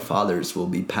of our fathers will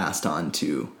be passed on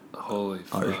to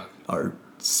our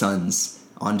sons,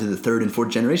 onto the third and fourth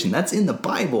generation. That's in the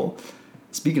Bible.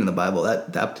 Speaking of the Bible,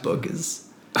 that book is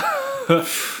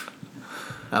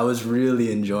I was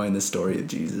really enjoying the story of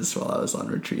Jesus while I was on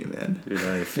retreat, man. Dude,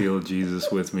 I feel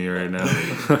Jesus with me right now.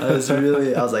 I was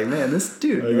like, man, this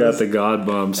dude. I got the God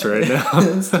bumps right now.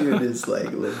 This dude is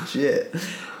like legit.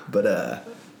 But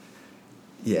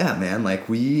yeah, man, like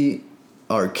we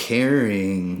are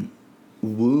carrying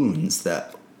wounds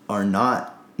that are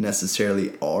not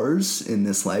necessarily ours in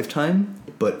this lifetime,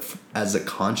 but as a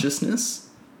consciousness,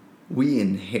 we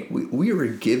were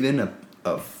given a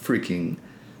freaking.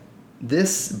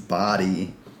 This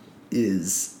body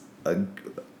is a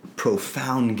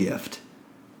profound gift,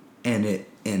 and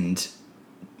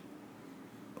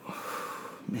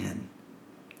man,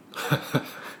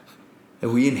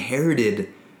 we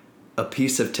inherited a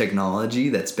piece of technology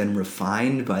that's been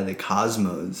refined by the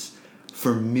cosmos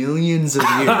for millions of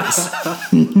years.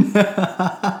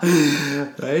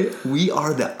 Right? We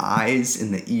are the eyes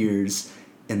and the ears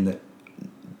and the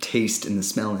taste and the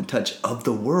smell and touch of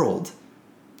the world.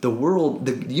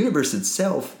 The universe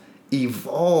itself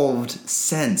evolved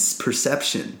sense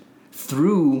perception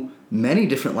through many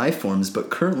different life forms, but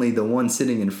currently the one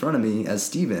sitting in front of me as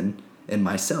Steven and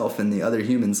myself and the other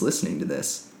humans listening to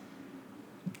this,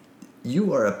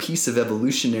 you are a piece of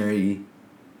evolutionary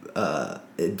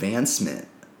advancement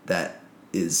that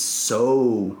is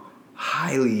so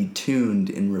highly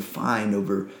tuned and refined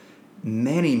over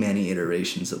many, many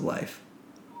iterations of life.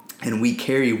 And we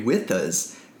carry with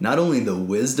us not only the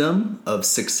wisdom of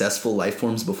successful life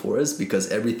forms before us, because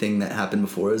everything that happened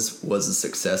before us was a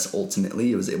success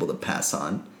ultimately. It was able to pass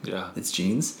on its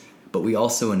genes. But we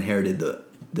also inherited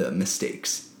the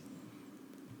mistakes.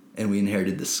 And we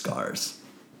inherited the scars.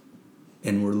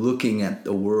 And we're looking at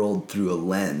the world through a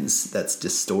lens that's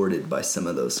distorted by some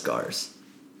of those scars.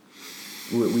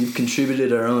 We've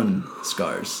contributed our own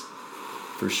scars,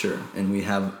 for sure. And we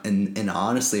have, and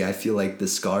honestly, I feel like the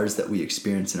scars that we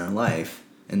experience in our life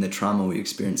and the trauma we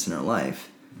experience in our life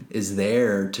is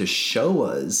there to show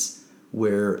us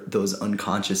where those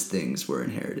unconscious things were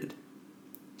inherited.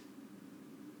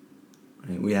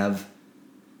 Right? We have,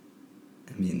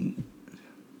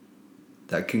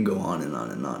 that can go on and on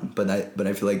and on. But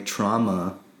I feel like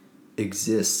trauma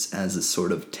exists as a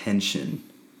sort of tension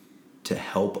to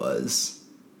help us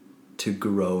to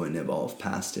grow and evolve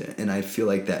past it. And I feel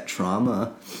like that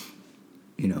trauma,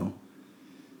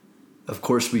 of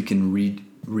course we can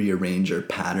rearrange our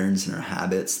patterns and our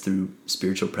habits through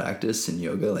spiritual practice and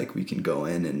yoga. Like we can go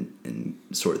in and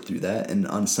sort through that. And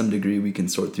on some degree we can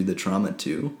sort through the trauma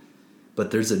too.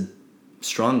 But there's a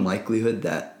strong likelihood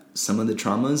that some of the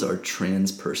traumas are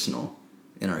transpersonal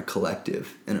and are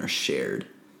collective and are shared.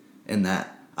 And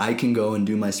that I can go and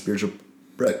do my spiritual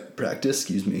practice,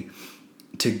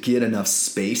 to get enough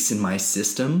space in my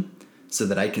system so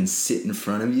that I can sit in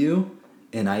front of you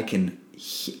and I can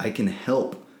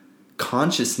help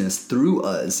consciousness through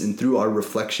us and through our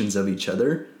reflections of each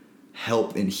other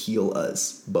help and heal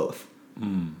us both.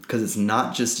 Because it's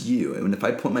not just you. And if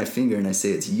I point my finger and I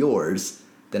say it's yours,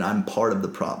 then I'm part of the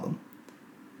problem.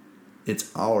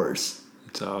 It's ours.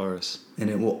 It's ours. And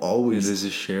it will always... It is a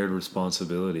shared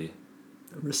responsibility.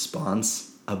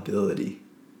 Responsibility.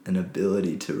 An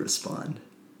ability to respond.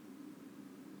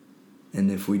 And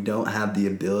if we don't have the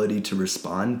ability to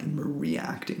respond, then we're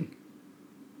reacting.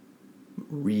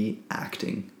 We're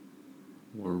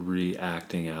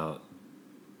reacting out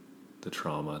the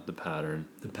trauma, the pattern.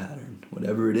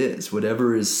 Whatever it is.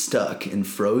 Whatever is stuck and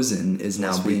frozen is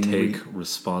now being... we take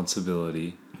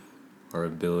responsibility, our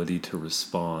ability to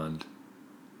respond,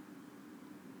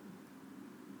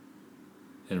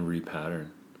 and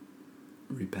repattern.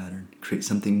 Create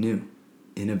something new.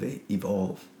 Innovate.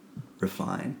 Evolve.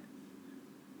 Refine.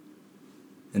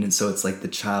 And so it's like the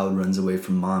child runs away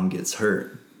from mom, gets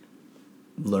hurt,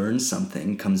 learns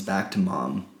something, comes back to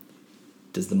mom.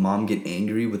 Does the mom get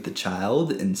angry with the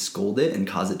child and scold it and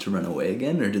cause it to run away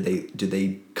again? Or do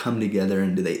they come together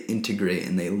and do they integrate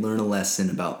and they learn a lesson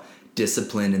about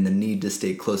discipline and the need to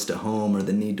stay close to home or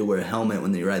the need to wear a helmet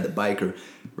when they ride the bike, or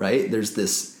right? There's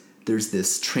this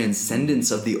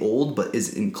transcendence of the old, but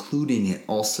is including it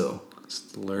also.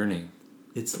 It's learning.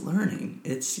 It's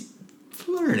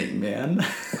learning, man.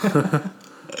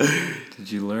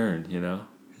 Did you learn,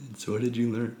 So what did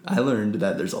you learn? I learned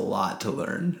that there's a lot to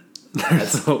learn.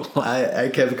 There's a lot. I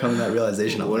kept coming to that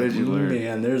realization. What did you learn?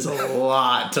 Man, there's a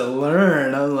lot to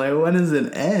learn. I was like, when does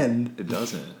it end? It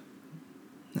doesn't.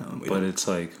 No, but it's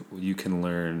like you can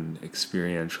learn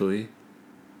experientially,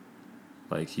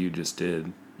 like you just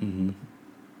did. Mm-hmm.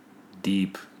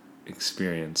 Deep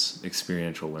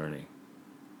experiential learning.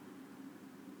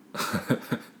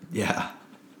 Yeah.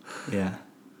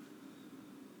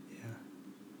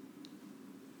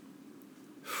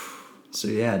 So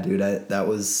yeah, dude, that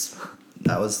was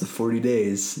the 40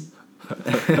 days.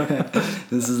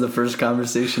 This is the first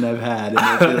conversation I've had,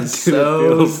 and it feels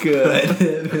so good.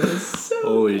 It feels so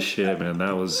Holy shit, man,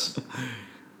 that was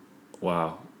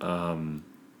wow.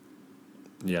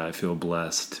 Yeah, I feel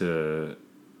blessed to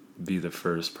be the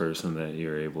first person that you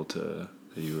were able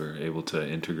to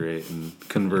integrate and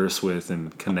converse with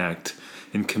and connect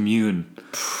and commune,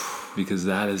 because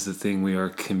that is the thing. We are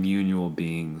communal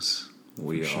beings.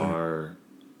 Our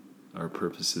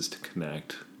purpose is to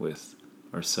connect with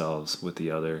ourselves, with the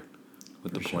other,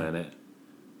 with the planet,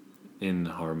 in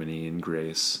harmony, in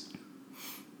grace.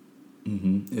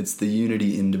 Mm-hmm. It's the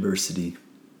unity in diversity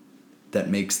that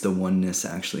makes the oneness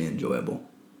actually enjoyable.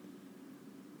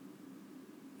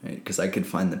 Right? Because I could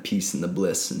find the peace and the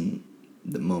bliss in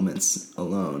the moments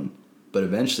alone, but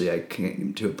eventually I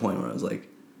came to a point where I was like,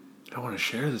 I want to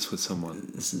share this with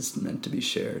someone. This is meant to be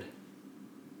shared.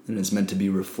 And it's meant to be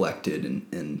reflected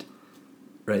and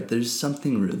right, there's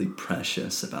something really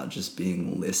precious about just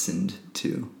being listened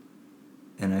to.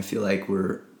 And I feel like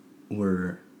we're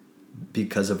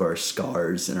because of our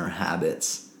scars and our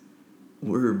habits,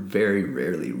 we're very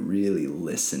rarely really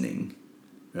listening,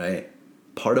 right?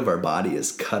 Part of our body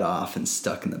is cut off and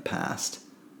stuck in the past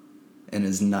and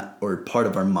is not, or part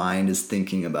of our mind is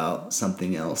thinking about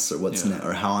something else or what's next,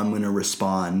 or how I'm going to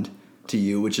respond to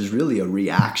you, which is really a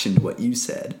reaction to what you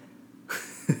said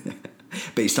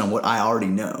based on what I already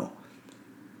know,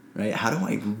 right? How do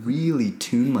I really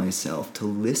tune myself to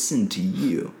listen to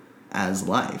you as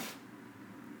life?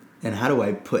 And how do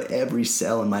I put every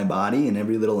cell in my body and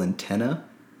every little antenna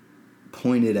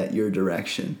pointed at your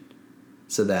direction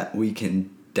so that we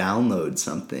can download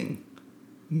something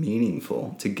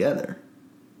meaningful together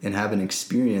and have an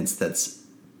experience that's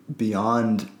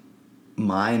beyond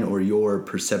mine or your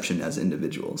perception as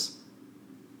individuals?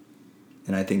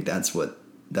 And I think that's the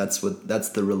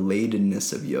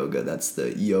relatedness of yoga. That's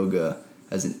the yoga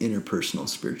as an interpersonal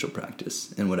spiritual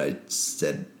practice. And what I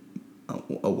said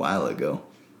a while ago,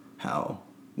 how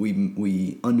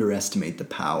we underestimate the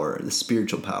power, the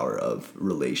spiritual power of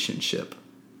relationship,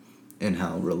 and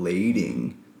how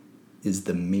relating is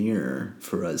the mirror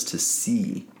for us to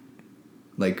see.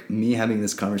 Like me having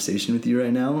this conversation with you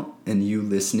right now and you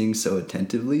listening so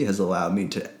attentively has allowed me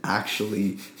to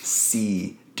actually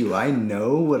see, do I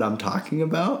know what I'm talking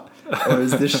about? Or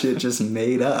is this shit just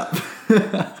made up?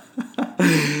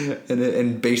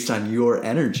 and based on your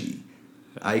energy,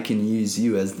 I can use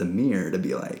you as the mirror to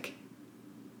be like,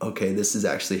 okay, this is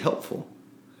actually helpful.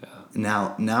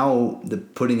 Yeah. Now the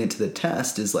putting it to the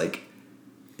test is like,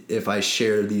 if I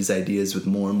share these ideas with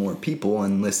more and more people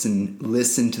and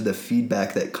listen to the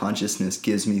feedback that consciousness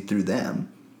gives me through them,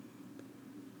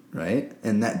 right?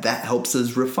 And that helps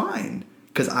us refine.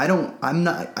 Because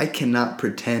I cannot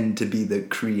pretend to be the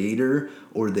creator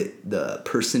or the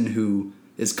person who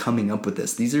is coming up with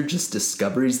this. These are just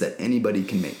discoveries that anybody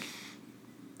can make.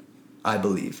 I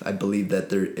believe that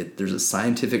there's a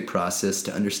scientific process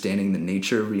to understanding the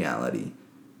nature of reality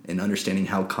and understanding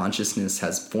how consciousness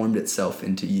has formed itself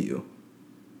into you.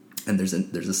 And there's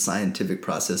a scientific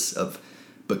process of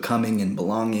becoming and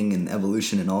belonging and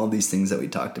evolution and all of these things that we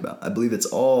talked about. I believe it's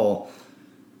all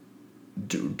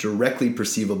directly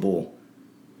perceivable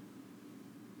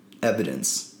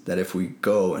evidence that if we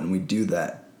go and we do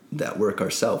that work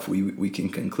ourselves, we can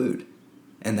conclude.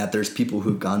 And that there's people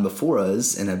who've gone before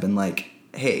us and have been like,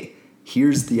 hey,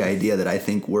 here's the idea that I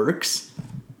think works.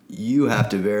 You have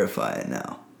to verify it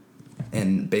now.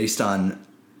 And based on,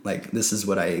 like, this is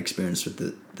what I experienced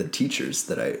with the teachers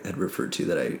that I had referred to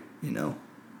that I,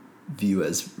 view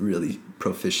as really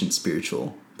proficient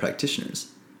spiritual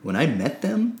practitioners. When I met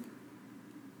them,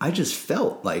 I just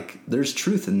felt like there's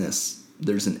truth in this.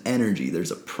 There's an energy.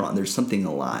 There's something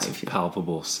alive. It's a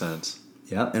palpable sense.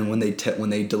 Yeah, and when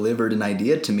they delivered an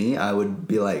idea to me, I would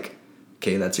be like,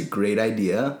 okay, that's a great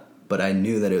idea, but I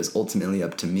knew that it was ultimately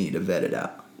up to me to vet it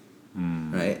out.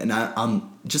 Right? And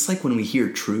I'm just like when we hear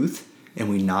truth and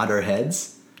we nod our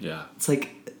heads. Yeah. It's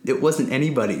like it wasn't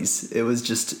anybody's. It was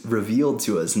just revealed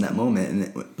to us in that moment.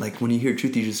 And like when you hear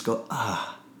truth, you just go,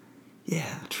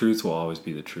 yeah. Truth will always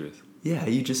be the truth. Yeah,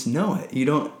 you just know it.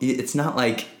 It's not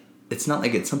like, it's not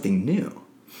like it's something new,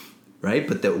 right?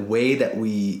 But the way that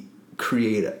we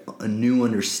create a new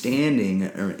understanding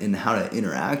in how to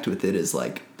interact with it is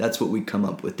like, that's what we come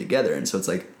up with together. And so it's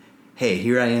like, hey,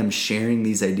 here I am sharing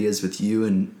these ideas with you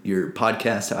and your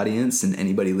podcast audience and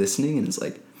anybody listening. And it's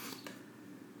like,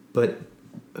 but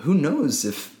who knows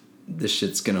if this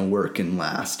shit's going to work and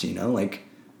last, you know? Like,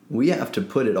 we have to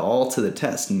put it all to the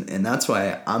test. And that's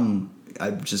why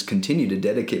I just continue to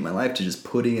dedicate my life to just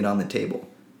putting it on the table.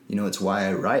 You know, it's why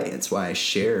I write. It's why I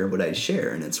share what I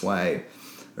share. And it's why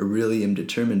I really am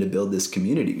determined to build this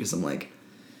community, because I'm like,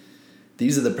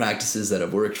 these are the practices that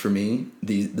have worked for me.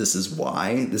 This is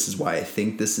why I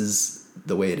think this is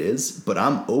the way it is. But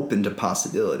I'm open to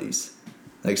possibilities.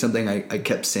 Like, something I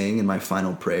kept saying in my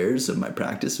final prayers of my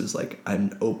practice was like,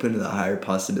 I'm open to the higher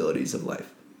possibilities of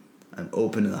life. I'm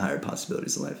open to the higher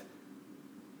possibilities of life.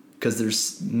 Because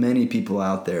there's many people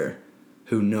out there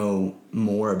who know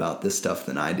more about this stuff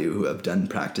than I do, who have done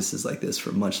practices like this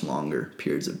for much longer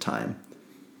periods of time.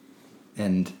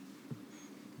 And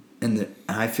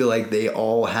I feel like they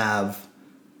all have,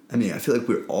 I mean, I feel like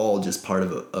we're all just part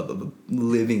of a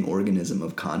living organism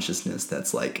of consciousness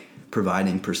that's like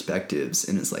providing perspectives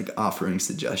and is like offering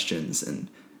suggestions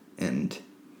and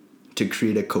to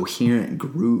create a coherent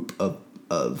group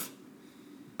of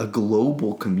a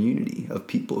global community of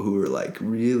people who are like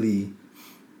really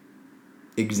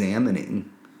examining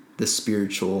the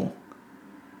spiritual,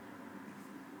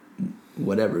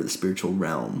 whatever, the spiritual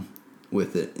realm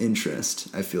with an interest.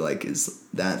 I feel like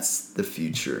that's the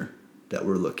future that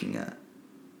we're looking at.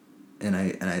 And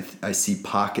I see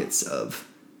pockets of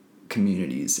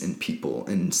communities and people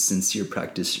and sincere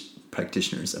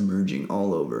practitioners emerging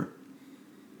all over,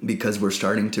 because we're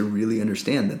starting to really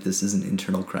understand that this is an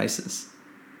internal crisis.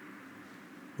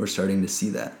 We're starting to see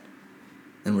that,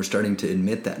 and we're starting to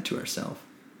admit that to ourselves.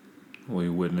 We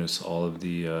witness all of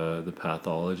the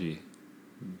pathology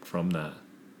from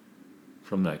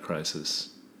that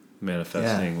crisis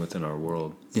manifesting within our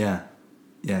world. Yeah,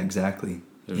 exactly.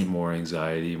 There's more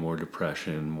anxiety, more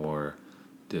depression, more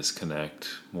disconnect,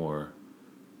 more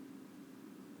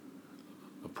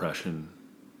oppression.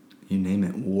 You name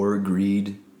it. War,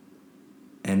 greed,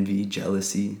 envy,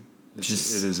 jealousy. It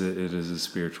is a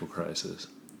spiritual crisis.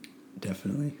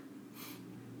 Definitely.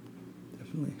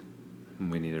 And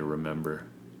we need to remember.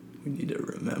 We need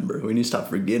to stop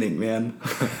forgetting, man.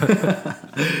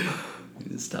 We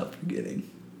need to stop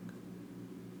forgetting.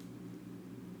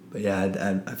 But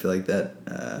yeah, I feel like that.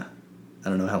 I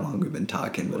don't know how long we've been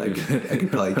talking, but I could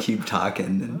probably keep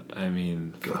talking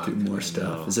and go through more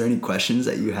stuff. Is there any questions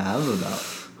that you have about?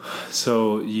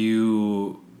 So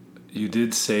you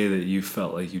did say that you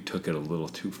felt like you took it a little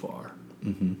too far,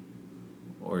 mm-hmm.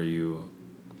 or you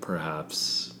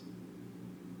perhaps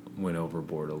went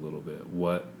overboard a little bit.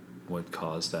 What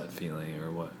caused that feeling,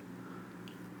 or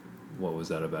what was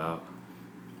that about?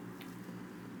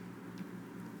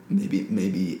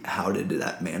 Maybe how did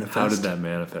that manifest? How did that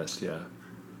manifest? Yeah.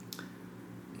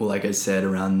 Well, like I said,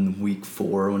 around week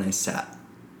 4, when I sat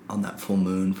on that full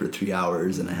moon for 3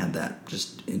 hours and I had that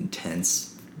just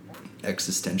intense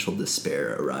existential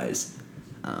despair arise.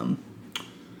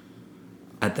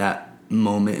 At that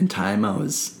moment in time, I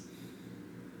was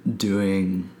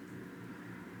doing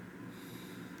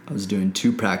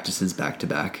 2 practices back to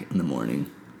back in the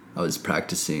morning. I was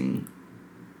practicing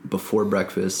before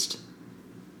breakfast,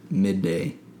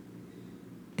 midday,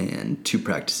 and 2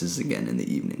 practices again in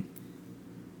the evening.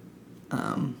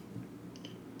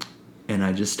 And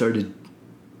I just started,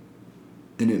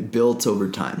 and it built over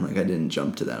time. Like, I didn't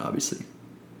jump to that, obviously,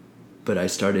 but I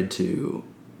started to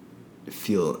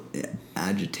feel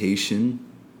agitation,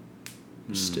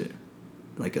 just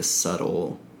like a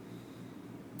subtle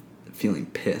feeling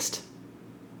pissed.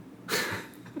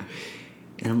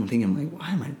 And I'm thinking, like, why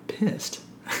am I pissed?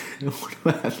 What do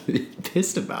I have to be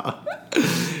pissed about?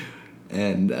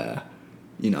 And, I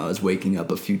was waking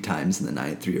up a few times in the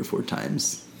night, 3 or 4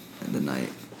 times in the night.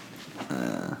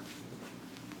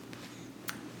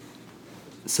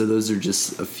 So those are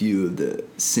just a few of the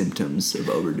symptoms of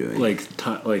overdoing. Like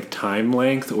time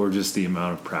length, or just the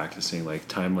amount of practicing? Like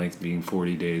time length being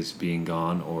 40 days being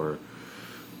gone, or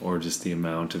just the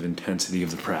amount of intensity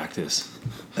of the practice?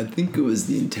 I think it was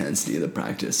the intensity of the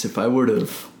practice. If I would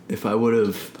have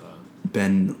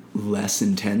been less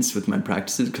intense with my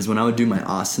practices, because when I would do my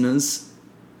asanas,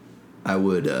 I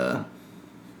would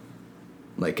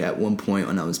like at one point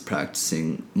when I was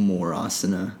practicing more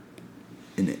asana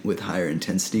with higher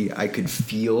intensity, I could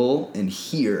feel and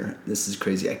hear, this is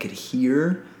crazy, I could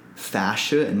hear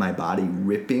fascia in my body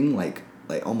ripping like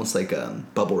almost like a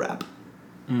bubble wrap.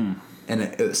 And and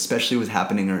it especially was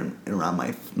happening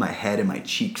around my head and my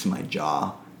cheeks and my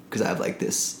jaw, because I have like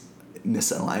this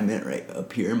misalignment right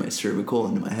up here, my cervical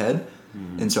into my head.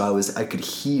 And so I could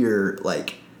hear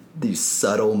like these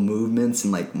subtle movements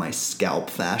in like my scalp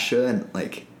fascia, and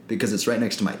like, because it's right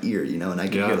next to my ear, you know, and I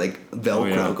could hear like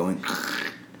Velcro going.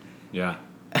 Yeah.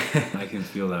 I can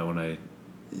feel that when I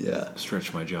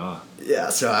stretch my jaw. Yeah.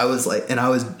 So I was like, and I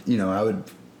was, you know, I would,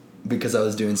 because I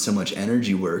was doing so much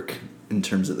energy work in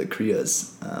terms of the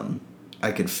Kriyas,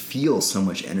 I could feel so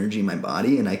much energy in my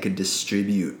body, and I could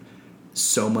distribute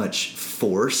so much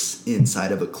force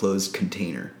inside of a closed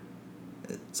container.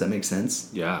 Does that make sense?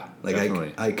 Yeah, like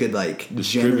definitely. I could like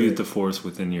distribute the force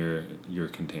within your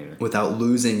container without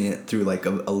losing it through like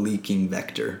a leaking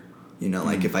vector. You know,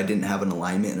 like if I didn't have an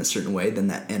alignment in a certain way, then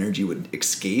that energy would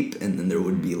escape, and then there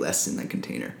would be less in that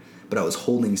container. But I was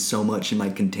holding so much in my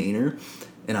container,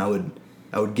 and I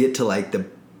would get to like the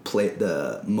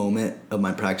moment of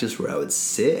my practice where I would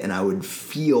sit and I would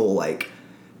feel like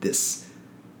this,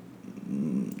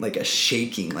 like a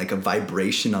shaking, like a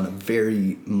vibration on a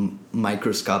very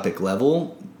microscopic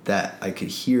level that I could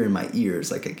hear in my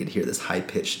ears. Like I could hear this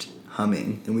high-pitched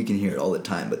humming, and we can hear it all the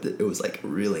time, but it was like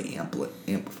really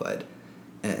amplified.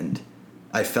 And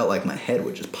I felt like my head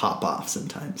would just pop off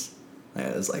sometimes. I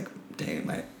was like, dang,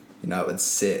 I would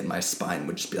sit and my spine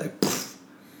would just be like, poof,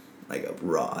 like a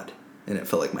rod. And it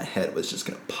felt like my head was just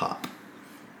going to pop.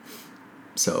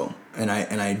 So, and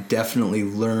I definitely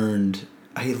learned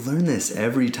this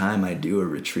every time I do a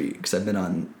retreat, because I've been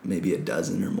on maybe a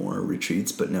dozen or more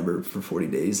retreats, but never for 40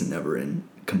 days and never in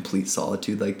complete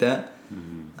solitude like that.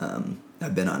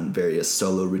 I've been on various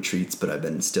solo retreats, but I've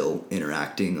been still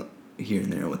interacting here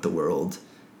and there with the world.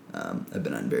 I've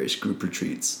been on various group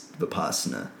retreats,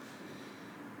 Vipassana.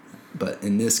 But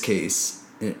in this case,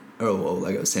 like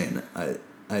I was saying,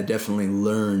 I definitely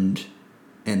learned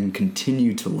and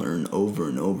continue to learn over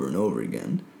and over and over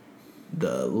again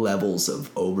the levels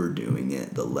of overdoing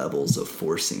it, the levels of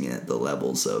forcing it, the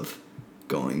levels of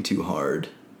going too hard.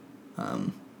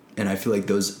 And I feel like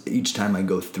those, each time I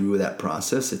go through that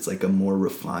process, it's like a more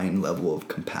refined level of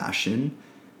compassion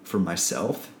for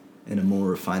myself and a more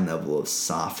refined level of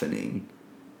softening.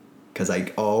 Because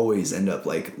I always end up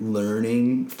like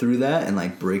learning through that and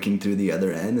like breaking through the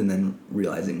other end, and then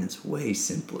realizing it's way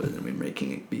simpler than we're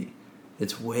making it be.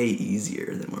 It's way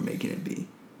easier than we're making it be.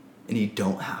 And you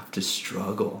don't have to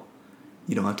struggle.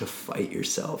 You don't have to fight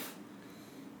yourself.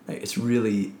 Like, it's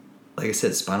really, like I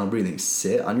said, spinal breathing.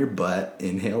 Sit on your butt,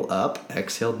 inhale up,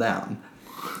 exhale down.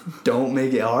 Don't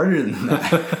make it harder than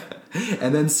that.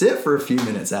 And then sit for a few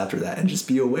minutes after that and just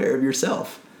be aware of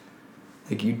yourself.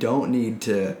 Like, you don't need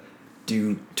to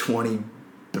do 20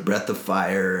 breath of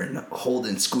fire and hold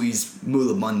and squeeze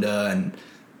Mula Munda, and,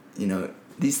 you know,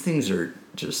 these things are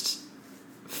just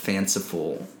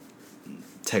fanciful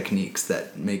techniques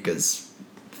that make us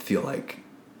feel like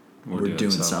we're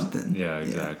doing something. Yeah,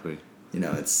 exactly. You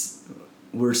know,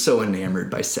 we're so enamored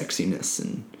by sexiness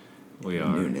and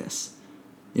newness.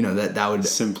 You know, that would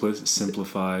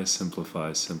simplify. Dude,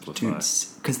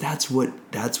 because that's what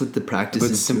the practice is.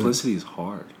 But simplicity is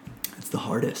hard. It's the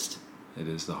hardest. It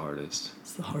is the hardest.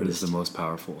 It's the hardest. It's the most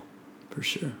powerful. For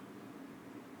sure.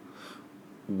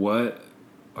 What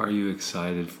are you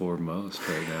excited for most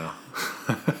right now?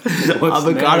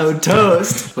 Avocado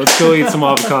toast. Let's go eat some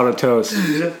avocado toast.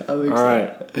 All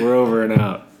right, we're over and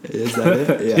out. Is that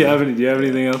it? Yeah. Do you have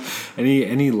anything else?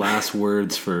 Any last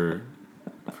words for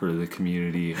the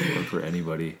community or for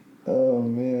anybody? Oh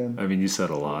man. I mean, you said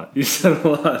a lot.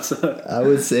 So. I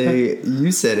would say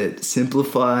you said it.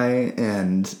 Simplify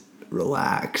and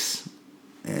relax,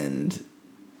 and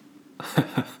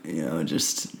you know,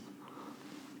 just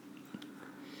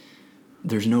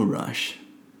there's no rush.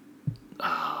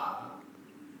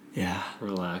 Yeah.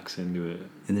 Relax into it.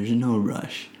 And there's no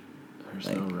rush. There's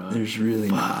no rush. There's really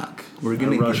not. We're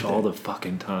gonna rush all the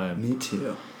fucking time. Me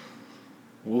too.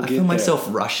 I feel myself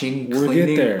rushing. We'll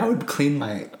get there. I would clean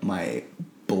my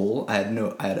bowl. I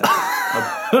had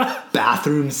a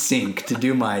bathroom sink to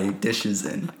do my dishes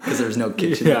in because there was no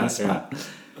kitchen in the spot. Yeah.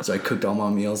 So I cooked all my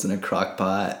meals in a crock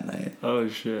pot, and oh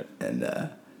shit! And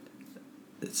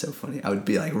it's so funny. I would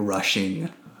be like rushing,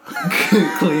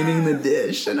 cleaning the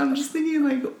dish, and I'm just thinking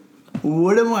like,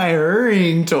 what am I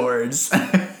hurrying towards?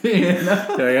 You know?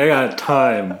 Like, I got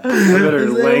time. I better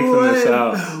lengthen this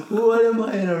out. What am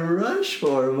I in a rush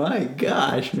for? My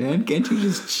gosh, man. Can't you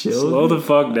just chill? Slow the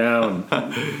fuck down.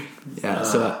 Yeah,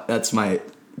 so that's my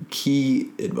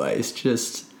key advice.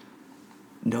 Just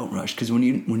don't rush. Because when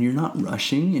you're not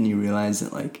rushing and you realize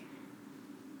that, like,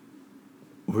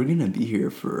 we're going to be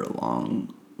here for a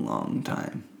long, long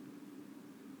time.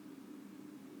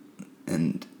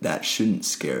 And that shouldn't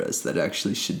scare us. That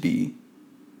actually should be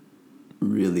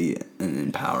really an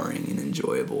empowering and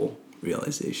enjoyable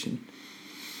realization.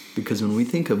 Because when we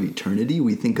think of eternity,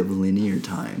 we think of linear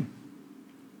time.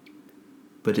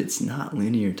 But it's not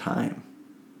linear time.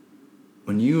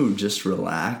 When you just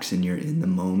relax and you're in the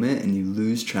moment and you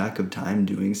lose track of time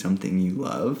doing something you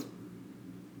love,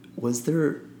 was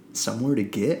there somewhere to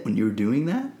get when you were doing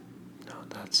that? No,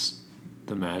 that's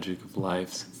the magic of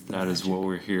life. That is what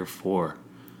we're here for.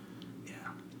 Yeah.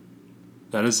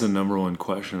 That is the number one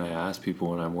question I ask people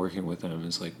when I'm working with them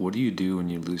is like, what do you do when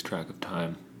you lose track of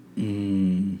time?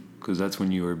 Because that's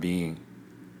when you are being.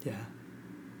 Yeah.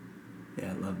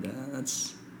 Yeah, I love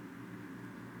that.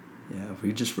 If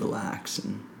we just relax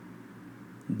and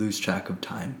lose track of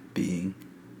time being,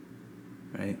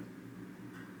 right?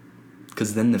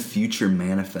 Because then the future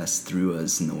manifests through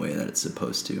us in the way that it's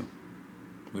supposed to.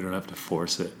 We don't have to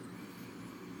force it.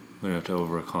 We don't have to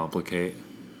overcomplicate.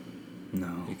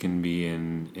 No. It can be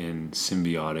in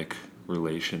symbiotic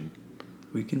relation.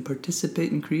 We can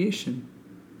participate in creation.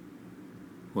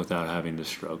 Without having to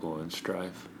struggle and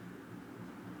strive.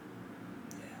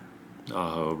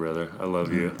 Oh, brother. I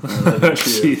love you. I love you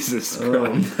too. Jesus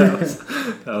Christ.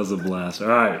 That was a blast. All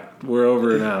right. We're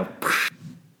over now.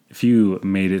 If you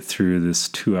made it through this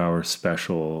 2-hour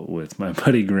special with my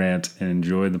buddy Grant and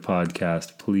enjoyed the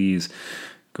podcast, please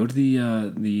go to the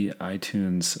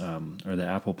iTunes or the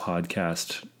Apple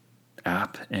Podcast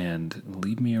app and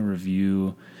leave me a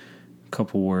review. A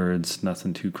couple words,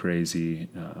 nothing too crazy.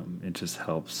 It just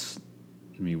helps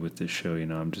me with this show.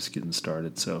 I'm just getting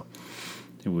started, so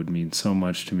it would mean so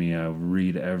much to me. I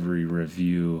read every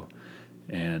review,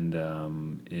 and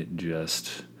it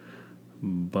just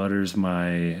butters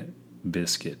my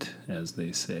biscuit, as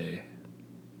they say.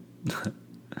 I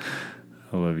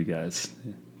love you guys.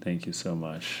 Thank you so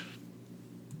much.